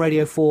 o'clock on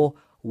Radio 4,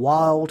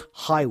 Wild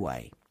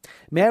Highway,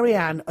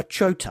 Marianne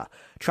Achota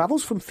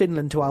travels from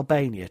Finland to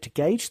Albania to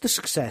gauge the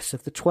success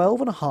of the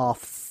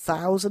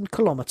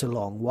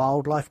 12,500-kilometre-long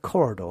wildlife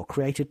corridor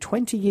created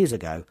 20 years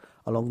ago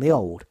along the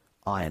old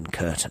Iron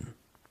Curtain.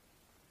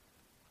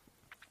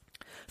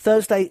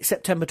 Thursday,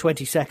 September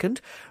 22nd,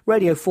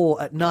 Radio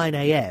 4 at 9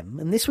 a.m,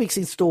 and this week's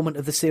instalment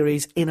of the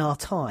series In Our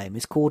Time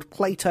is called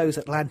Plato's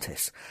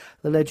Atlantis.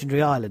 The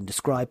legendary island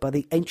described by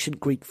the ancient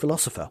Greek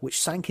philosopher,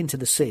 which sank into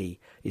the sea,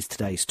 is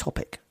today's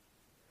topic.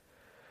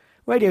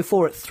 Radio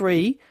 4 at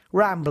 3,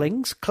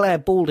 Ramblings, Claire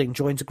Balding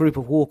joins a group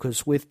of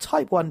walkers with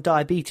type 1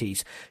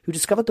 diabetes who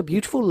discovered the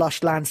beautiful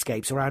lush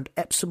landscapes around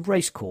Epsom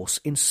Racecourse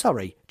in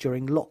Surrey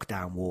during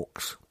lockdown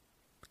walks.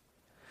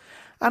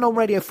 And on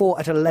Radio 4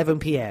 at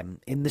 11pm,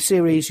 in the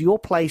series Your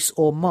Place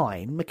or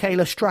Mine,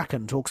 Michaela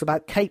Strachan talks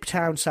about Cape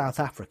Town, South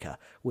Africa,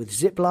 with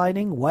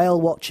ziplining,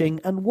 whale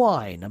watching and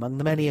wine among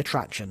the many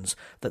attractions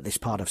that this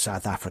part of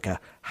South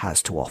Africa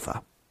has to offer.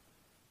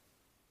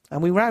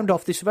 And we round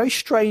off this very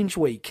strange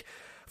week,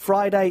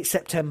 Friday,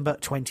 September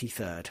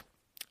 23rd.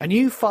 A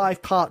new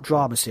 5-part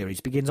drama series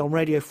begins on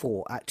Radio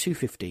 4 at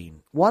 2:15,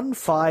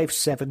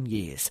 157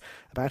 years,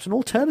 about an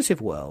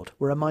alternative world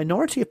where a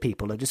minority of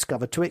people are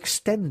discovered to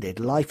extended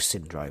life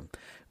syndrome,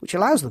 which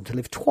allows them to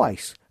live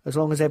twice as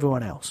long as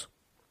everyone else.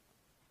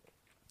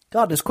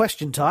 Gardener's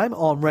Question Time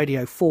on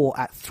Radio 4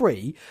 at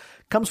 3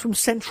 comes from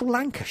Central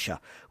Lancashire,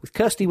 with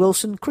Kirsty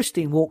Wilson,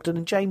 Christine Walkden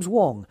and James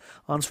Wong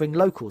answering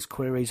locals'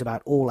 queries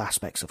about all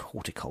aspects of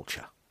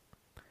horticulture.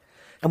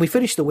 And we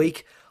finish the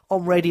week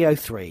on Radio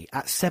 3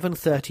 at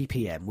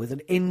 7:30pm with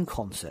an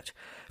in-concert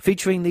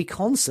featuring the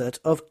concert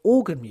of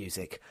organ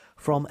music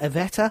from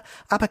Eveta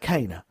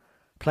Abakena,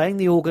 playing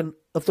the organ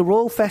of the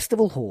Royal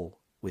Festival Hall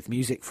with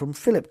music from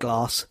Philip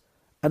Glass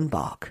and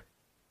Bach.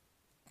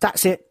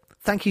 That's it.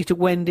 Thank you to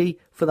Wendy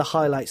for the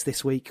highlights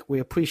this week. We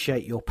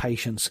appreciate your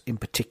patience in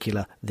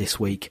particular this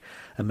week,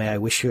 and may I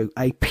wish you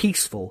a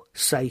peaceful,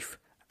 safe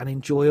and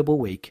enjoyable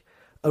week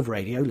of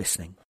radio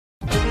listening.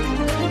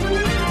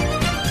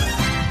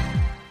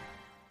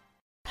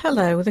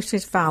 Hello, this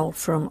is Val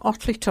from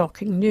Otley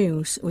Talking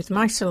News with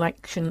my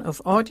selection of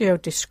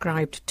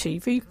audio-described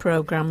TV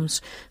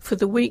programmes for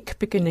the week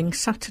beginning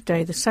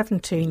Saturday the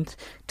 17th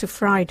to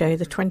Friday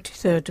the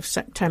 23rd of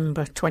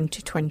September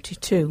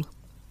 2022.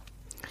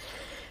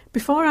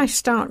 Before I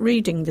start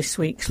reading this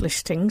week's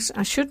listings,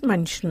 I should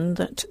mention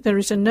that there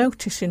is a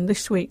notice in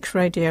this week's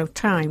Radio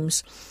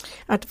Times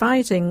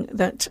advising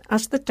that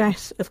as the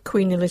death of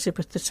Queen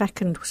Elizabeth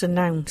II was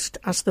announced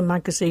as the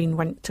magazine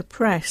went to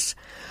press,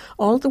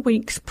 all the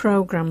week's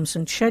programmes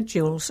and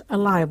schedules are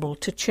liable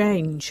to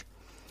change.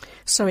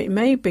 So it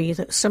may be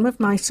that some of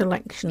my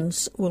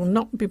selections will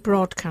not be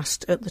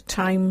broadcast at the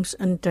times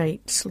and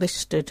dates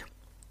listed.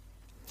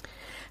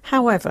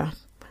 However,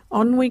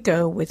 on we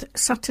go with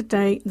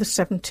Saturday the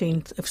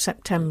 17th of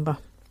September.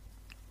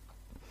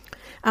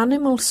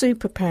 Animal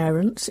Super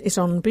Parents is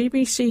on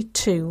BBC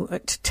Two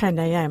at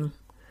 10am.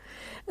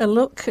 A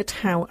look at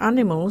how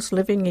animals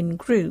living in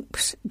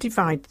groups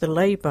divide the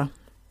labour.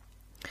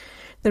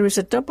 There is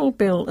a double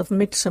bill of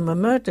Midsummer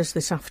Murders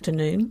this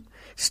afternoon,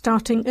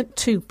 starting at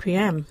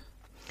 2pm.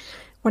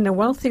 When a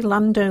wealthy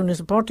landowner's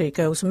body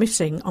goes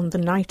missing on the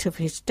night of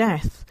his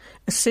death,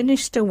 a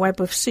sinister web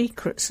of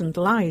secrets and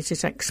lies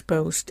is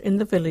exposed in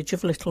the village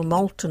of Little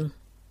Malton.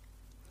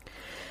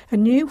 A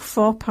new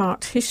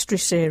 4-part history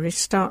series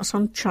starts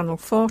on Channel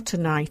 4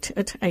 tonight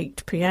at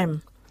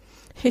 8pm.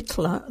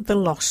 Hitler, The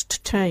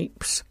Lost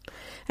Tapes,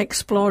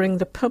 exploring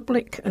the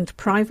public and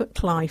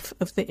private life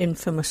of the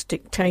infamous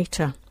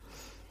dictator.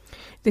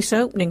 This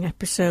opening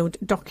episode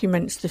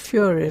documents the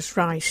Führer's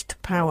rise to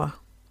power.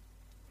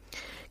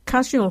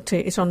 Casualty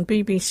is on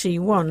BBC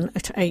One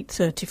at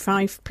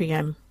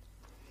 8:35pm.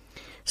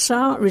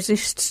 Saar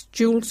resists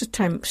Jules'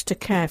 attempts to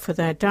care for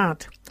their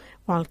dad,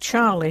 while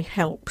Charlie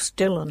helps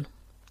Dylan.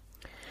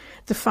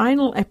 The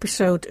final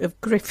episode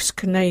of Griff's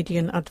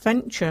Canadian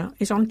Adventure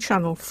is on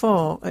Channel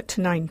 4 at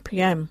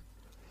 9pm.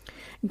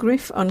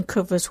 Griff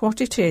uncovers what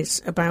it is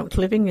about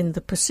living in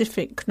the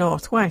Pacific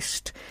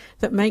Northwest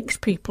that makes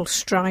people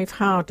strive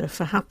harder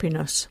for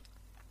happiness.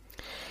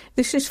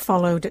 This is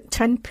followed at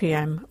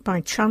 10pm by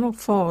Channel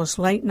 4's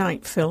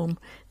late-night film,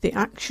 the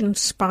action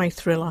spy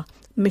thriller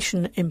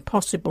Mission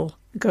Impossible: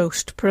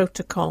 Ghost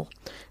Protocol,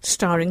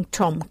 starring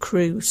Tom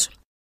Cruise.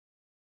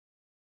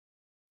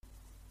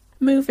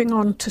 Moving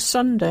on to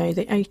Sunday,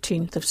 the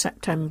 18th of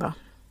September.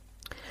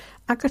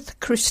 Agatha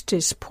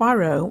Christie's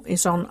Poirot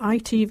is on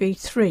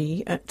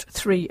ITV3 at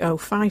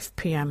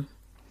 3:05pm.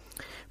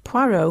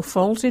 Poirot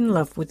falls in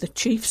love with the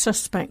chief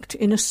suspect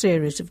in a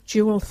series of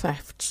jewel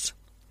thefts.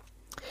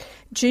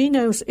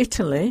 Gino's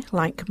Italy,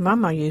 like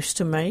Mama used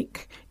to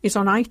make, is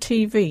on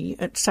ITV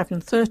at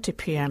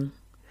 7:30pm.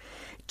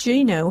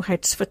 Gino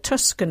heads for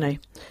Tuscany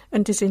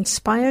and is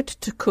inspired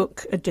to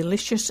cook a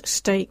delicious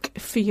steak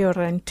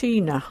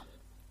Fiorentina.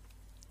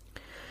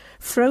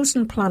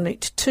 Frozen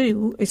Planet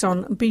 2 is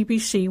on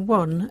BBC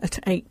One at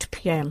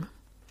 8pm.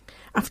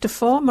 After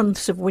 4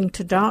 months of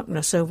winter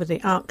darkness over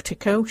the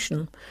Arctic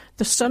Ocean,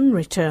 the sun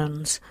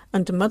returns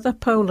and mother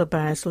polar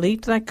bears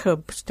lead their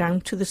cubs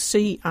down to the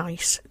sea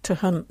ice to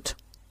hunt.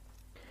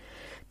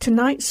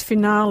 Tonight's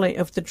finale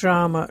of the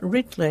drama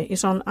Ridley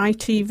is on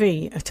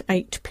ITV at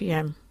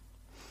 8pm.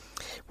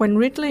 When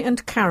Ridley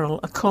and Carol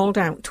are called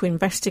out to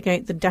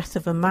investigate the death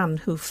of a man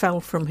who fell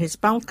from his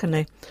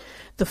balcony,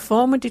 the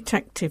former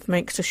detective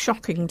makes a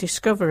shocking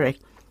discovery,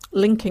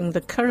 linking the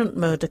current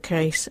murder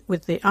case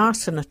with the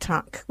arson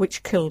attack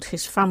which killed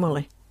his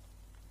family.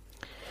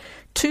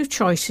 2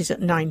 choices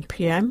at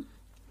 9pm.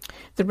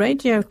 The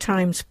Radio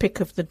Times pick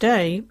of the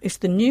day is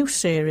the new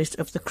series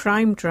of the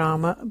crime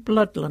drama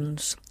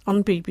Bloodlands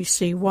on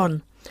BBC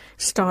One,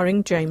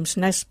 starring James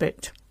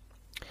Nesbitt.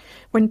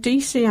 When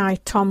DCI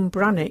Tom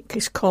Brannick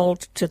is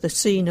called to the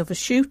scene of a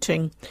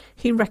shooting,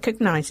 he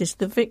recognises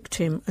the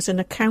victim as an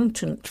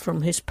accountant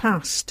from his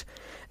past,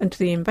 and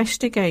the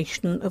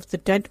investigation of the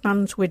dead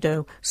man's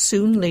widow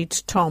soon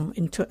leads Tom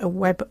into a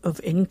web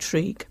of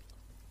intrigue.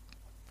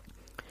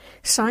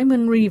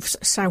 Simon Reeve's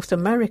South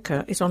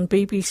America is on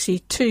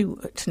BBC Two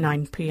at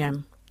 9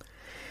 p.m.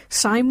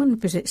 Simon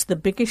visits the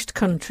biggest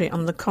country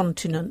on the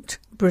continent,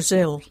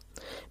 Brazil,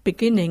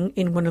 beginning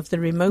in one of the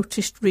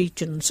remotest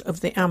regions of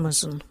the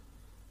Amazon.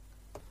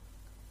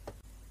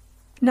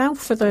 Now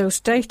for those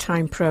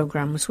daytime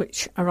programmes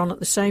which are on at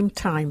the same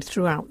time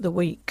throughout the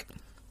week.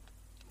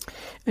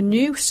 A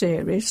new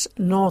series,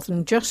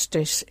 Northern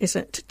Justice, is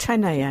at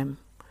 10 a.m.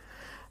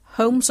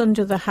 Homes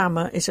Under the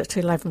Hammer is at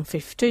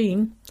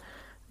 11:15.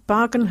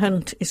 Bargain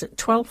Hunt is at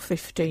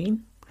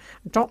 12:15.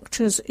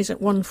 Doctors is at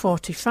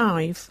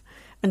 1:45.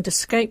 And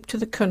Escape to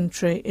the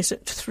Country is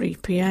at 3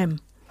 p.m.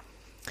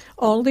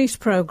 All these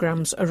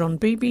programmes are on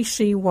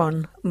BBC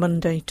One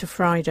Monday to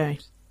Friday.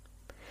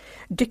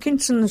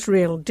 Dickinson's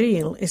Real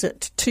Deal is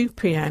at 2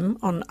 p.m.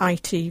 on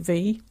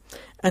ITV,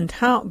 and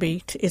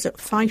Heartbeat is at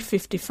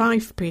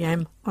 5:55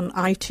 p.m. on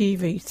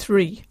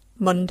ITV3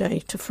 Monday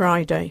to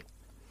Friday.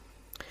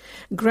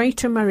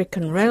 Great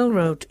American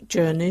Railroad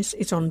Journeys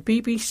is on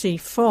BBC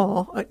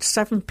 4 at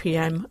 7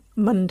 p.m.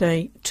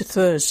 Monday to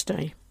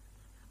Thursday.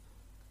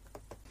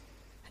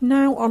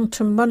 Now on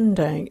to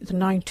Monday, the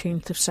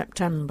 19th of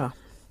September.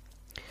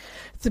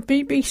 The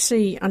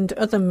BBC and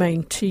other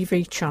main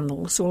TV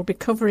channels will be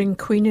covering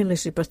Queen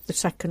Elizabeth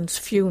II's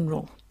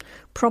funeral,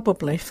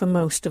 probably for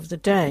most of the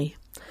day,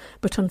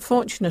 but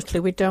unfortunately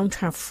we don't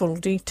have full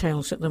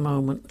details at the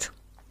moment.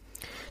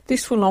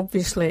 This will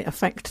obviously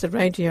affect the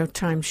Radio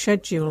Times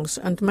schedules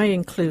and may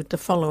include the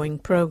following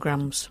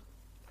programmes.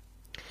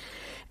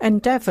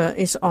 Endeavour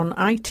is on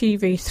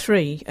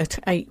ITV3 at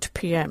 8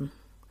 p.m.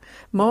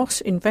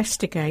 Morse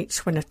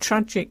investigates when a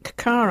tragic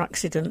car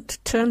accident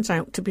turns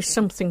out to be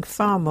something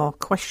far more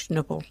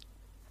questionable.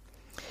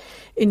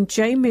 In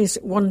Jamie's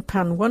One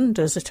Pan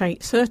Wonders at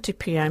 8:30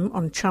 p.m.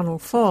 on Channel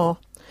 4,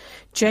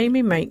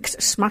 Jamie makes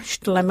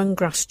smashed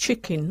lemongrass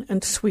chicken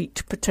and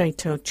sweet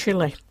potato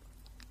chilli.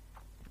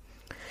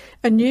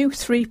 A new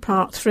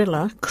 3-part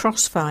thriller,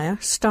 Crossfire,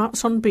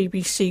 starts on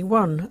BBC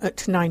One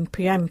at 9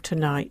 p.m.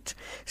 tonight,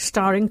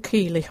 starring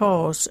Keely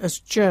Hawes as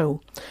Jo,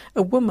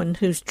 a woman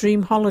whose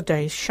dream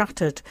holiday is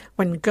shattered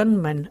when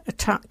gunmen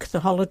attack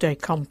the holiday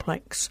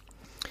complex.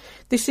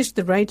 This is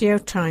the Radio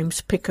Times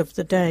pick of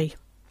the day.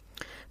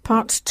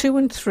 Parts 2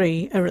 and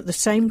 3 are at the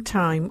same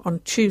time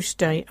on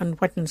Tuesday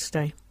and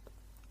Wednesday.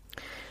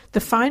 The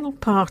final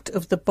part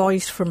of The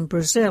Boys from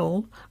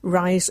Brazil,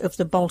 Rise of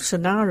the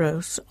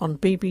Bolsonaros, on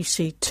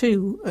BBC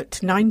Two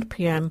at 9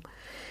 p.m,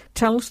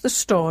 tells the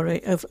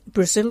story of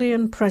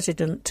Brazilian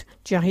President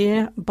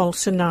Jair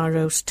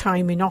Bolsonaro's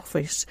time in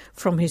office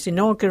from his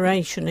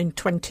inauguration in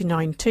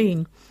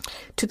 2019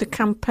 to the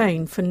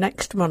campaign for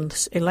next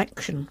month's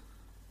election.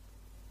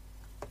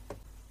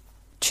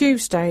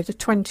 Tuesday, the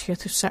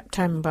 20th of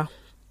September.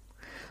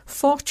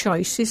 4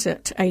 choices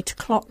at 8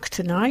 o'clock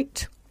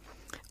tonight.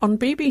 On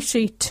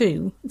BBC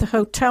Two, The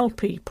Hotel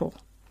People.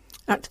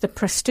 At the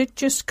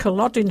prestigious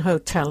Culloden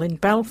Hotel in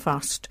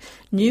Belfast,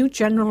 new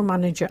General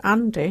Manager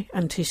Andy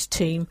and his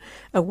team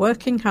are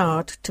working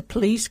hard to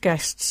please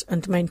guests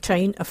and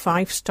maintain a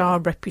 5-star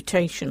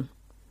reputation.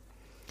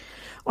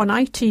 On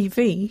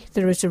ITV,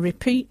 there is a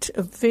repeat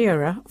of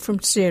Vera from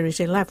Series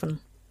 11.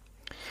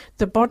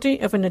 The body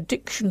of an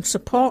addiction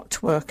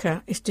support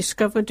worker is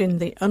discovered in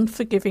the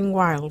unforgiving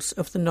wilds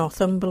of the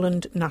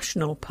Northumberland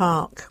National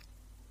Park.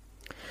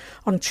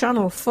 On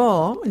Channel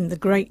 4, in the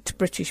Great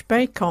British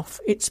Bake Off,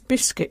 it's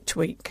Biscuit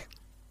Week.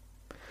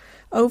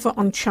 Over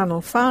on Channel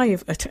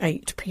 5 at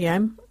 8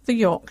 p.m, The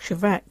Yorkshire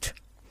Vet.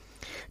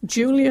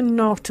 Julian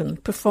Norton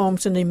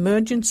performs an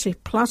emergency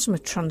plasma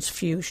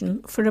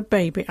transfusion for a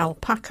baby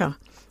alpaca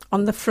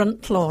on the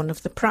front lawn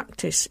of the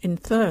practice in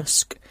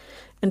Thirsk,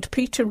 and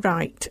Peter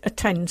Wright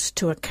attends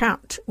to a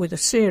cat with a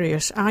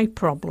serious eye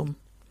problem.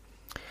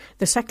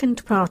 The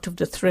second part of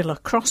the thriller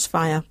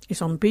Crossfire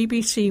is on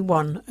BBC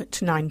One at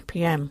 9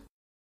 p.m.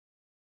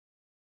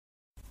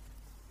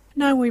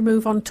 Now we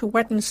move on to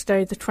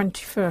Wednesday, the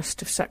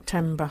 21st of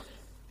September.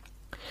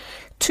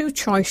 2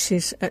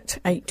 choices at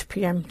 8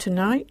 p.m.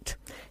 tonight.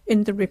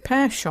 In the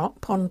Repair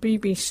Shop on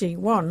BBC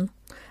One,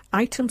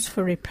 items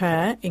for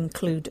repair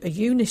include a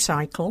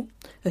unicycle,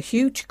 a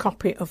huge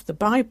copy of the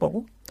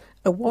Bible,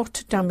 a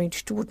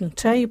water-damaged wooden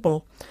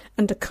table,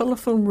 and a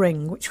colourful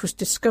ring which was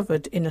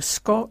discovered in a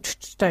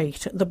scorched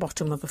state at the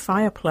bottom of a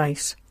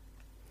fireplace.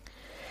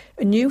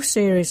 A new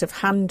series of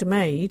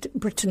Handmade,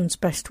 Britain's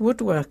Best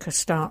Woodworker,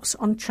 starts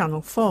on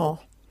Channel 4.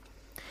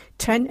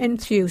 10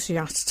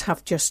 enthusiasts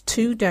have just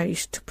 2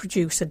 days to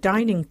produce a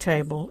dining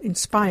table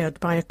inspired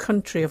by a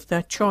country of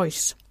their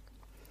choice.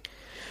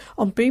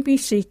 On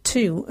BBC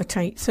Two at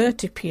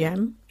 8:30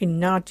 p.m, in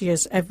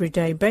Nadia's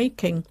Everyday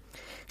Baking,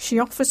 she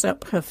offers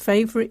up her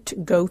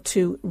favourite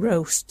go-to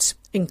roasts,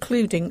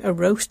 including a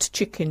roast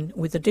chicken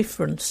with a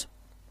difference.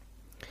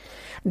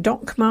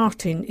 Doc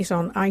Martin is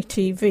on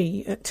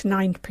ITV at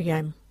 9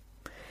 p.m.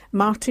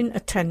 Martin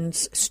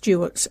attends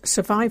Stuart's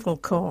survival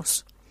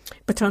course,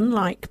 but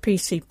unlike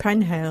PC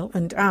Penhale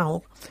and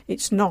Al,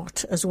 it's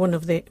not as one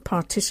of the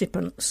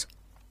participants.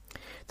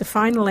 The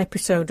final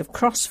episode of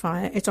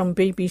Crossfire is on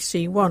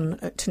BBC One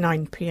at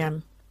 9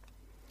 p.m.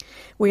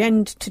 We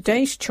end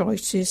today's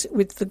choices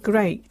with The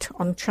Great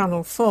on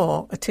Channel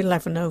 4 at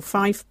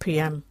 11:05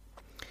 p.m.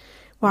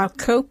 While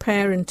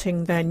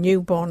co-parenting their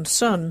newborn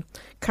son,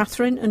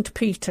 Catherine and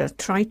Peter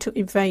try to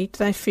evade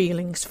their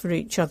feelings for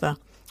each other,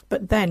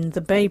 but then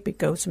the baby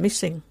goes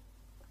missing.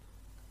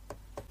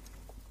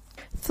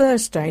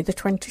 Thursday, the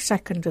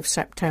 22nd of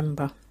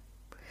September.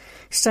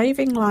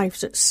 Saving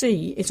Lives at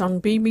Sea is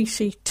on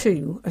BBC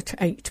Two at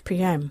 8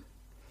 p.m.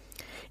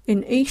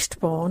 In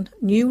Eastbourne,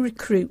 new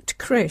recruit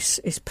Chris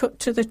is put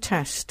to the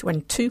test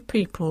when two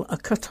people are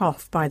cut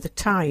off by the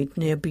tide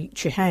near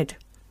Beachy Head.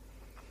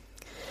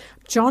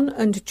 John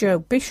and Joe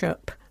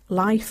Bishop,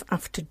 Life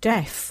After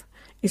Death,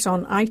 is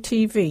on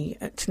ITV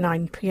at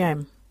 9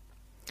 p.m.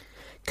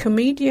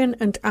 Comedian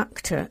and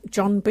actor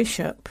John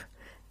Bishop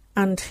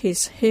and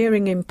his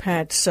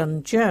hearing-impaired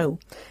son Joe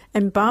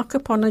embark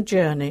upon a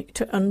journey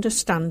to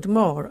understand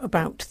more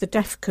about the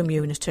deaf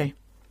community.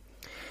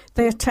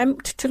 They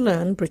attempt to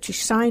learn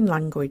British Sign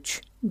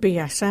Language,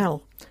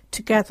 BSL,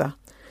 together,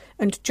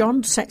 and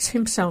John sets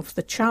himself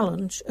the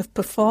challenge of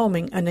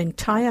performing an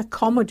entire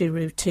comedy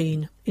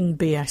routine in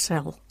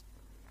BSL.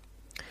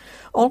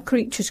 All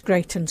Creatures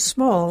Great and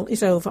Small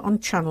is over on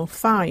Channel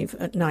 5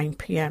 at 9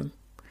 p.m.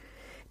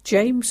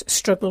 James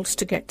struggles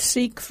to get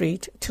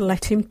Siegfried to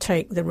let him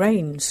take the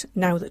reins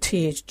now that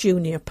he is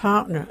junior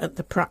partner at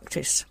the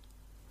practice.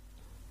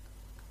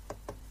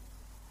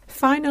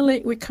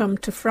 Finally, we come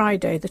to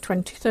Friday, the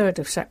 23rd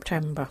of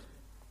September.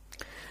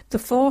 The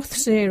fourth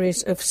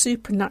series of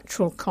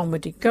supernatural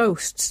comedy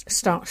Ghosts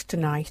starts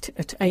tonight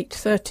at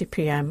 8:30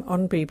 p.m.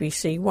 on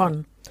BBC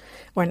One,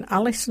 when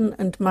Alison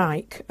and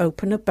Mike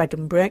open a bed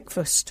and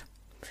breakfast.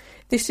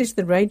 This is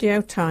the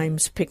Radio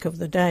Times pick of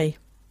the day.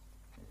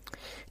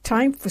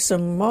 Time for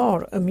some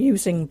more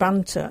amusing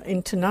banter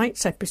in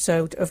tonight's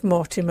episode of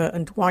Mortimer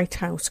and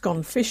Whitehouse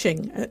Gone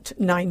Fishing at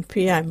 9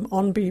 p.m.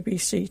 on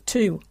BBC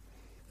Two.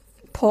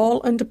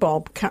 Paul and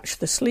Bob catch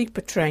the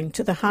sleeper train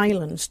to the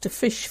Highlands to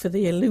fish for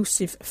the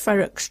elusive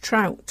Ferox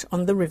trout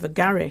on the River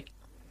Garry.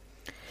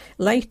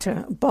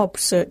 Later, Bob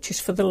searches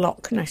for the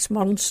Loch Ness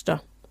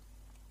Monster.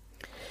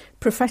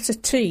 Professor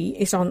T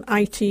is on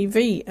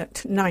ITV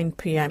at 9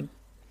 p.m.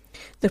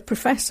 The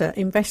Professor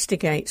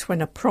investigates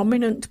when a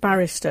prominent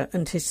barrister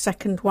and his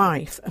second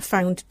wife are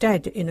found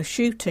dead in a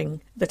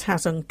shooting that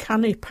has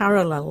uncanny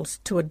parallels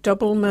to a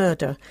double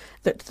murder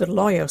that the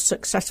lawyer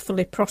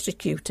successfully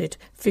prosecuted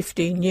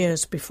 15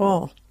 years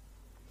before.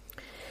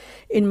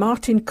 In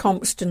Martin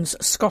Compston's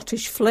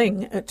Scottish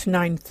Fling at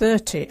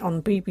 9:30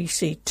 on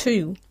BBC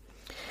Two,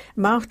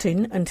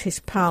 Martin and his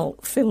pal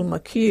Phil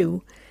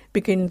McHugh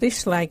begin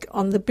this leg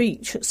on the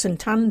beach at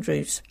St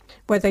Andrews,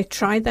 where they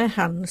try their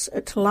hands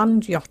at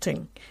land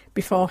yachting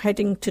before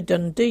heading to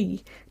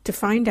Dundee to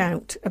find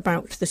out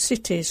about the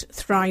city's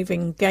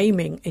thriving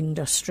gaming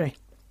industry.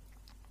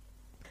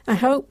 I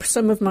hope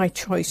some of my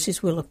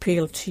choices will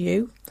appeal to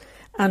you,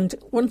 and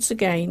once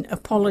again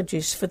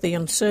apologies for the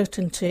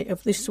uncertainty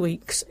of this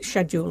week's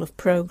schedule of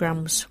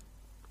programmes.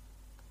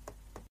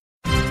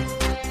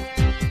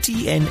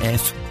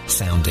 TNF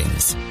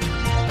Soundings.